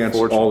going cost to a enhance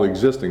fortune. all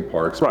existing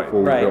parks Right.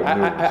 before we Right, built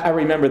new ones. I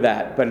remember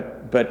that,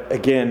 but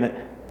again,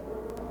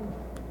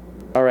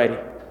 All righty.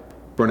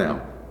 for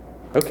now.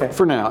 Okay.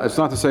 For now, it's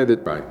not to say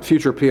that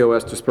future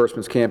POS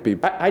disbursements can't be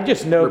I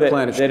just know that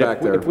replenished back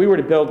there. if we were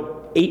to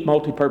build 8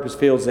 multipurpose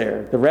fields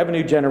there, the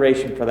revenue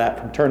generation for that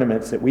from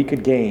tournaments that we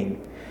could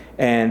gain,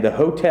 and the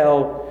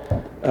hotel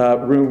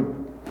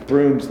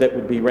rooms that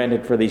would be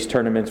rented for these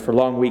tournaments for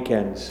long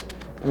weekends,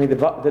 I mean,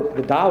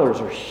 the dollars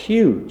are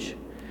huge.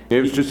 It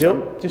was just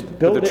build but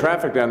it. the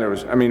traffic down there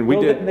was, I mean, we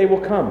Build it and did, they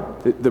will come.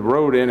 the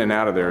road in and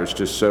out of there is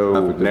just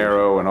so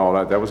narrow and all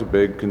that. That was a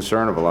big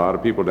concern of a lot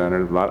of people down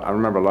there. I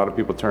remember a lot of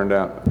people turned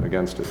out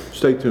against it.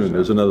 Stay tuned,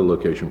 there's another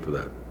location for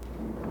that.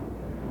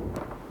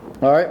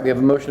 All right, we have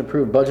a motion to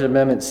approve budget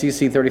amendment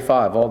CC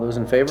 35. All those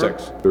in favor?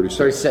 36.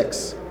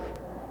 36.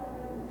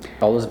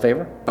 All those in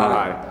favor?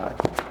 Aye.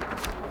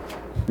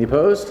 Any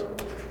opposed?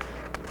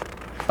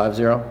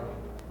 5-0.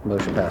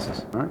 Motion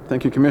passes. All right,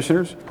 thank you,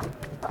 Commissioners.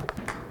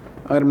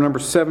 Item number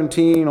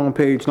 17 on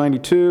page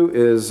 92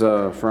 is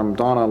from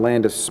Donna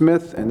Landis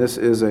Smith, and this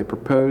is a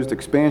proposed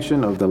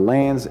expansion of the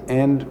Land's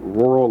End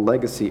Rural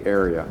Legacy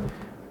Area.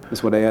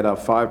 This would add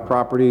 5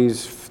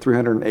 properties,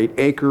 308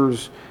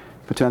 acres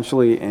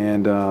potentially,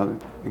 and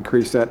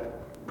increase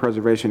that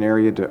preservation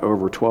area to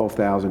over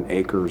 12,000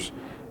 acres.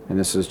 And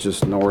this is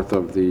just north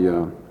of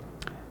the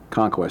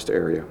Conquest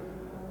area.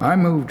 I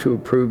move to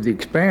approve the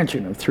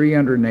expansion of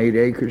 308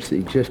 acres, the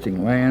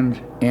existing Land's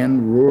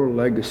End Rural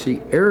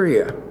Legacy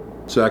Area.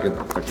 Second.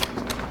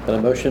 Got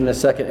a motion and a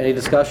second. Any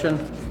discussion?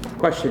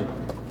 Question.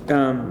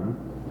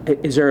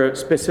 Is there a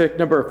specific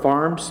number of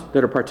farms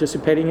that are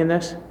participating in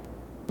this?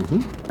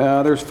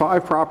 There's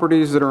 5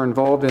 properties that are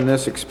involved in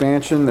this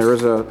expansion. There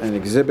is an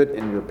exhibit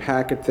in your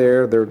packet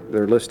there.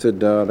 They're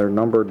listed, they're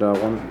numbered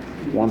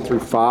 1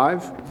 through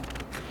 5.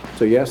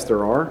 So yes,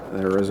 there are.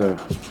 There is a,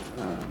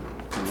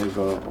 they've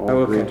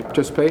all agreed to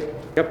participate.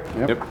 Yep.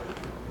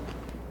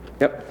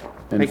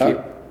 And Thank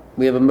you.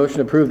 We have a motion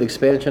to approve the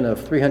expansion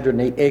of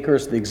 308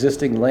 acres to the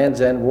existing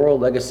Land's End Rural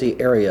Legacy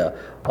Area.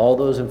 All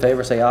those in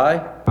favor say aye.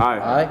 Aye.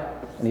 Aye.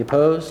 Any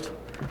opposed?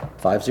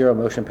 5-0.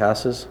 Motion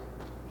passes.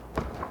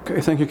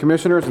 Okay, thank you,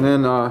 Commissioners. And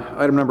then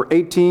item number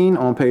 18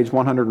 on page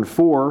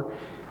 104,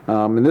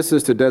 and this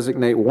is to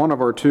designate one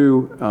of our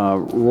 2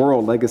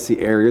 rural legacy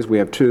areas. We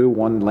have 2,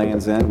 one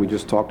Land's End we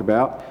just talked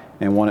about,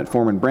 and one at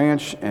Foreman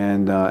Branch.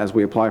 And as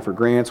we apply for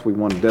grants, we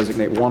want to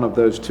designate one of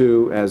those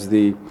 2 as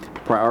the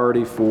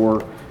priority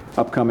for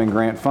upcoming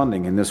grant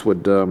funding. And this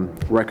would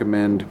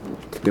recommend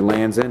the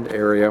Land's End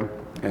area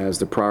as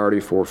the priority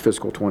for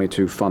fiscal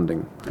 22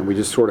 funding. And we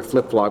just sort of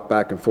flip-flop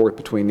back and forth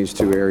between these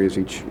 2 areas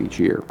each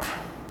year.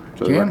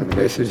 So the Jim,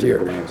 recommendation this is for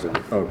yours. Land's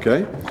End.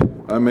 Okay.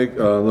 I make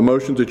the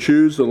motion to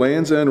choose the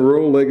Land's End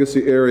Rural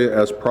Legacy Area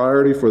as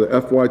priority for the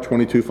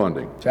FY22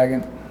 funding.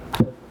 Second.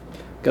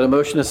 Got a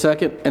motion and a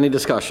second. Any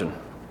discussion?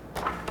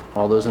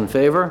 All those in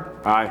favor?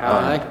 Aye.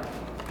 Aye.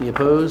 Any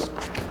opposed?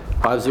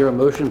 5-0.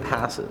 Motion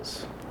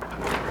passes.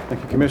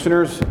 Thank you,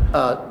 Commissioners.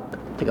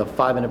 Take a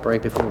 5-minute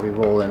break before we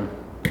roll in.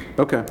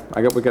 Okay,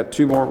 we got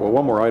 2 more, well,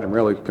 1 more item,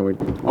 really. Can we?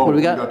 What do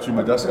we got? You got 2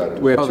 my desk items.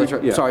 We have Oh, 2 that's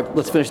right. yeah. Sorry,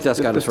 let's finish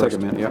desk items Just first.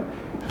 take a minute,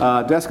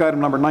 yeah. Desk item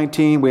number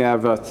 19, we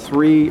have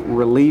 3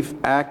 Relief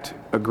Act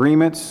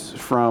agreements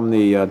from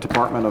the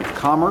Department of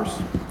Commerce.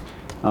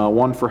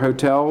 1 for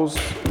hotels,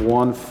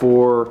 1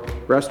 for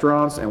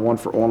restaurants, and 1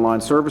 for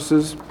online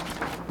services,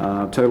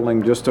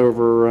 totaling just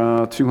over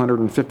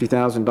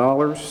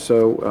 $250,000.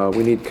 So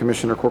we need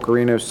Commissioner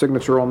Corcorino's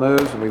signature on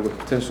those, and we would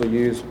potentially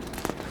use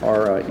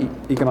our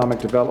Economic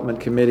Development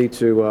Committee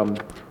to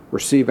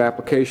receive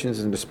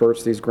applications and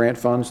disperse these grant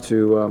funds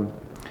to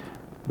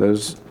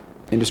those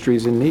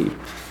industries in need.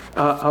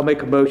 I'll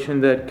make a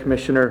motion that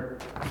Commissioner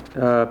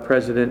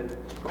President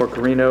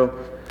Corcorino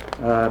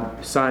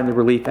sign the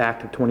Relief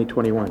Act of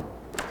 2021.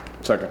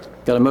 Second.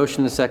 Got a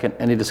motion and a second.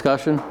 Any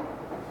discussion?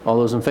 All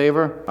those in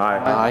favor? Aye.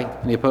 Aye.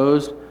 Any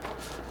opposed?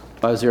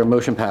 5-0.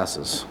 Motion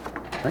passes.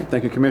 All right,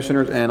 thank you,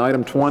 Commissioners. And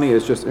item 20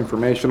 is just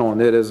informational,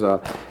 and it is a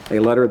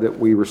letter that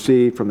we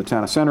received from the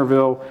town of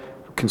Centerville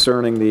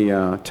concerning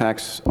the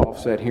tax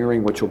offset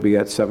hearing, which will be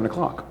at 7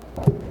 o'clock.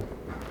 All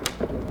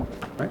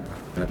right,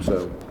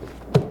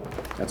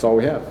 that's all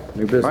we have.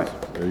 New business.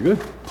 Very good.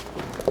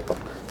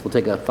 We'll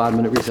take a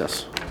 5-minute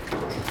recess.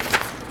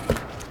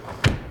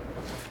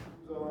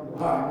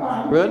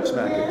 Good?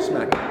 Smack it,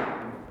 smack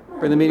it.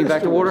 Bring the meeting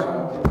back to order.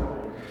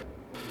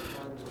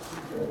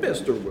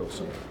 Mr.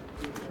 Wilson.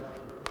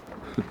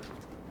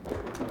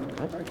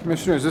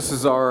 Commissioners, this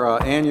is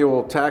our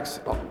annual tax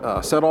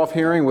set-off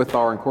hearing with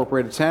our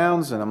incorporated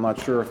towns, and I'm not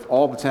sure if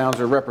all the towns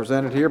are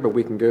represented here, but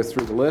we can go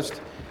through the list.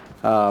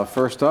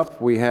 First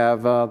up, we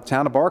have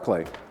Town of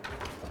Barclay.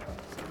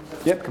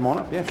 Yep, come on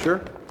up. Yeah, sure.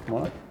 Come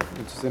on up.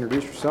 Just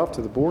introduce yourself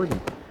to the board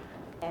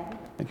and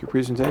make your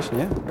presentation.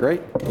 Yeah,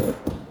 great.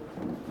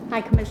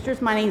 Hi,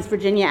 Commissioners. My name is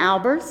Virginia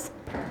Albers.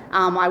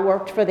 I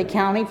worked for the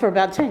county for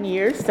about 10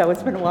 years, so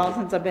it's been a while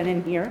since I've been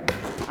in here.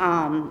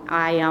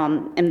 I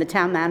am the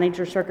town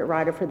manager, circuit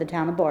rider for the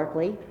town of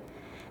Barclay,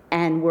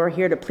 and we're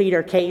here to plead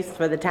our case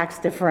for the tax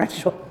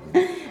differential.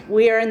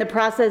 We are in the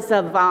process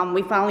of,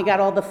 we finally got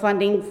all the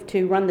funding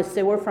to run the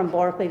sewer from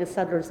Barclay to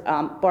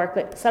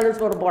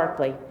Suttersville to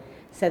Barclay.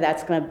 So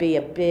that's going to be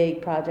a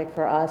big project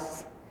for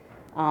us.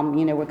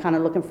 You know, we're kind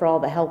of looking for all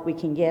the help we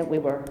can get. We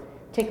were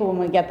tickled when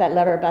we got that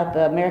letter about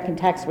the American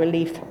Tax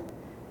Relief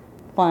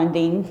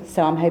funding,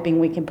 so I'm hoping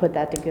we can put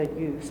that to good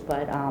use.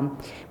 But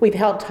we've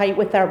held tight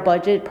with our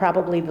budget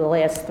probably the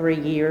last 3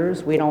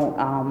 years. We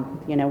don't,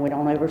 you know, we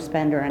don't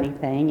overspend or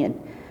anything,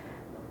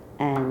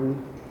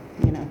 and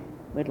you know,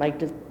 we'd like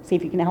to see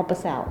if you can help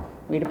us out.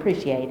 We'd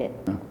appreciate it.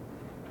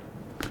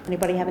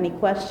 Anybody have any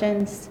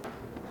questions? Do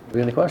we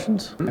have any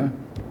questions?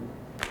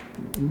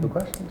 No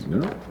questions?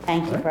 No.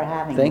 Thank you for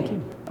having me. Thank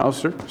you. Oh,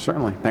 sir,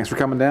 certainly. Thanks for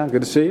coming down.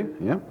 Good to see you.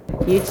 Yeah.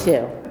 You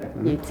too.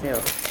 You too.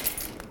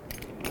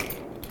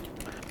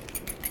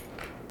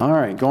 All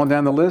right, going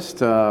down the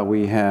list,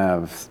 we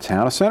have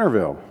Town of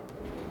Centerville.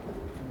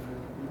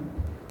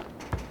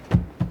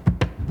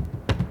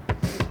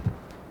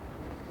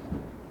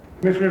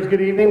 Commissioners,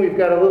 good evening. We've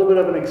got a little bit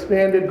of an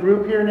expanded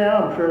group here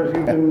now. I'm sure as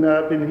you've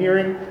been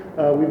hearing,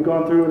 we've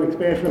gone through an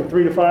expansion of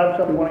 3 to 5.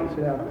 Shelby, why don't you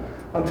sit down?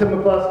 I'm Tim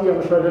McCluskey. I'm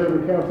the president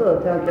of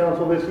the Town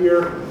Council this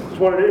year. Just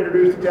wanted to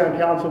introduce the Town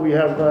Council. We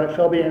have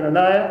Shelby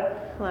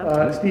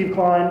Ananiah, Steve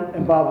Klein,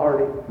 and Bob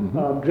Hardy.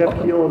 Jeff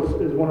Keel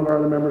is one of our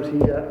other members.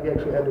 He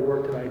actually had to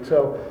work tonight.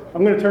 So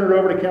I'm going to turn it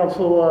over to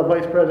Council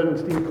Vice President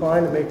Steve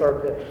Klein to make our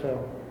pitch.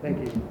 So thank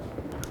you.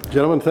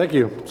 Gentlemen, thank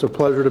you. It's a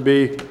pleasure to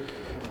be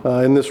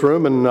in this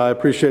room, and I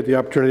appreciate the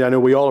opportunity. I know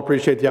we all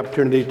appreciate the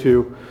opportunity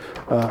to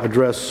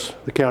address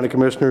the county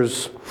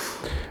commissioners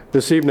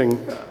this evening.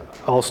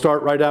 I'll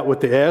start right out with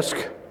the ask,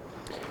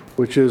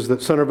 which is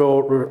that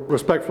Centerville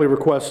respectfully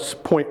requests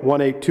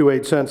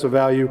 0.1828 cents, a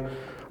value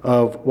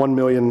of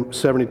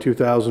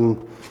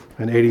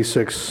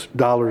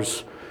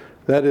 $1,072,086.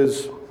 That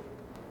is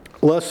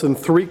less than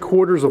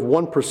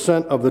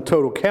 0.75% of the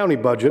total county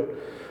budget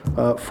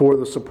for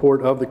the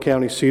support of the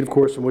county seat, of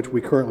course, in which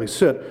we currently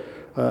sit.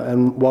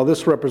 And while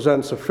this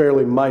represents a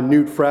fairly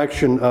minute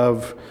fraction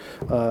of,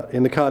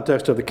 in the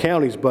context of the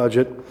county's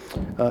budget,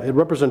 it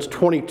represents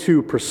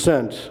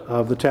 22%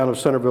 of the town of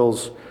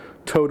Centerville's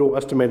total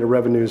estimated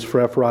revenues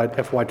for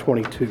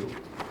FY22.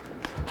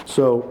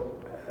 So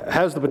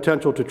has the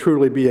potential to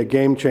truly be a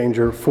game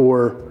changer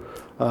for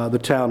the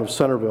town of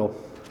Centerville.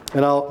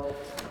 And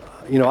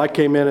I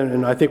came in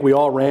and I think we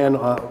all ran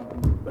an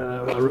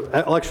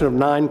election of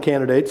 9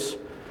 candidates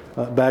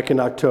back in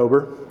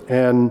October,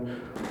 and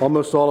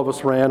almost all of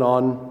us ran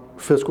on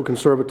fiscal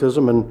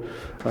conservatism and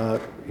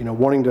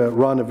wanting to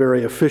run a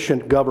very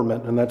efficient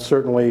government, and that's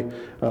certainly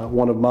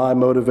one of my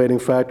motivating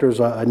factors.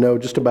 I know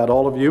just about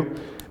all of you,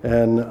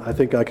 and I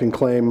think I can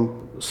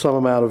claim some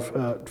amount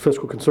of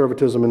fiscal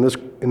conservatism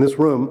in this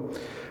room,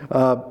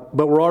 but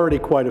we're already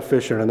quite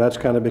efficient, and that's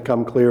kind of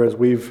become clear as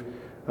we've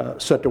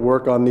set to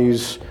work on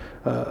this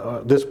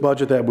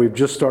budget that we've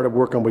just started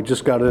work on. We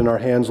just got it in our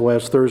hands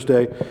last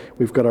Thursday.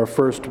 We've got our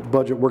first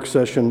budget work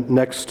session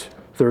next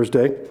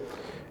Thursday.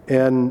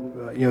 And,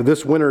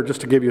 this winter, just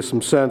to give you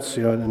some sense,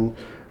 and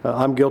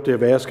I'm guilty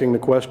of asking the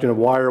question of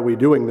why are we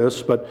doing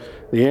this, but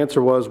the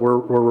answer was we're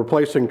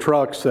replacing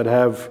trucks that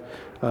have,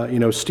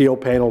 steel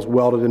panels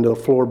welded into the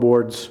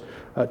floorboards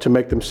to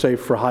make them safe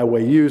for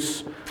highway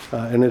use.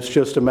 And it's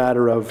just a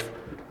matter of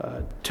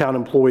town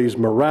employees'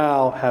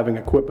 morale, having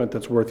equipment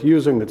that's worth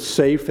using, that's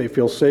safe, they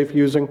feel safe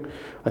using.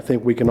 I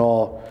think we can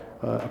all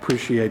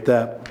appreciate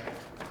that.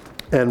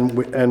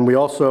 And we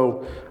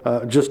also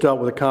just dealt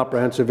with a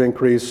comprehensive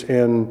increase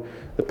in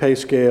the pay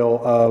scale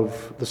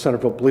of the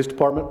Centerville Police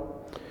Department,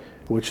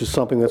 which is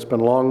something that's been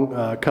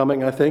long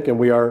coming, I think, and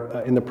we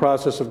are in the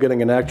process of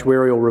getting an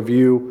actuarial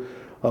review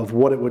of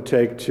what it would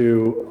take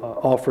to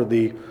offer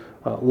the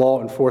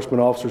law enforcement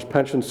officers'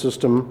 pension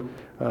system,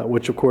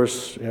 which of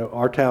course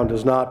our town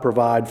does not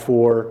provide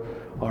for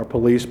our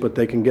police, but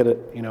they can get it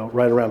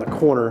right around the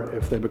corner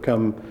if they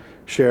become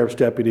sheriff's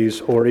deputies,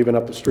 or even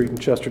up the street in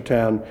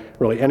Chestertown.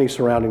 Really any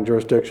surrounding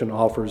jurisdiction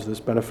offers this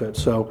benefit.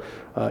 So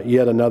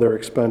yet another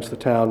expense the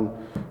town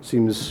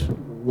seems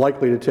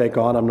likely to take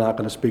on. I'm not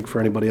going to speak for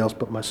anybody else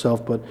but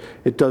myself, but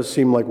it does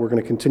seem like we're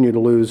going to continue to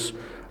lose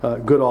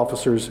good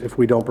officers if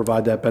we don't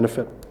provide that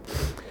benefit.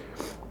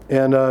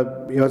 And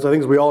as I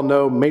think as we all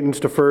know, maintenance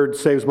deferred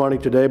saves money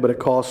today, but it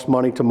costs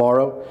money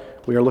tomorrow.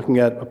 We are looking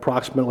at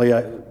approximately,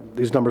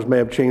 these numbers may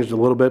have changed a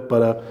little bit,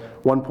 but a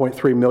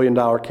 $1.3 million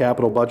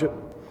capital budget.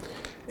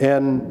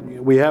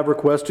 And we have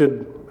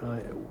requested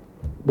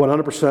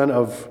 100%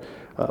 of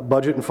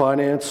budget and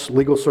finance,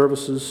 legal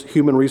services,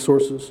 human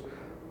resources,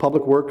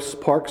 public works,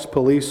 parks,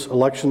 police,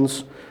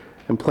 elections,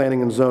 and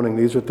planning and zoning.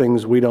 These are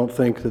things we don't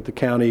think that the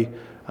county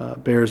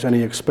bears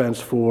any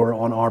expense for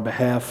on our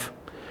behalf.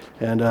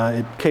 And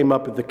it came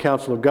up at the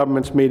Council of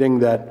Governments meeting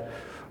that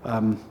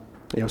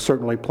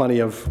certainly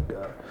plenty of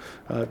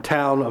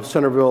town of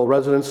Centerville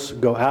residents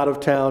go out of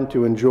town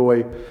to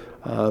enjoy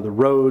the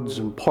roads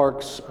and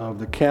parks of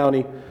the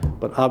county,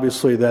 but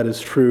obviously that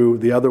is true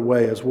the other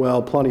way as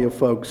well. Plenty of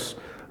folks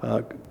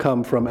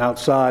come from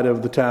outside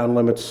of the town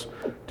limits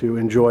to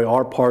enjoy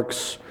our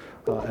parks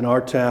and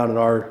our town and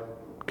our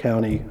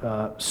county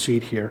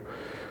seat here.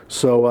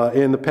 So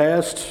in the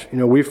past,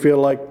 we feel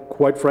like,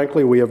 quite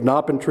frankly, we have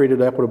not been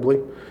treated equitably.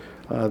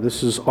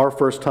 This is our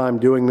first time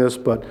doing this,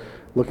 but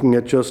looking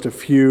at just a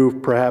few,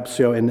 perhaps,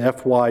 in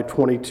FY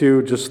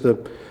 '22, just the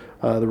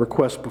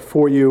request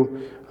before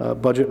you.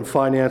 Budget and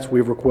Finance,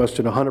 we've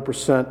requested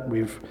 100%.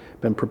 We've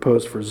been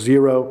proposed for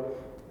 0.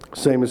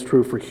 Same is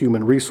true for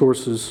Human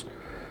Resources,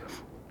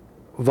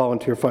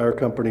 volunteer fire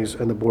companies,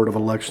 and the Board of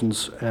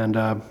Elections.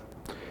 And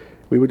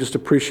we would just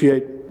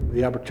appreciate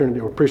the opportunity,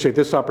 or appreciate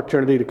this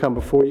opportunity to come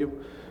before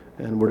you,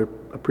 and would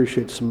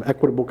appreciate some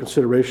equitable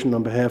consideration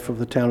on behalf of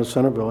the town of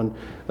Centerville. And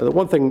the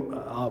one thing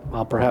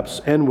I'll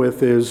perhaps end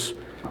with is,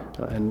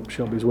 and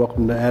Shelby's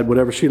welcome to add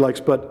whatever she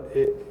likes, but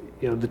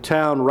the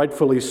town,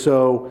 rightfully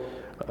so,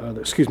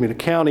 the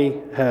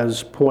county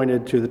has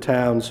pointed to the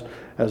towns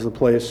as the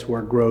place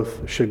where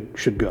growth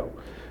should go.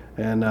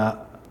 And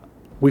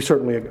we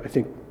certainly,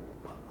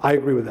 I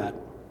agree with that.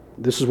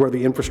 This is where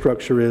the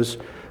infrastructure is,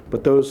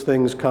 but those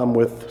things come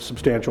with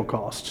substantial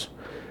costs.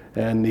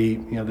 And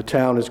the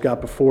town has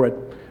got before it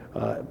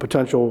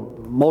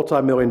potential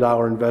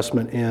multi-million-dollar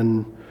investment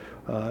in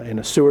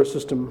a sewer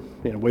system,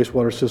 in a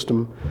wastewater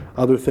system,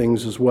 other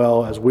things as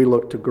well, as we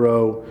look to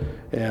grow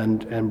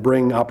and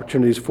bring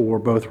opportunities for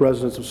both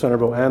residents of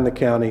Centerville and the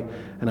county.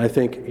 And I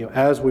think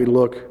as we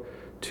look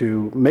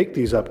to make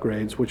these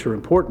upgrades, which are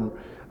important,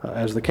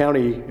 as the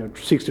county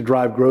seeks to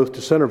drive growth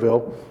to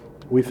Centerville,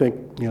 we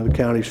think the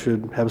county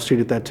should have a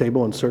seat at that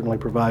table and certainly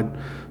provide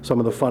some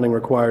of the funding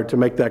required to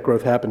make that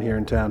growth happen here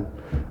in town,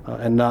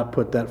 and not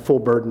put that full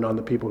burden on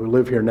the people who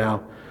live here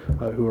now,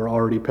 who are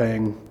already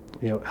paying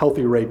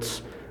healthy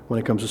rates when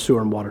it comes to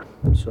sewer and water.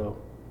 So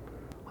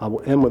I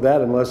will end with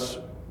that unless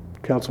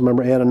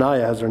Councilmember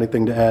Anania has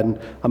anything to add, and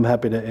I'm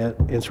happy to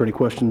answer any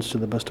questions to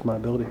the best of my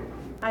ability.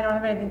 I don't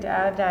have anything to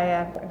add. I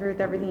agree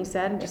with everything you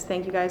said, and just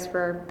thank you guys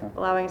for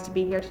allowing us to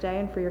be here today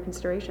and for your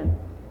consideration.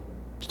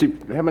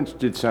 Steve, how much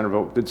did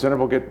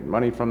Centerville get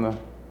money from the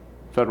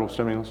federal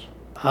stimulus?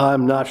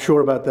 I'm not sure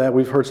about that.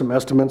 We've heard some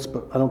estimates,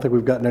 but I don't think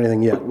we've gotten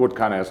anything yet. What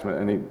kind of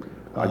estimate?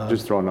 I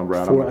just throw a number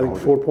out. I think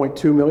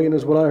 4.2 million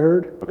is what I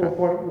heard. Okay.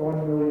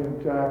 4.1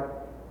 million, Jack.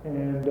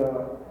 And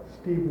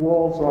Steve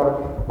Walls,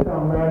 our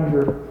town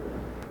manager,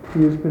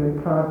 he has been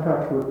in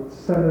contact with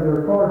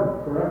Senator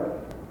Cardin,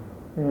 correct?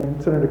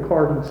 And Senator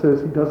Cardin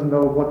says he doesn't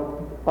know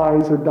what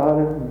I's are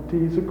dotted and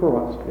T's are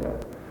crossed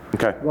yet.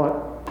 Okay.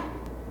 But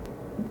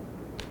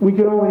we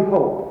can only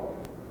hope.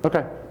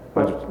 Okay.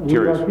 We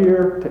are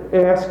here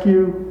to ask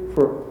you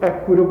for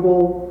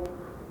equitable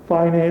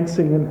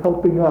financing and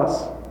helping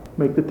us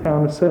make the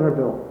town of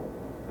Centerville,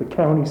 the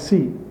county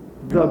seat,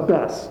 the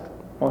best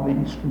on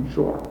the Eastern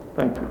Shore.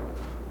 Thank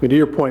you. To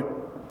your point,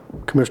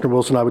 Commissioner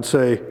Wilson, I would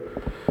say,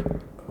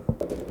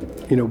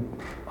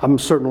 I'm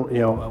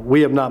certain,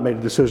 we have not made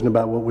a decision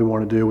about what we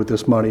want to do with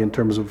this money in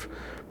terms of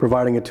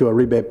providing it to a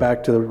rebate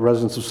back to the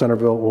residents of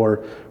Centerville, or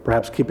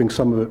perhaps keeping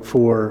some of it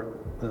for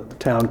the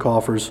town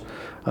coffers.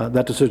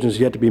 That decision is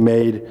yet to be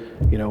made.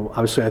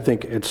 Obviously, I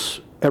think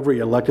it's every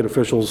elected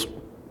official's,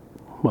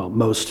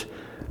 most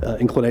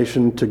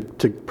inclination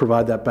to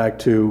provide that back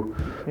to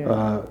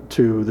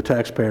the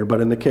taxpayer.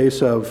 But in the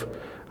case of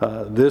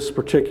this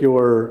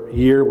particular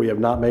year, we have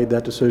not made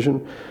that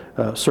decision.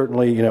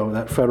 Certainly,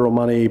 that federal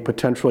money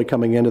potentially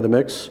coming into the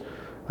mix,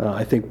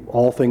 I think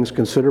all things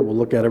considered, we'll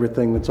look at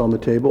everything that's on the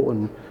table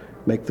and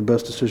make the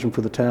best decision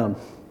for the town.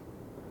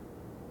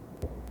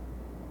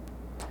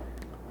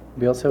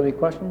 Anybody else have any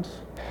questions?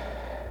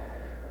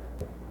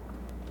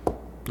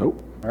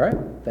 Nope. All right,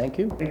 thank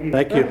you. Thank you.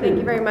 Thank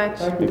you very much.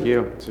 Thank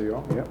you. See you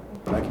all. Yep.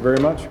 Thank you very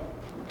much.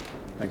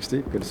 Thanks,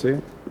 Steve. Good to see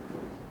you.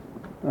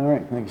 All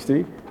right. Thank you,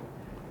 Steve.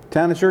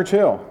 Town of Church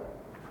Hill.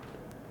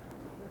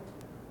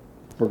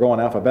 We're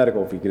going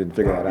alphabetical if you could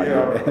figure that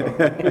out.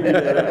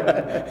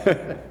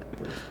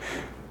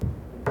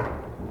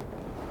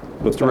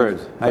 Mr.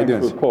 Rhodes, how you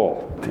doing?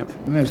 Paul.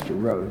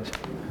 Mr. Rhodes.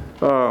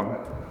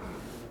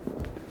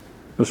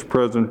 Mr.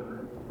 President,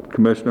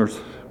 Commissioners,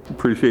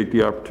 appreciate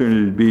the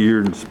opportunity to be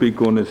here and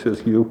speak on this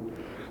issue.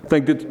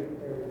 Think that.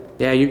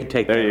 Yeah, you can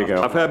take that. There you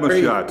go. I've had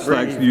my shots,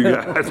 thanks to you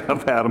guys.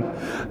 I've had them.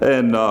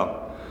 And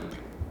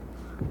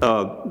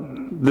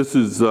this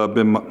has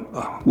been,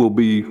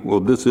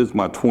 this is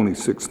my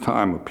 26th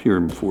time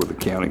appearing before the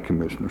county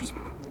commissioners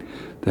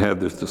to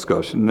have this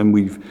discussion. And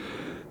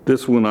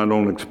this one I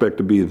don't expect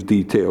to be as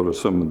detailed as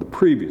some of the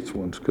previous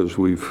ones, because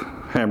we've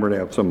hammered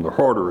out some of the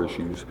harder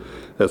issues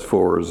as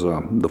far as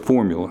the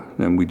formula,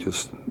 and we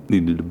just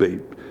need to debate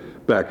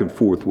back and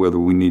forth whether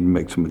we need to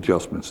make some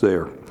adjustments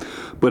there.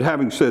 But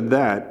having said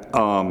that,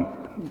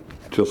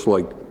 just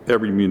like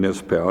every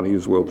municipality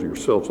as well as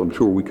yourselves, I'm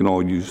sure we can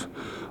all use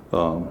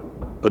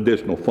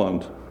additional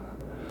funds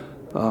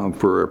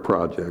for our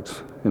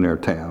projects in our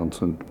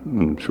towns, and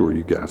I'm sure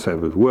you guys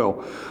have as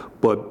well.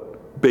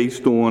 But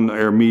based on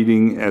our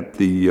meeting at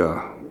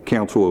the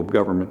Council of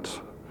Governments,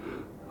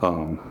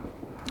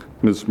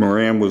 Ms.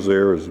 Moran was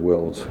there as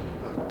well as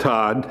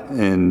Todd,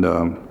 and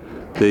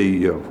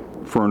they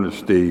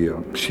furnished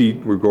a sheet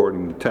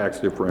regarding the tax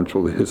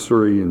differential, the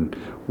history, and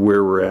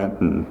where we're at,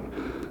 and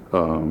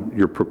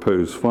your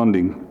proposed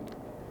funding.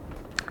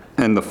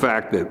 and the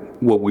fact that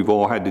what we've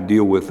all had to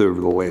deal with over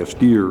the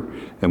last year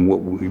and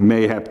what we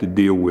may have to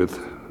deal with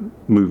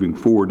moving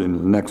forward into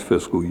the next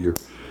fiscal year,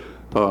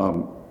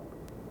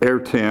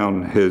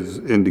 Airtown has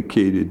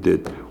indicated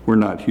that we're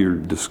not here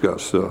to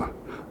discuss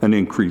an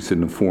increase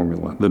in the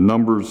formula. The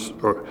numbers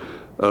are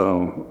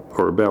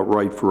about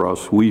right for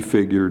us. We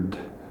figured,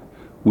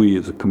 we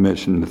as a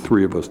commission, the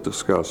three of us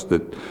discussed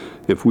that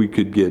if we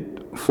could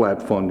get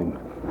flat funding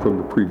from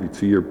the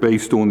previous year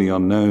based on the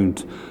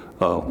unknowns,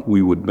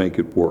 we would make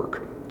it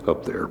work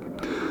up there.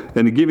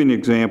 And to give you an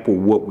example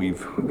of what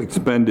we've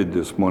expended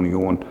this money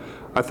on,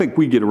 I think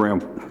we get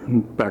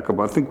around, back up,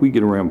 I think we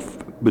get around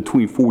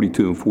between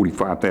 42 and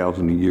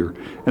 45,000 a year,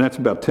 and that's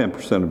about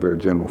 10% of our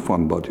general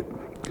fund budget.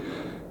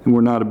 And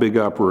we're not a big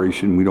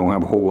operation. We don't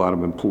have a whole lot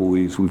of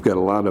employees. We've got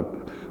a lot of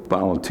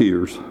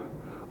volunteers,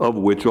 of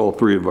which all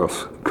three of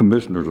us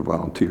commissioners are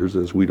volunteers,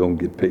 as we don't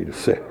get paid a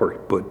salary,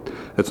 but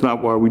that's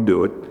not why we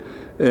do it.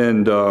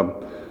 And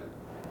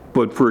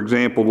but for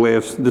example,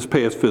 this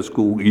past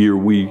fiscal year,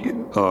 we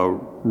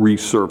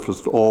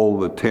resurfaced all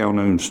the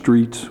town-owned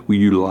streets. We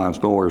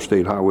utilized all our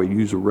state highway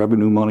user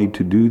revenue money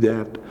to do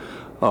that.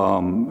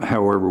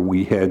 However,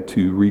 we had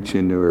to reach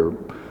into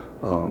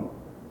our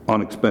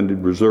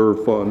unexpended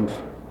reserve funds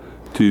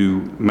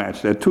to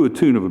match that to a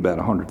tune of about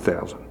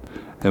 $100,000.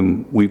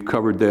 And we've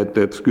covered that.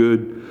 That's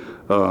good.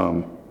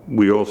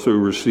 We also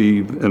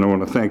received, and I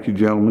want to thank you,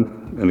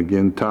 gentlemen, and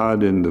again,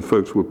 Todd and the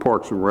folks with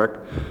Parks and Rec,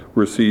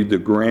 received a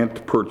grant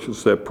to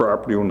purchase that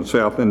property on the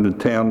south end of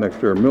town next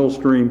to our mill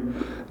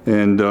stream.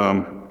 And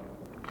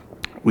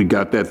we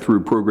got that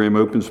through program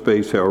Open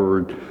Space.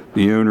 However,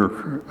 the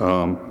owner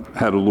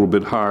had a little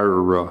bit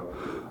higher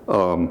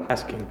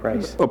asking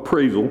price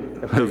appraisal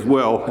as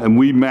well, and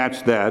we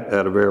matched that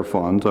out of our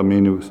funds. I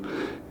mean,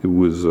 it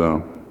was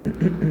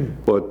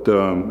but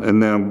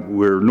and then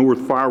we're North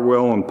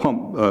Firewell and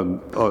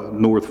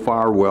North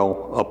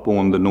Firewell up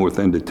on the north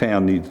end of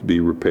town needs to be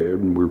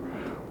repaired,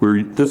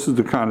 and this is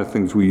the kind of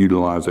things we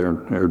utilize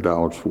our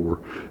dollars for,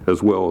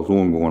 as well as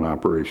ongoing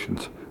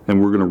operations.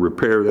 And we're going to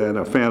repair that.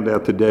 I found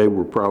out today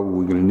we're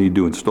probably going to need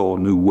to install a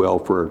new well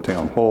for our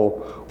town hall,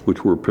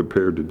 which we're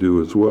prepared to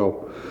do as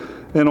well.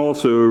 And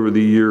also over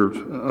the year,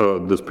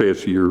 this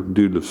past year,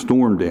 due to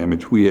storm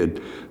damage, we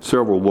had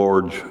several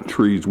large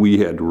trees we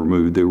had to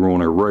remove. They were on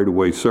our right of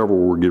way. Several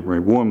were getting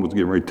ready. One was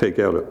getting ready to take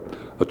out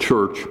a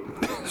church.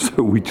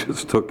 So we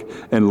just took,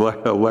 and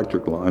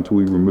electric lines,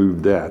 we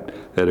removed that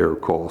at our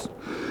cost.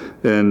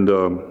 And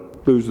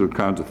those are the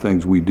kinds of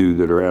things we do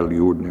that are out of the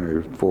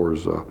ordinary as far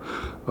as,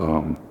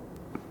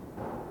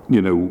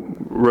 you know,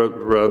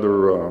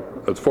 rather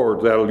as far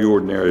as out of the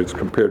ordinary as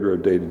compared to our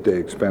day-to-day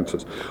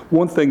expenses.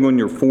 One thing on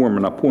your form,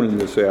 and I pointed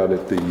this out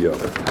at the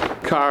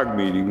COG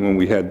meeting when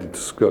we had the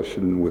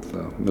discussion with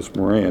Ms.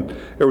 Moran,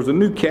 there was a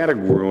new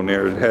category on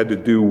there that had to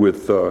do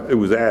with, it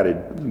was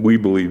added, we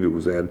believe it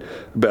was added,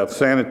 about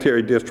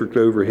sanitary district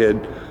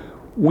overhead.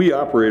 We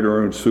operate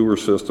our own sewer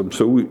system,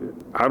 so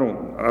I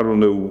don't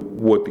know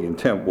what the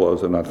intent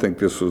was, and I think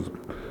this was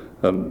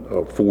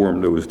a form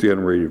that was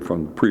generated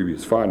from the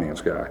previous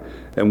finance guy,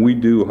 and we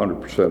do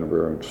 100% of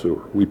our own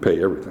sewer. We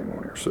pay everything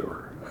on our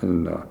sewer,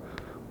 and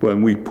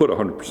when we put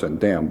 100%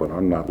 down, but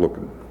I'm not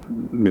looking,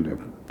 you know,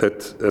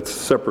 that's a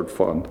separate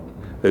fund,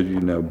 as you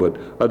know, but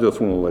I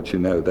just want to let you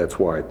know that's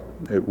why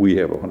we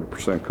have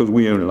 100%, because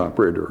we own and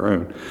operate our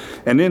own.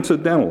 And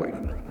incidentally,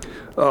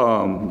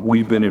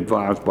 we've been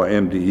advised by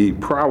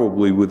MDE,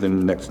 probably within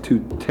the next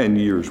 10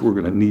 years, we're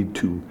going to need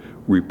to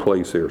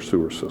replace our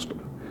sewer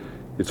system.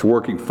 It's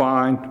working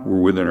fine, we're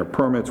within our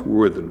permits,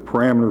 we're within the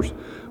parameters,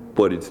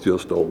 but it's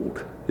just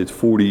old. It's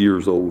 40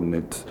 years old, and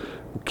it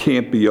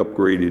can't be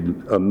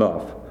upgraded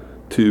enough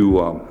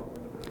to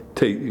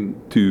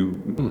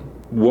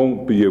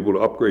won't be able to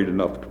upgrade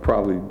enough to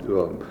probably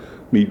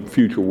meet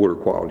future water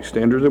quality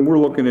standards, and we're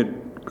looking at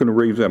going to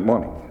raise that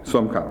money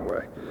some kind of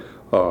way.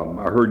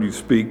 I heard you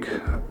speak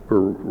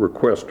or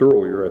request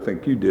earlier, I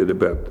think you did,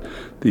 about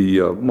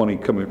the money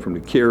coming from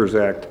the CARES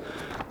Act.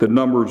 The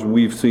numbers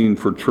we've seen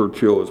for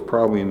Churchill is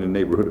probably in the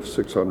neighborhood of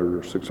 600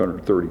 or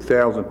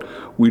 630,000.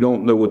 We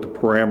don't know what the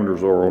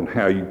parameters are on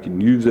how you can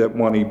use that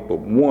money, but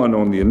one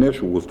on the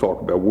initial was talk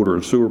about water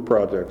and sewer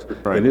projects.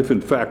 Right. And if in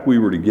fact we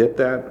were to get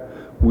that,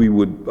 we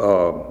would,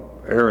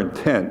 our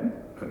intent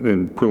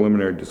in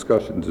preliminary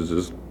discussions is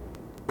just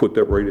put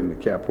that right in the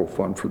capital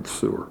fund for the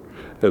sewer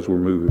as we're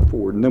moving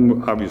forward. And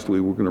then obviously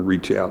we're going to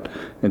reach out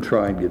and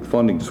try and get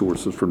funding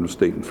sources from the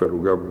state and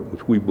federal government,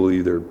 which we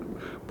believe there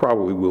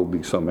probably will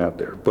be some out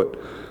there. But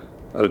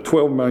at a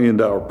 $12 million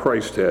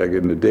price tag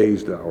in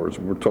today's dollars,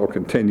 and we're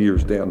talking 10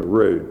 years down the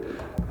road,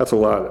 that's a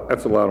lot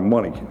of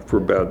money for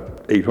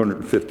about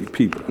 850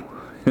 people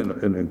in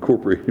an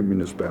incorporated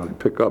municipality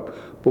pick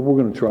up. But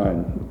we're going to try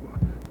and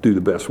do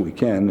the best we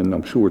can, and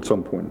I'm sure at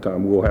some point in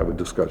time we'll have a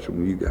discussion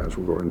with you guys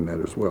regarding that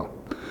as well.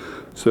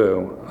 So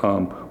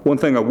one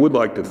thing I would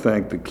like to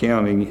thank the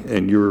county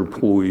and your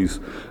employees,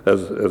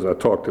 as I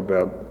talked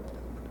about,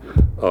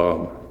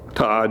 Todd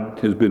Todd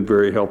has been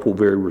very helpful,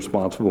 very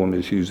responsible on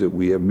issues that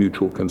we have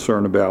mutual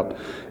concern about.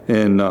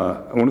 And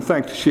I want to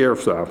thank the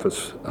Sheriff's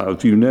Office.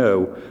 As you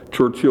know,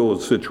 Churchill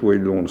is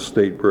situated on a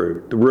state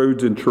road. The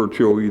roads in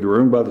Churchill are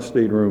either owned by the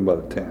state or owned by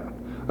the town.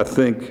 I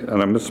think,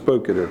 and I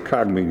misspoke at our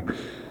COG meeting,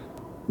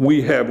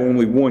 we have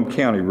only one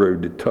county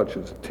road that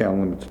touches the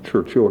town limits of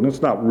Churchill, and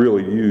it's not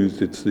really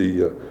used. It's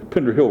the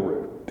Pender Hill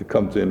Road that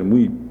comes in, and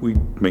we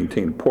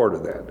maintain a part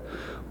of that.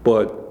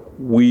 But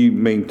we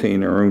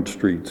maintain our own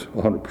streets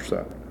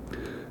 100%.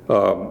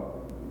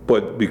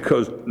 But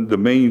because the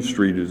main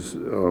street is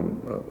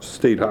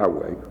state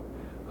highway,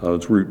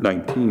 it's Route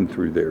 19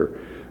 through there,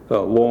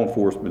 law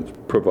enforcement's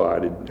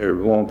provided,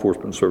 law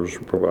enforcement services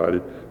are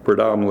provided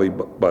predominantly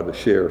by the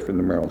sheriff and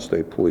the Maryland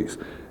State Police.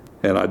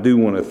 And I do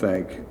want to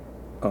thank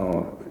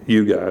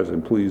you guys,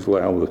 and please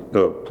let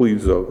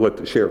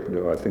the sheriff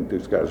know. I think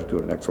those guys are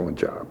doing an excellent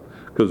job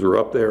because they're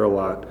up there a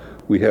lot.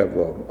 We have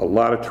a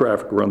lot of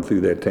traffic run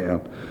through that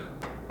town.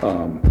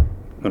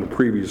 In a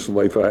previous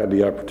life, I had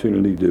the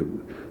opportunity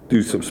to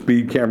do some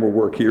speed camera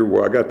work here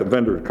where I got the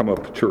vendor to come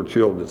up to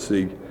Churchill to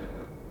see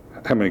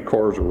how many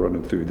cars are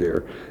running through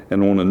there.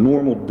 And on a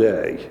normal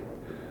day,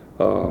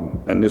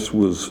 and this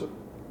was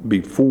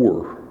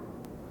before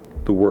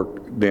the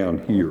work down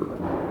here,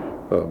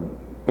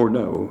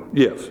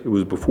 yes, it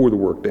was before the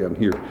work down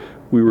here,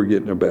 we were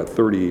getting about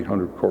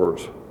 3,800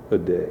 cars a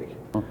day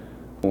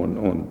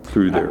on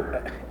through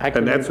there.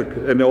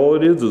 And all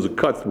it is a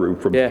cut through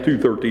from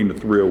 213 to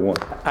 301.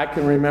 I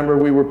can remember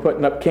we were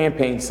putting up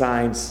campaign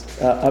signs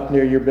up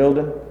near your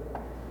building,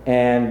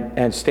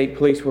 and state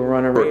police were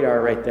running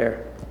radar right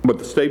there. But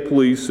the state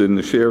police and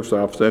the sheriff's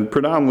office, and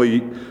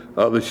predominantly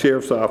the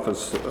sheriff's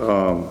office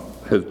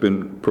has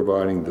been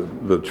providing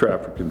the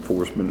traffic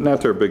enforcement, and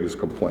that's our biggest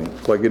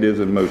complaint, like it is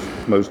in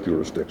most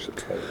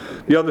jurisdictions.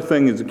 The other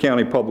thing is the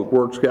county public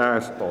works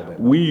guys.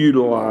 We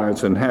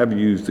utilize and have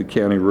used the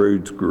county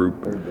roads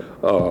group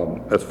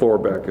as far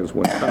back as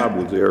when Todd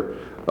was there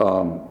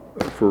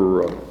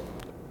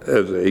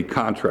as a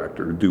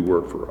contractor to do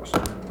work for us.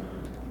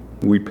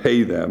 We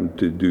pay them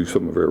to do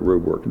some of our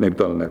road work, and they've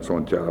done an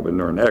excellent job, and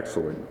they're an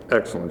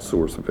excellent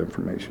source of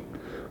information.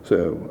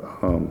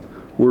 So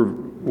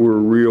we're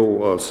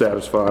real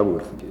satisfied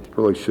with the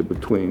relationship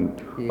between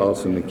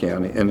us and the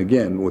county. And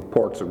again, with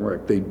Parks and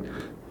Rec,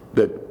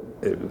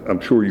 I'm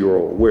sure you're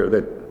all aware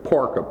that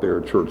park up there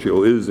at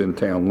Churchill is in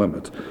town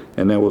limits,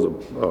 and that was a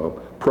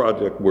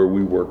project where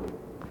we worked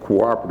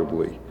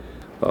cooperatively.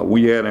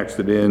 We annexed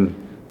it in,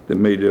 that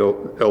made it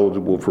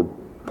eligible for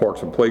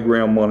parks and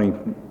playground money.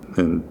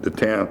 And the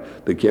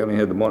county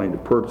had the money to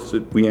purchase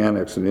it. We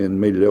annexed it in,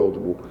 made it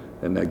eligible,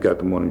 and that got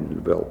the money to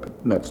develop it.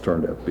 And that's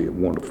turned out to be a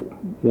wonderful,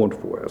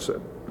 wonderful asset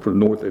for the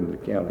north end of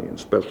the county, and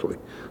especially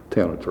the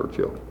town of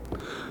Churchill.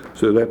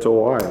 So that's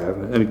all I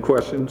have. Any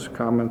questions,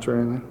 comments, or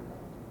anything?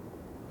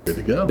 Good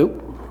to go.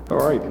 Nope. All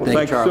right. Well,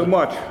 thank you so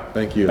much.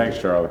 Thank you. Thanks,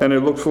 Charlie. And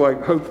it looks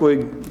like,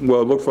 hopefully,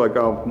 well, it looks like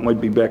I might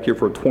be back here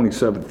for a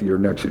 27th year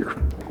next year.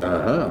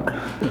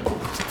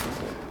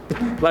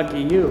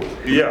 Lucky you.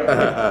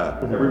 Yeah.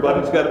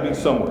 Everybody's got to be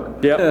somewhere.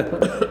 Yep.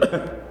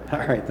 All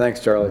right, thanks,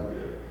 Charlie.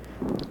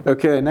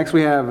 Okay, next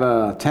we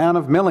have Town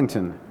of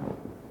Millington.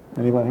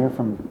 Anyone here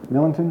from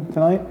Millington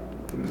tonight?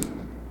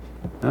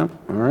 No?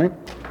 All right.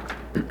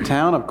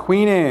 Town of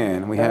Queen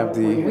Anne. We have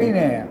Queen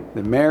Anne.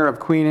 the mayor of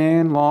Queen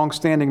Anne,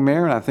 long-standing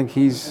mayor, and I think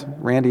he's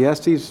Randy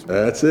Estes.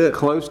 That's it.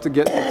 Close to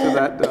getting to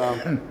that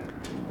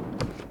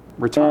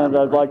And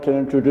I'd like to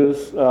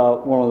introduce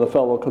one of the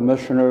fellow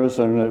commissioners,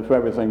 and if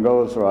everything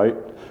goes right,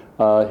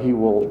 he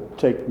will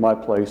take my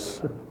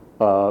place.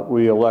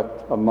 We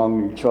elect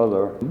among each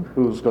other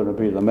who's going to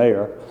be the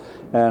mayor.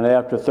 And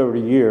after 30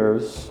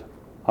 years,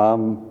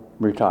 I'm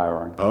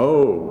retiring.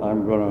 Oh.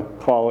 I'm going to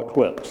call it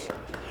quits.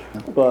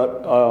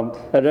 But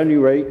at any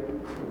rate,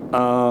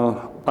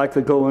 I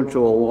could go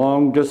into a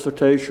long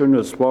dissertation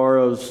as far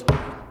as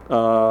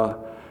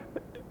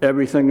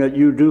everything that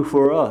you do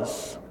for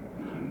us.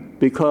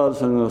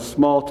 Because in the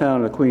small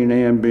town of Queen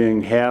Anne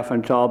being half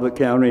in Talbot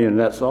County, and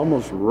that's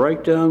almost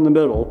right down the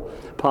middle,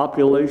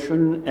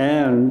 population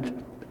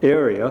and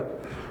area,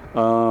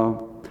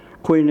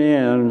 Queen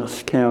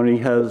Anne's County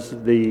has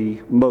the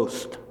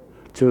most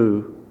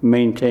to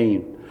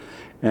maintain.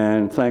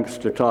 And thanks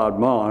to Todd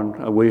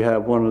Mon, we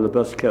have one of the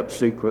best kept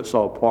secrets.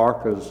 Our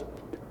park is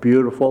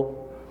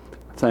beautiful.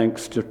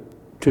 Thanks to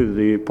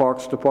the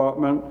Parks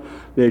Department.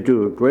 They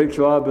do a great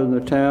job in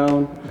the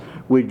town.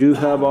 We do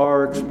have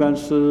our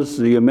expenses.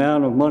 The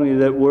amount of money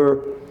that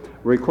we're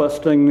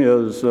requesting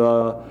is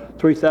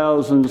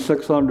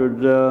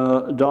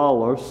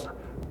 $3,600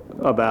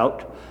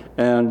 about,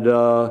 and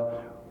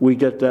we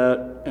get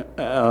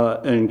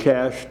that in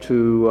cash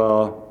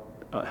to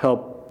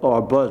help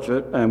our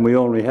budget, and we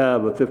only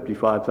have a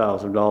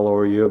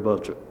 $55,000 a year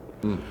budget.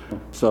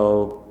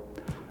 So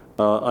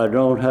I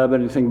don't have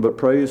anything but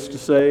praise to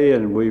say,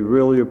 and we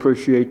really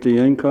appreciate the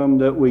income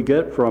that we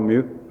get from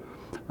you.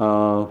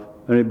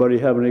 Anybody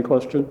have any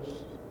questions?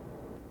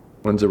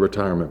 When's the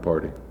retirement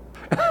party?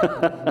 In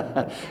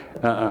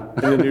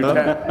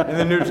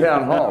the new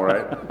town hall,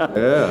 right?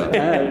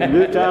 Yeah.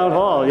 New town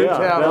hall, New yeah,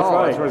 town that's hall,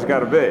 right. that's where it's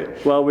gotta be.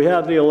 Well, we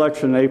had the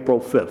election April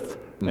 5th,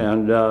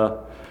 and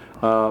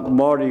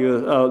Marty,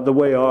 the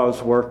way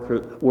ours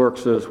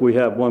works is we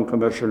have one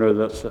commissioner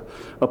that's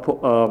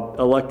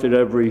elected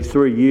every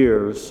 3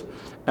 years,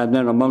 and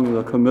then among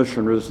the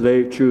commissioners,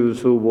 they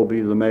choose who will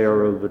be the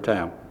mayor of the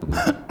town.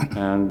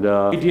 And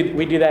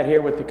We do that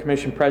here with the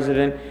commission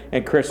president,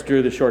 and Chris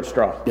drew the short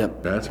straw.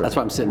 Yep. That's right. That's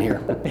why I'm sitting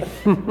here.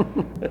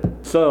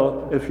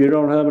 so, if you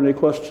don't have any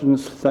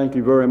questions, thank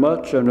you very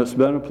much, and it's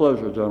been a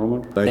pleasure,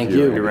 gentlemen. Thank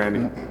you. Thank you,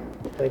 Randy.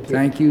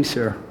 Thank you,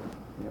 sir.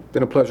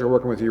 Been a pleasure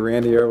working with you,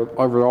 Randy,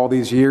 over all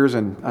these years,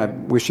 and I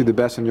wish you the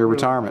best in your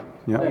retirement.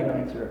 Yeah.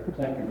 Thank you, sir.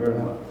 Thank you very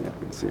much. Yeah,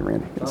 good to see you,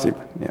 Randy. Good to see you.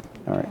 Yeah,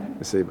 all right. Good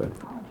to see you, bud.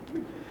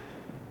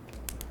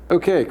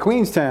 Okay,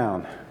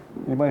 Queenstown.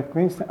 Anybody from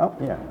Queenstown? Oh,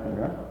 yeah, there you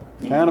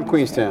go. Town of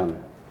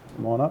Queenstown.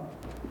 Come on up,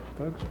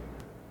 folks.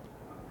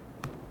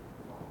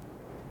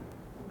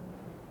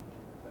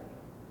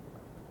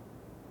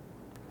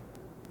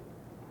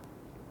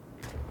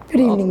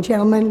 Good evening,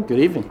 gentlemen. Good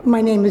evening. My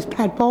name is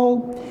Pat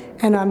Bowl,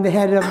 and I'm the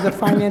head of the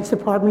Finance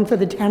Department for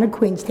the town of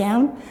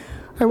Queenstown.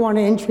 I want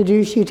to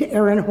introduce you to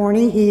Aaron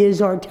Horney. He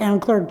is our town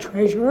clerk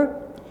treasurer,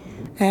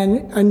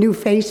 and a new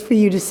face for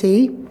you to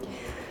see.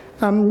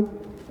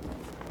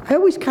 I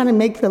always kind of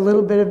make the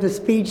little bit of the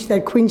speech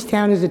that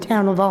Queenstown is a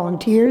town of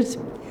volunteers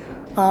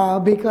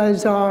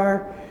because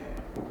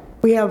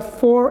we have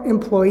 4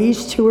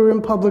 employees, 2 are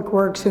in public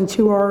works and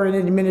 2 are in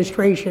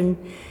administration.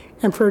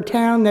 And for a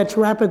town that's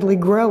rapidly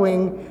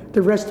growing,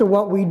 the rest of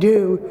what we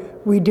do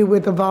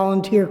with a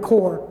volunteer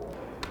corps.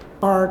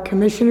 Our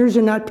commissioners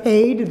are not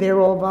paid,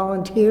 they're all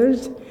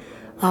volunteers.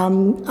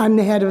 I'm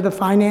the head of the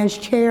finance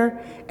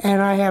chair,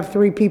 and I have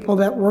 3 people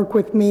that work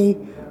with me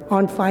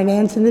on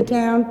finance in the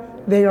town.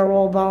 They are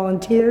all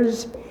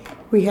volunteers.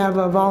 We have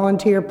a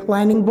volunteer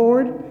planning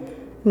board.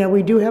 Now,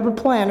 we do have a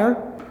planner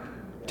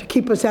to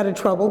keep us out of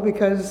trouble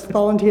because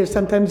volunteers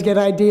sometimes get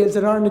ideas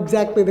that aren't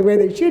exactly the way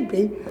they should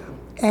be.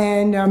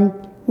 And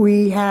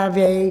we have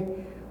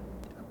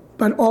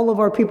but all of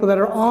our people that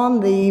are on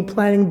the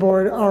planning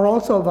board are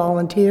also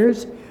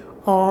volunteers.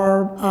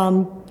 Our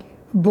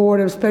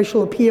Board of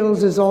Special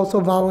Appeals is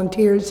also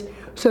volunteers.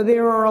 So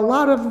there are a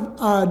lot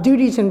of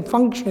duties and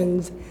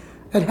functions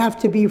that have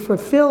to be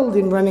fulfilled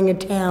in running a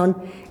town,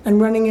 and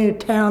running a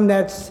town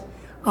that's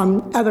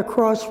at a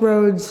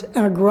crossroads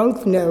and a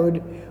growth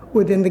node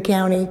within the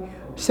county.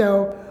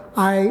 So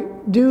I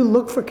do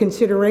look for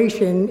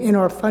consideration in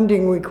our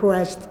funding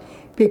request,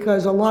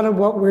 because a lot of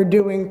what we're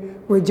doing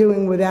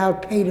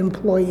without paid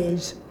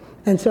employees.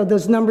 And so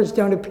those numbers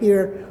don't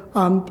appear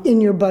in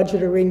your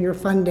budget or in your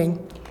funding.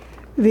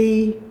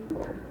 We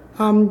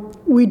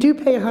do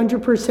pay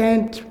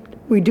 100%.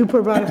 We do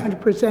provide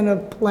 100%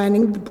 of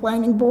the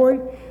planning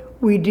board.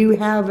 We do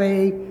have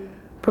a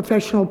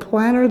professional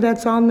planner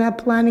that's on that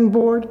planning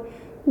board.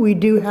 We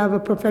do have a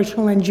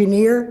professional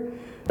engineer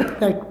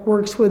that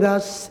works with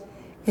us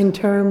in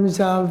terms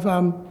of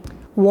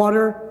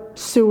water,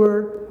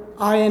 sewer,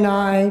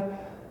 I&I,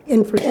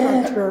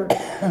 infrastructure,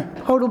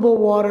 potable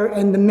water,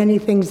 and the many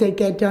things that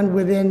get done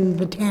within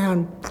the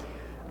town.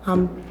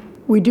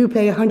 We do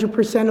pay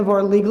 100% of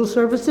our legal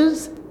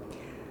services,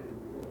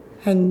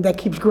 and that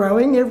keeps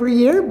growing every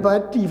year,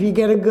 but if you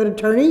get a good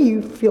attorney,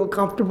 you feel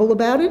comfortable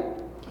about it.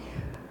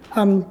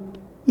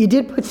 You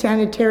did put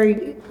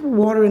sanitary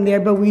water in there,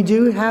 but we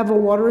do have a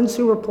water and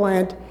sewer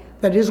plant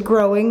that is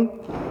growing.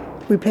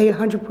 We pay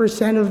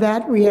 100% of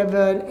that. We have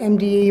an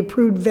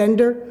MDE-approved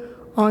vendor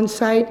on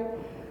site,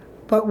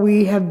 but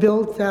we have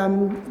built,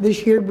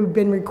 this year we've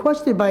been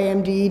requested by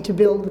MDE to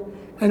build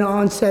an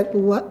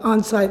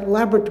on-site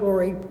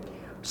laboratory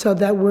so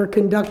that we're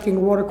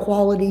conducting water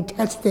quality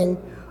testing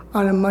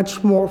on a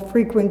much more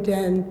frequent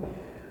and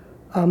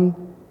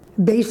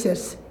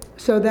basis.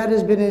 So that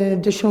has been an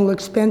additional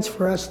expense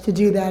for us to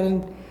do that.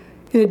 And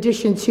in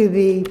addition to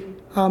the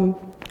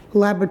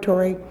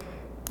laboratory,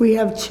 we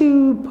have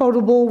 2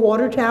 potable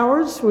water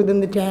towers within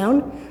the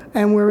town,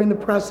 and we're in the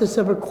process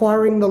of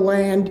acquiring the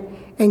land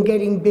and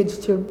getting bids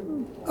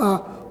to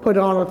put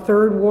on a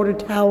 3rd water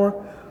tower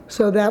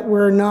so that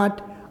we're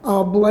not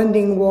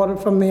blending water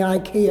from the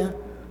IKEA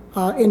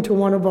into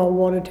one of our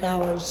water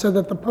towers, so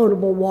that the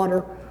potable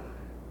water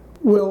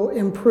will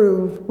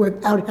improve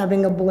without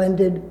having a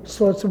blended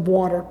source of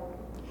water.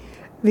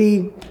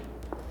 The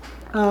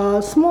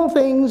small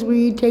things,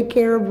 we take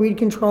care of weed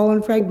control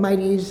and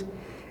Phragmites,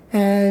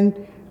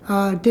 and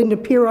didn't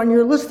appear on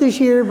your list this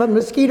year, but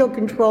mosquito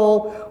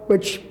control,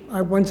 which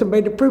I want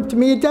somebody to prove to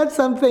me it does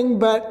something,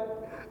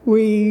 but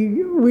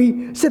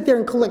we sit there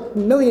and collect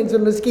millions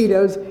of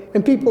mosquitoes,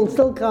 and people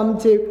still come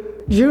to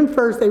June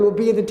 1st, they will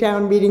be at the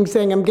town meeting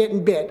saying, I'm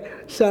getting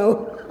bit.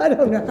 So I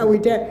don't know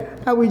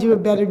how we do a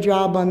better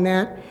job on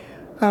that.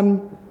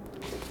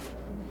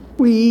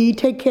 We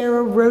take care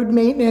of road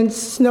maintenance,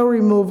 snow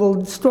removal,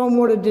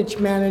 stormwater ditch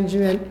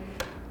management,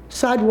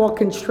 sidewalk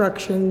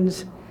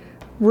constructions,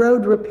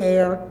 road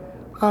repair.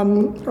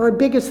 Our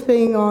biggest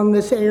thing on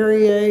this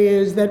area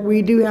is that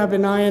we do have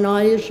an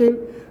I&I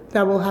issue.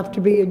 that will have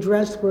to be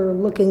addressed. We're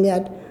looking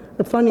at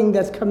the funding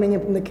that's coming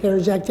in from the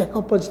CARES Act to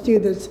help us do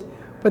this,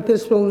 but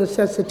this will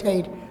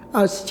necessitate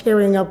us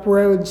tearing up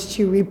roads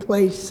to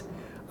replace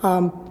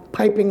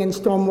piping and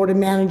stormwater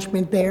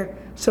management there.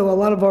 So a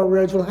lot of our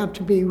roads will have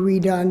to be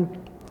redone.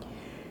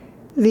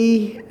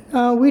 We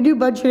do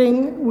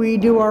budgeting, we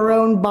do our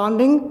own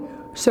bonding,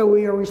 so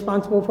we are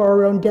responsible for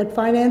our own debt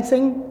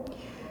financing.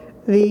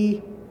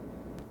 We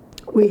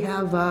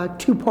have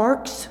 2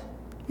 parks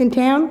in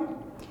town.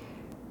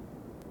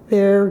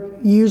 They're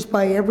used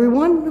by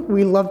everyone.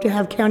 We love to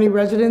have county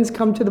residents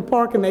come to the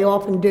park, and they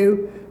often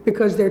do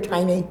because they're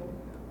tiny.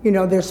 You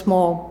know, they're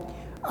small.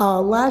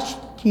 Last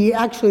year,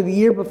 actually the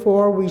year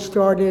before, we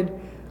started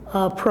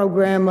a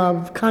program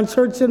of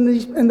concerts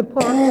in the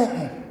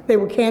park. They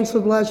were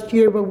canceled last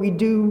year, but we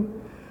do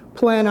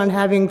plan on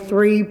having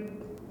 3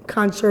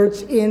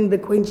 concerts in the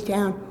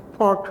Queenstown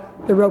Park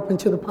that are open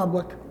to the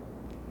public.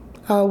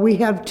 We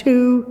have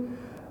 2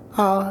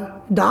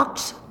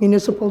 docks,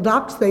 municipal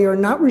docks. They are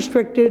not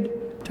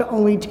restricted to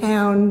only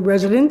town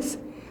residents.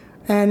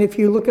 And if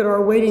you look at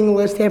our waiting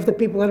list, half the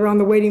people that are on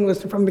the waiting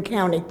list are from the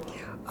county.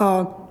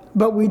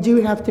 But we do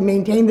have to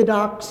maintain the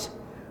docks.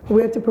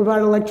 We have to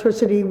provide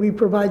electricity. We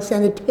provide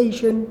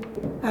sanitation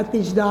at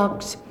these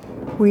docks.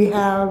 We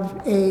have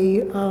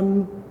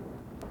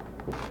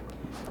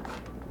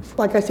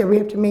like I said, we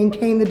have to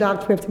maintain the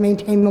docks. We have to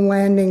maintain the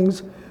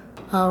landings.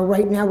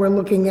 Right now, we're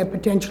looking at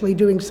potentially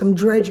doing some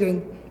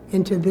dredging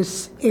into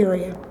this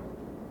area.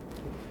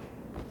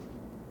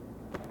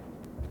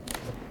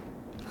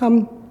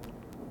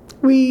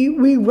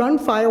 We run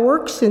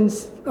fireworks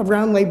since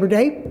around Labor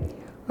Day.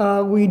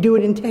 We do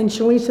it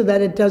intentionally so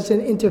that it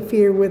doesn't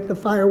interfere with the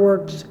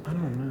fireworks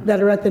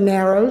that are at the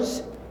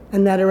Narrows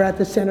and that are at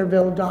the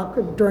Centerville dock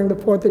during the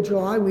 4th of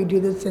July. We do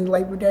this in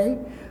Labor Day.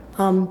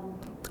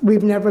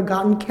 We've never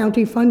gotten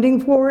county funding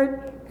for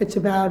it. It's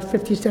about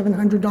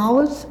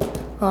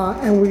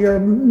 $5,700, and we are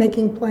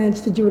making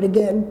plans to do it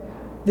again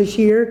this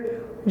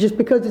year, just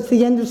because it's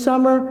the end of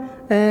summer,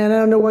 and I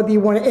don't know whether you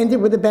want to end it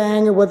with a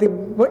bang or what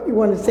you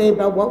want to say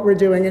about what we're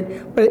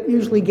doing, but it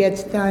usually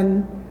gets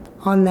done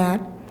on that.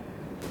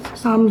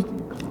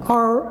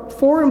 Our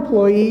 4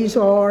 employees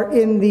are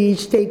in the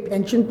state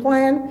pension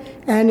plan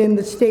and in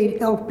the state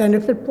health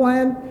benefit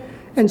plan,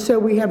 and so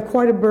we have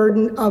quite a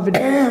burden of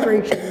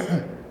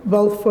administration,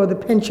 both for the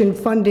pension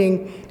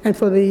funding and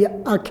for the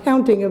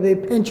accounting of the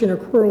pension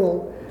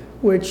accrual,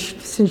 which,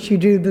 since you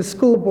do the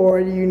school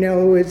board, you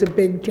know is a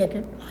big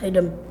ticket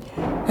item.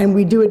 And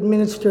we do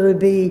administer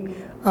the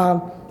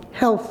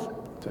health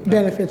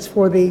benefits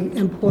for the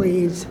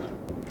employees.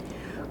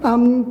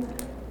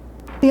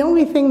 The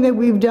only thing that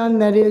we've done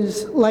that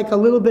is like a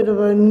little bit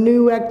of a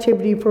new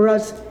activity for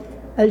us,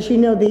 as you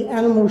know, the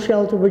animal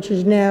shelter, which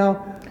is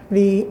now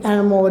the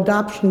animal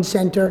adoption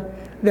center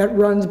that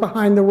runs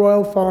behind the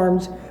Royal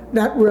Farms,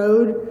 that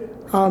road,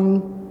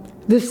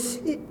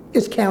 this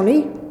is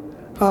county,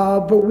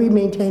 but we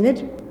maintain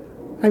it.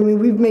 I mean,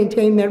 we've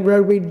maintained that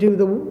road. We do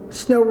the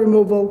snow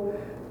removal.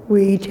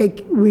 We've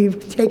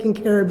taken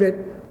care of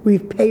it.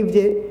 We've paved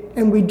it,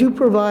 and we do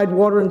provide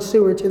water and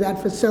sewer to that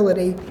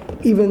facility,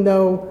 even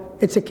though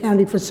it's a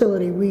county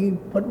facility. We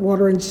put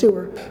water and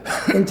sewer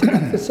into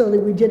that facility.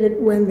 We did it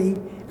when the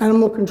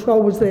animal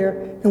control was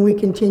there, and we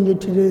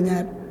continued to do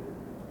that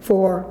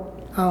for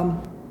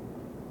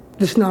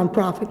this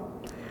nonprofit.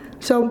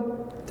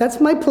 So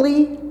that's my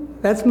plea.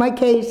 That's my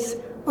case.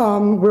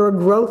 We're a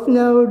growth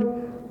node.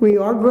 We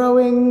are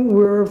growing.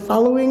 We're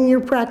following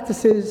your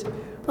practices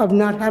of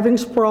not having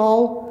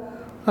sprawl.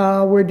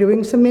 We're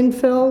doing some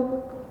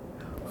infill.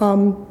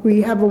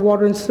 We have a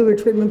water and sewer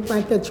treatment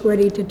plant that's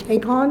ready to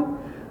take on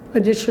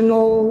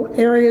additional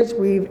areas.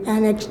 We've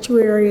annexed 2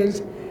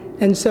 areas.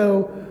 And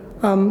so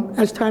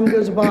as time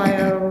goes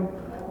by, our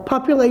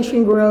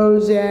population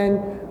grows,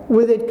 and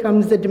with it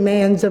comes the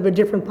demands of a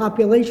different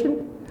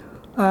population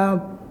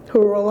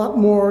who are a lot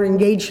more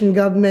engaged in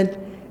government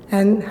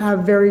and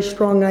have very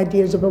strong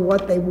ideas about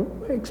what they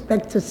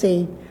expect to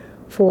see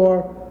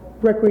for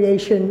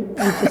recreation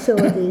and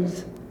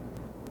facilities.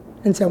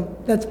 And so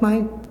that's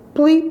my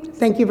plea.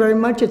 Thank you very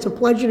much. It's a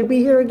pleasure to be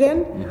here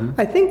again.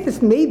 I think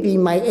this may be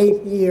my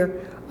 8th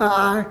year.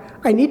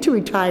 I need to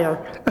retire.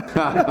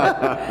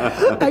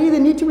 I either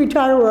need to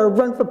retire or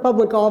run for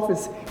public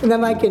office, and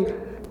then I can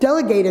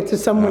delegate it to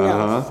someone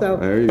else. So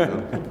There you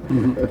go.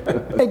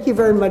 thank you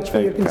very much for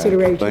your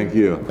consideration. Thank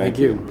you. Thank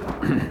you.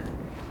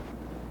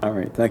 All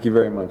right, thank you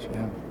very much.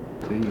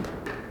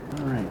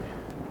 All right.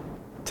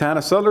 Town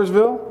of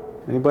Sudlersville?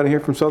 Anybody here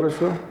from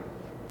Sudlersville?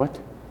 What?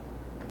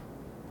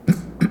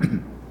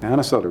 Town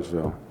of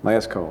Sudlersville,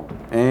 last call.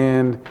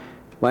 And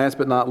last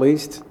but not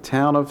least,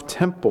 Town of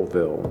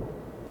Templeville.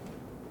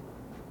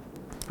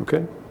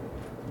 Okay.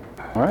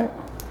 All right.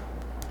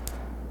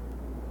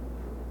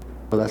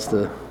 Well, that's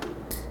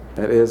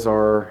That is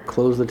our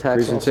close the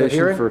tax offset presentation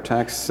hearing. for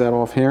tax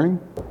set-off hearing.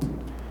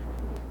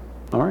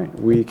 All right,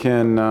 we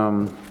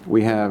can,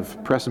 we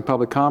have press and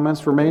public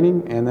comments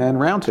remaining, and then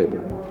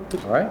roundtable.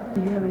 All right.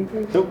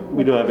 Nope,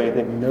 we don't have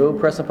anything. No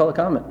press and public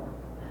comment.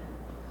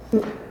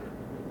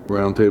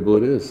 Roundtable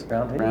it is.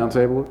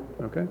 Roundtable,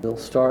 okay. We'll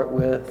start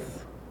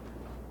with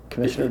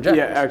Commissioner Jacks.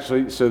 Yeah,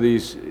 actually, so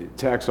these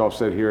tax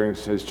offset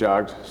hearings has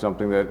jogged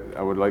something that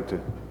I would like to,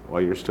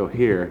 while you're still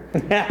here.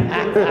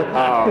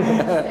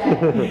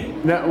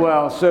 No,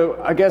 well, so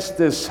I guess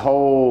this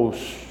whole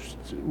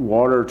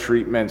water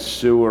treatment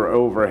sewer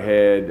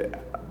overhead,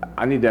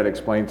 I need that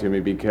explained to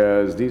me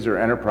because these are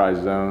enterprise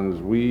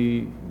zones.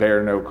 We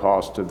bear no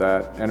cost to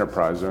that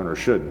enterprise zone, or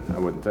shouldn't, I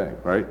wouldn't think,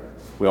 right?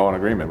 We all in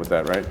agreement with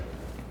that, right?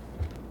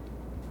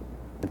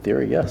 In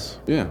theory, yes.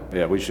 Yeah.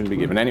 Yeah, we shouldn't be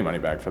giving any money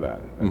back for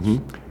that.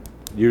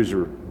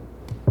 User,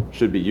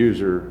 should be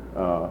user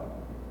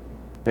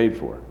paid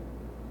for,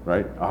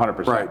 right?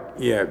 100%. Right,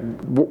 yeah,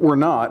 we're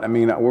not, I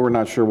mean, we're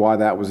not sure why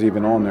that was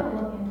even on there. It's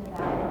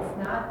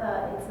not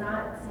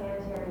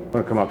sanitary. Want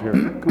to come up here?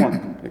 Come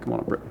on, yeah, come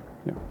on up, Brittany.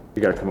 Yeah.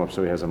 You got to come up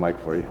so he has a mic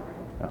for you.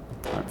 Yeah.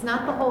 It's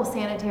not the whole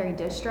sanitary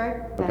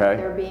district that Okay.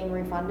 they're being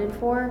refunded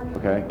for.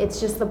 Okay. It's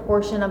just the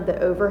portion of the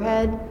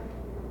overhead.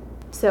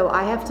 So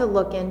I have to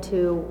look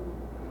into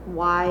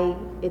why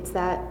it's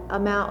that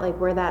amount, like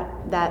where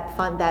that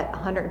fund, that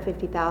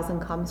 150,000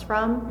 comes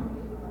from.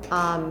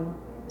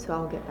 So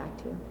I'll get back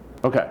to you.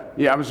 Okay,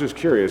 yeah, I was just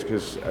curious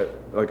because,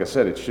 like I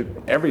said, it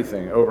should,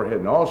 everything, overhead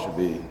and all should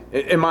be,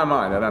 in my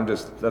mind, and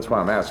that's why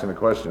I'm asking the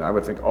question. I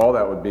would think all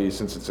that would be,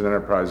 since it's an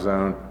enterprise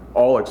zone,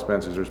 all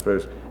expenses are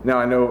supposed, now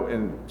I know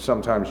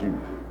sometimes you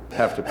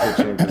have to pitch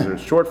in because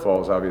there's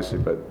shortfalls, obviously,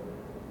 but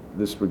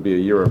this would be a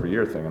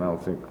year-over-year thing, and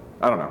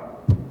I don't know.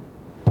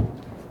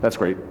 That's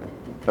great.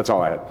 That's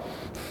all I had.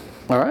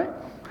 All right.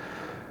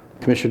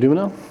 Commissioner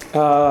Dumino?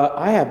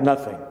 I have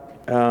nothing.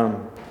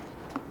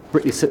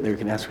 Brittany's sitting there, you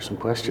can ask her some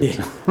questions.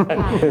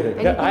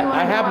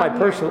 I have my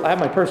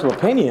personal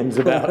opinions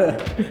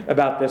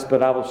about this,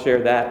 but I will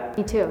share that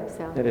Me too,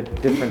 so. at a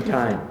different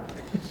time.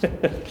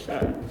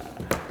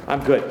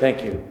 I'm good,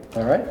 thank you.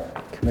 All right.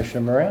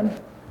 Commissioner Moran?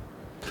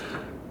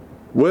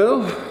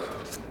 Well,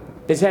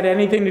 Has that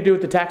anything to do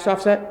with the tax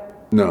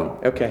offset? no,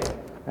 Okay,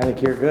 I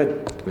think you're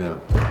good. yeah.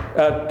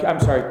 I'm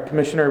sorry,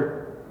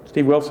 Commissioner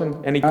Steve Wilson,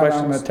 any Not on the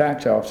questions?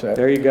 tax offset.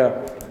 There you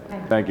go.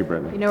 Thank you,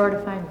 Brittany. You know where to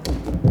find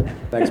me.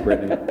 Thanks,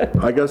 Brittany.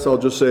 I guess I'll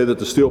just say that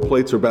the steel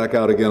plates are back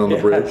out again on the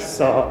bridge.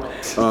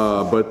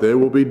 But they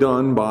will be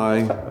done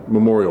by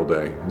Memorial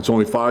Day. It's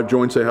only 5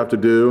 joints they have to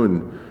do,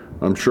 and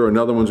I'm sure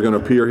another one's going to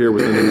appear here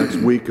within the next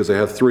week because they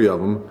have 3 of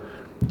them.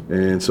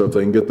 And so if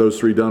they can get those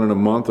 3 done in a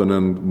month and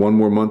then 1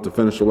 more month to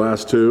finish the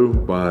last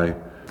 2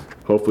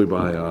 hopefully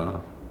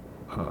by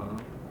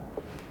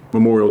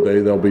Memorial Day,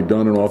 they'll be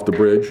done and off the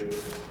bridge.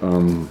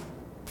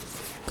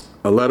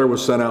 A letter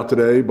was sent out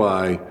today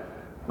by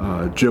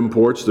Jim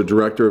Ports, the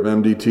director of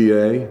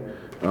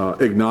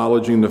MDTA,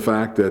 acknowledging the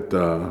fact that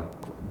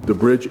the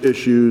bridge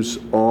issues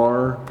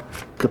are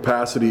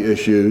capacity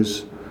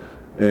issues,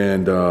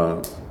 and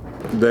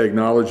they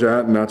acknowledge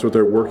that, and that's what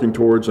they're working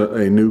towards,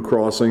 a new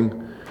crossing.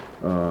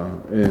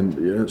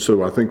 And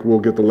so I think we'll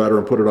get the letter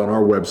and put it on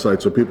our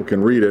website so people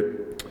can read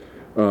it.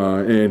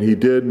 And he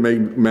did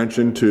make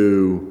mention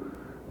to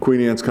Queen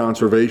Anne's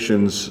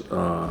Conservation's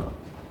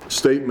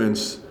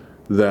statements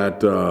that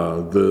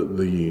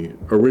the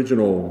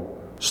original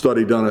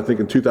study done, I think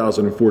in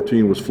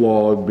 2014, was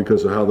flawed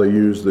because of how they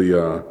used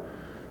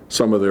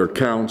some of their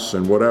counts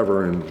and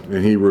whatever,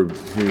 and he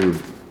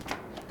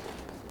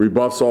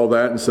rebuffs all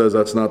that and says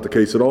that's not the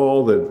case at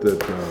all, that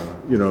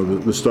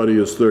the study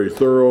is very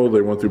thorough.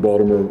 They went through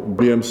Baltimore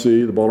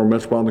BMC, the Baltimore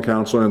Metropolitan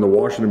Council, and the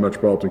Washington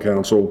Metropolitan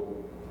Council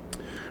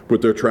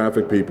with their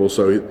traffic people,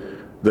 so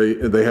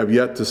they have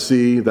yet to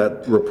see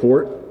that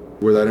report,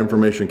 where that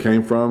information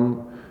came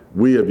from.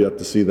 We have yet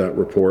to see that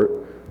report,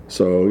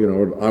 so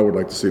I would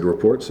like to see the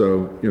report.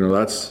 So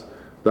that's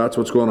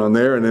what's going on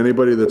there. And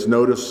anybody that's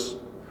noticed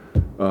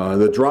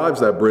that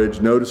drives that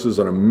bridge notices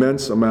an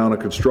immense amount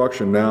of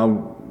construction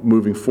now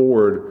moving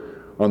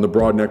forward on the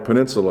Broadneck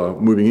Peninsula,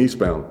 moving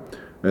eastbound,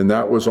 and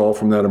that was all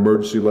from that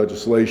emergency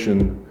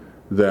legislation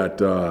that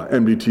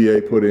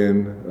MDTA put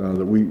in.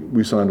 That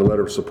we signed a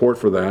letter of support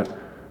for that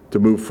to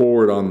move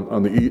forward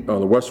on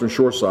the western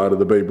shore side of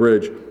the Bay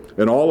Bridge.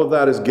 And all of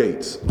that is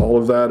gates. All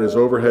of that is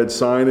overhead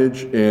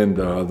signage and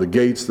the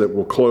gates that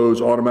will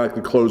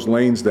automatically close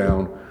lanes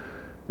down.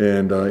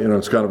 And,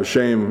 it's kind of a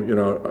shame, I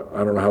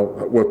don't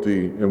know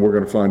and we're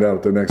going to find out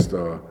at the next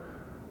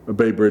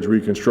Bay Bridge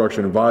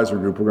Reconstruction Advisory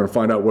Group, we're going to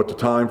find out what the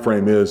time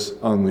frame is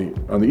on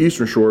the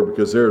eastern shore,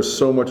 because there's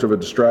so much of a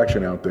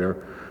distraction out there,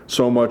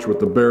 so much with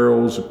the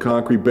barrels,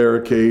 concrete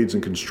barricades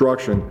and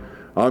construction.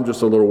 I'm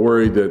just a little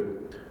worried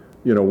that,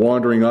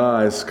 wandering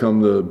eyes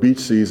come the beach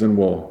season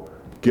will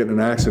get in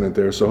an accident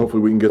there, so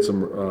hopefully we can get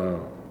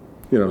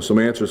some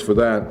answers for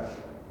that.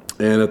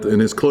 And in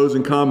his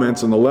closing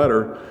comments in the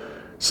letter,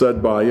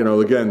 said by,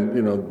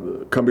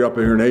 coming up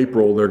here in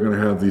April, they're going to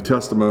have the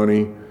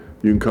testimony.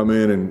 You can come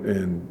in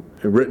and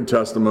written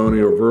testimony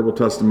or verbal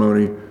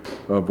testimony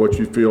of what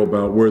you feel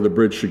about where the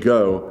bridge should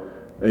go.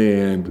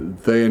 And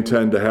they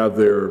intend to have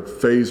their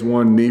Phase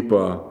 1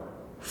 NEPA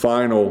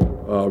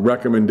final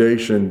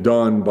recommendation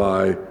done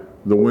by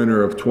the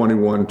winter of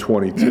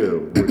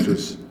 21-22, which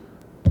is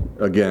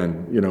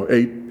again,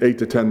 8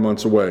 to 10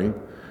 months away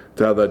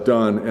to have that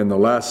done. And the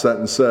last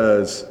sentence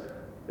says,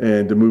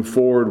 and to move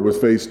forward with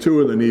phase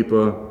 2 of the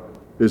NEPA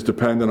is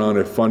dependent on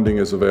if funding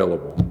is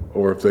available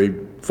or if they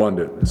fund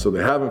it. So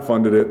they haven't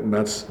funded it, and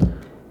that's the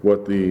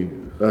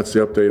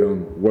update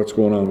on what's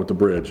going on with the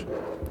bridge.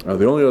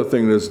 The only other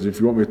thing is, if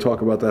you want me to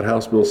talk about that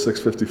House Bill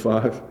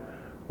 655,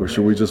 or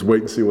should we just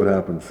wait and see what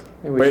happens?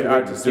 Wait,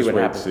 I just wait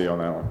to see on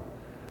that one.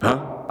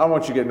 Huh? I don't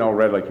want you getting all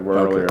red like you were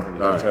earlier. When you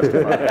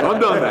testified.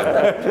 I'm done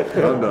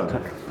then. I'm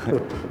done.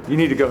 You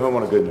need to go home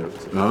on a good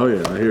note. Oh,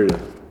 yeah, I hear you.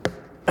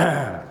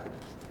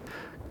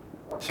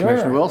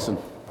 Commissioner Wilson.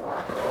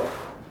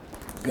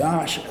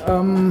 Gosh,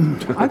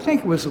 I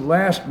think it was the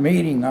last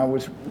meeting I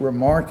was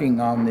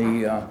remarking on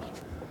the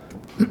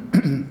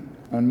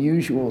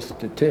unusual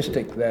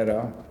statistic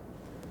that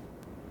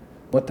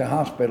what the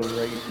hospital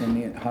rate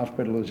and the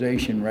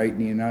hospitalization rate in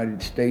the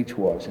United States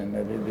was, and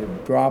that it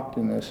had dropped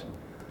in this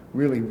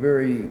really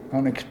very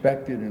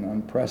unexpected and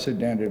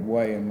unprecedented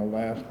way in the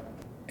last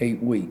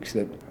 8 weeks.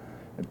 That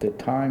at the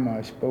time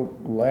I spoke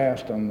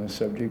last on the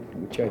subject,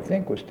 which I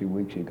think was 2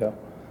 weeks ago,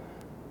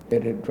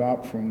 it had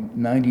dropped from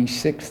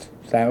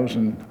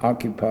 96,000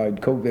 occupied,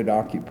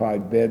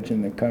 COVID-occupied beds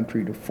in the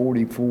country to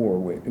 44,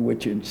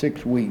 which in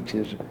 6 weeks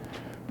is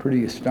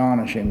pretty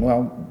astonishing.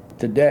 Well,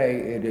 today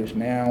it is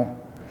now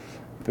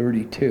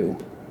 32,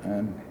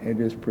 and it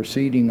is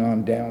proceeding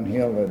on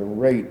downhill at a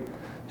rate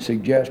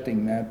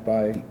suggesting that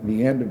by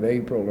the end of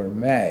April or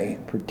May,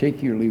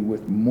 particularly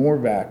with more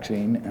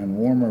vaccine and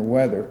warmer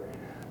weather,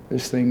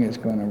 this thing is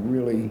going to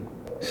really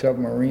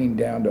submarine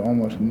down to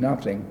almost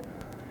nothing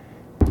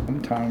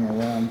sometime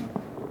around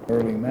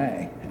early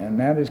May. And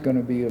that is going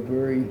to be a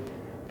very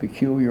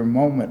peculiar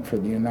moment for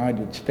the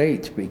United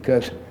States,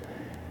 because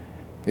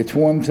it's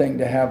one thing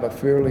to have a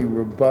fairly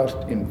robust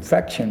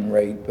infection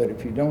rate, but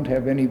if you don't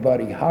have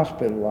anybody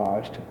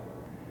hospitalized,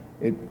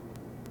 it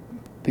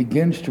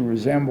begins to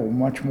resemble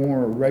much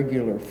more a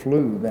regular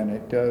flu than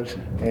it does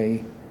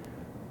a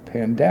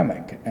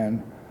pandemic.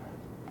 And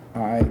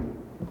I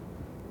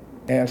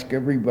ask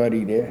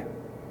everybody to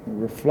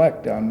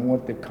reflect on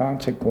what the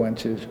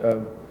consequences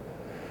of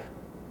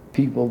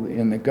people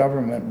in the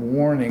government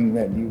warning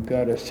that you've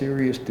got a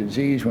serious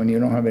disease when you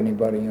don't have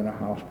anybody in a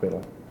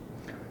hospital.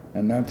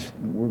 And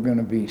we're going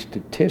to be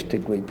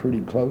statistically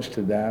pretty close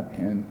to that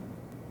in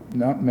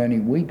not many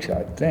weeks,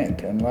 I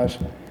think, unless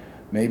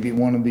maybe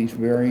one of these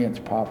variants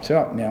pops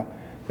up. Now,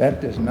 that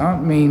does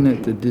not mean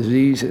that the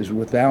disease is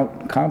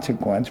without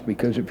consequence,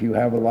 because if you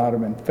have a lot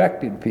of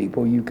infected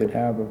people, you could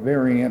have a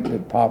variant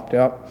that popped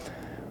up,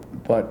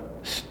 but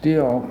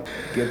still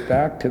get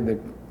back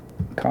to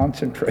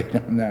concentrate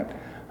on that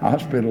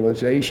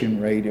hospitalization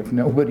rate. If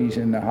nobody's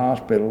in the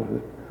hospital,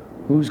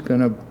 who's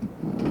going to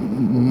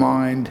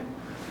mind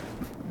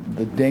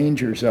the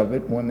dangers of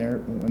it when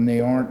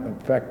they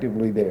aren't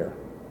effectively there?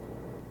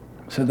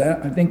 So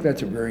I think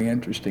that's a very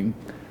interesting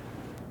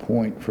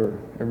point for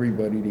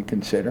everybody to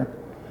consider.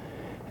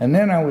 And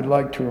then I would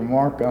like to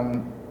remark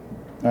on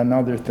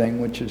another thing,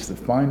 which is the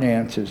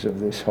finances of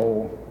this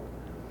whole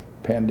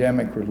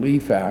Pandemic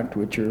Relief Act,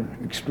 which are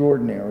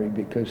extraordinary,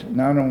 because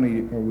not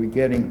only are we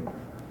getting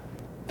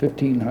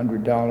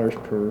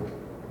 $1,500 per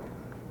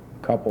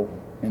couple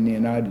in the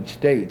United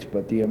States,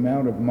 but the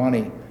amount of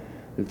money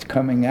that's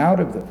coming out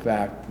of the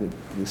fact that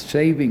the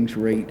savings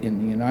rate in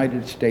the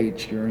United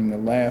States during the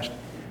last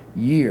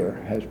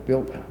year has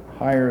built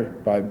higher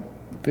by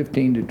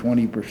 15 to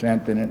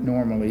 20% than it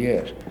normally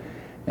is.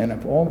 And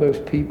if all those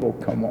people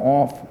come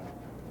off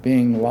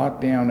being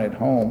locked down at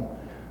home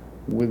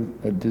with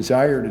a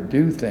desire to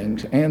do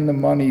things and the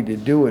money to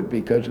do it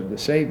because of the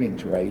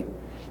savings rate,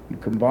 you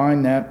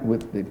combine that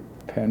with the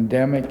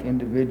pandemic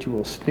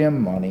individual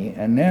stim money,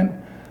 and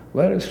then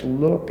let us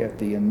look at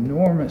the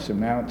enormous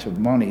amounts of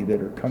money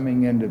that are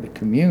coming into the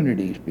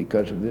communities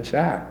because of this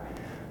act.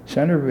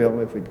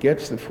 Centerville, if it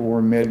gets the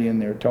 $4 million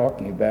they're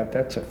talking about,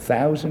 that's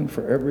 $1,000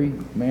 for every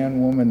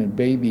man, woman, and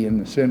baby in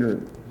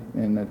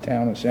the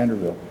town of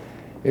Centerville.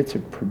 It's a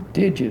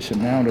prodigious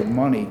amount of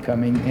money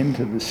coming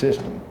into the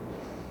system.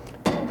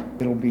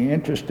 It'll be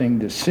interesting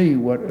to see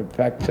what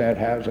effects that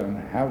has on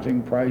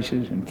housing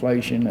prices,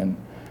 inflation, and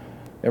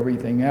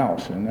everything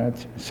else. And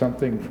that's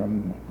something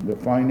from the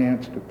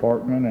finance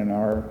department, and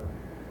our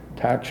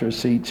tax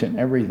receipts and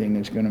everything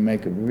is going to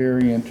make a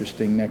very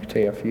interesting next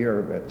half year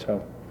of it.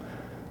 So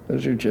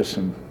those are just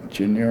some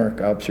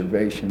generic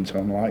observations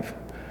on life.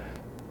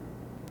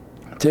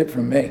 That's it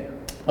from me.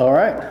 All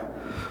right.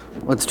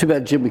 Well, it's too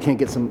bad, Jim, we can't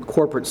get some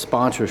corporate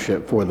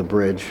sponsorship for the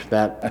bridge.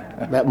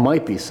 That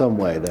might be some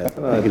way that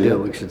we could do.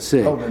 We should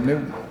see. Oh, the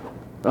new.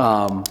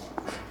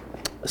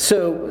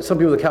 So some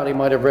people in the county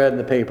might have read in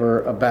the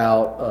paper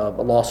about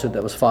a lawsuit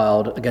that was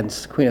filed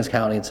against Queen Anne's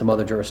County and some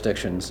other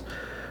jurisdictions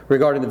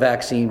regarding the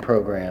vaccine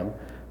program.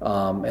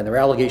 And there are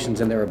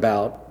allegations in there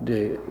about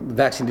the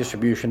vaccine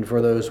distribution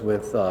for those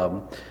with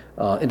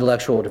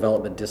intellectual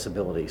development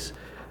disabilities.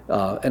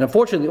 And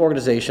unfortunately, the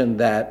organization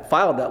that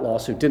filed that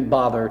lawsuit didn't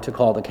bother to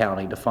call the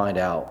county to find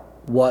out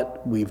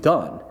what we've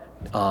done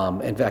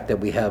In fact, that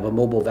we have a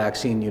mobile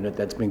vaccine unit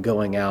that's been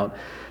going out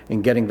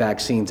and getting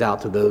vaccines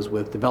out to those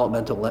with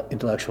developmental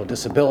intellectual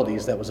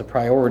disabilities. That was a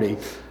priority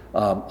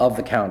of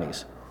the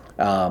counties.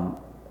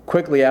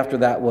 Quickly after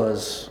that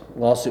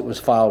lawsuit was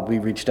filed, we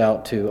reached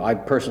out to, I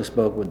personally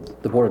spoke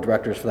with the board of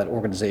directors for that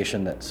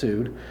organization that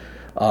sued,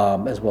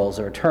 as well as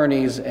their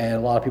attorneys, and a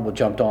lot of people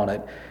jumped on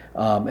it.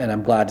 And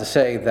I'm glad to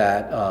say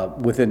that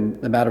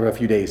within the matter of a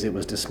few days, it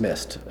was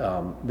dismissed.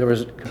 There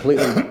was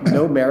completely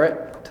no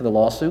merit to the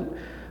lawsuit,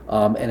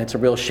 and it's a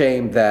real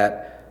shame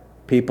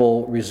that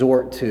people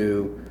resort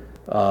to,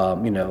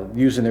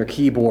 using their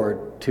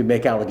keyboard to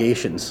make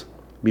allegations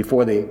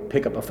before they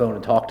pick up a phone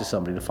and talk to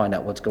somebody to find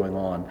out what's going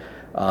on.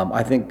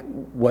 I think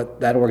what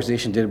that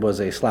organization did was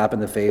a slap in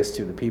the face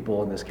to the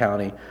people in this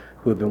county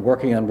who have been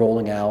working on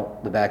rolling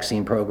out the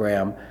vaccine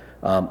program.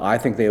 I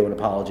think they owe an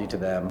apology to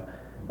them.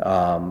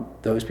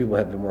 Those people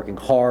have been working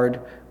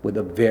hard with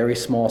a very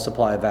small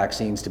supply of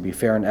vaccines to be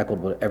fair and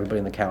equitable to everybody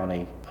in the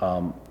county.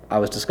 I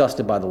was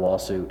disgusted by the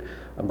lawsuit.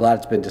 I'm glad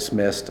it's been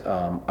dismissed.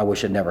 I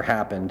wish it never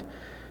happened,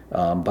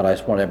 but I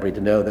just want everybody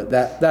to know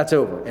that that's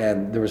over,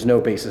 and there was no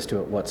basis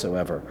to it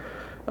whatsoever.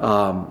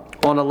 On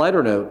a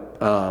lighter note,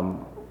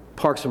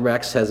 Parks and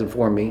Recs has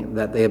informed me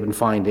that they have been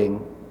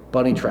finding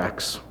bunny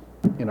tracks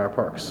in our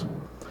parks.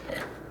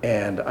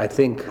 And I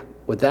think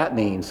what that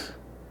means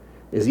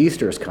is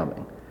Easter is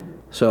coming.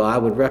 So I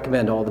would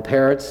recommend all the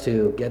parents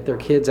to get their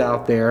kids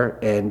out there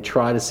and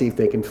try to see if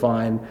they can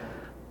find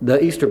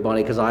the Easter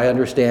bunny, because I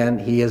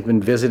understand he has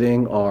been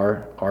visiting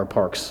our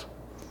parks.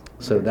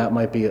 So that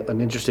might be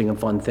an interesting and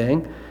fun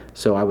thing.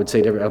 So I would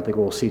say to everybody, I don't think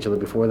we'll see each other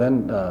before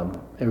then.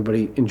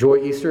 Everybody enjoy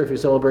Easter if you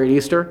celebrate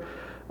Easter.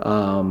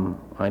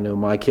 I know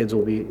my kids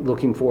will be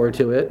looking forward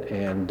to it,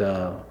 and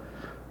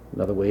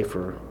another way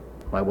for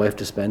my wife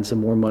to spend some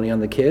more money on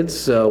the kids.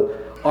 So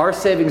our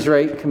savings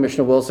rate,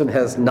 Commissioner Wilson,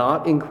 has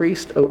not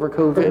increased over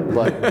COVID,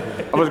 but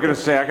I was going to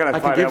say, I got to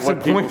find out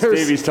what people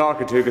Stevie's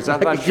talking to, because I'm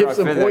not sure I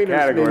fit that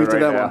category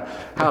right now.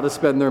 How to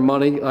spend their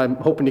money. I'm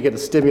hoping to get a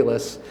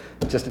stimulus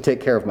just to take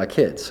care of my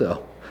kids,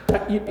 so.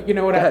 You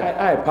know what,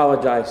 I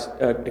apologize,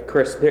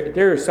 Chris.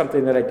 There is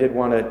something that I did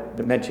want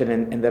to mention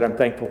and that I'm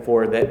thankful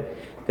for,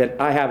 that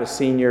I have a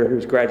senior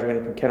who's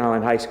graduating from Kent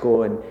Island High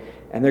School, and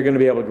they're going to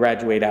be able to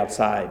graduate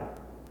outside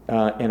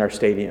in our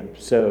stadium.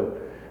 So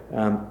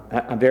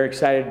I'm very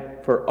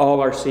excited for all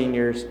our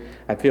seniors.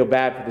 I feel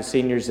bad for the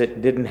seniors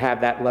that didn't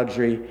have that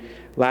luxury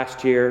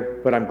last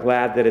year, but I'm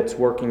glad that it's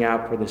working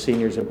out for the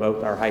seniors of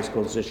both our high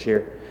schools this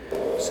year.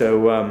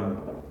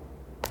 So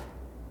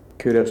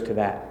kudos to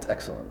that. That's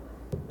excellent.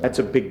 That's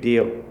a big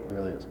deal. It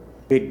really is.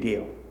 Big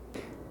deal.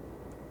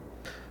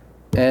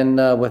 And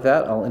with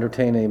that, I'll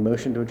entertain a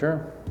motion to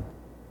adjourn.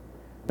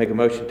 Make a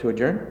motion to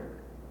adjourn?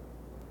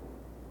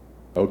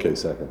 Okay,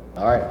 second.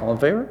 All right, all in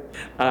favor?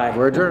 Aye.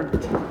 We're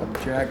adjourned.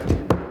 Check.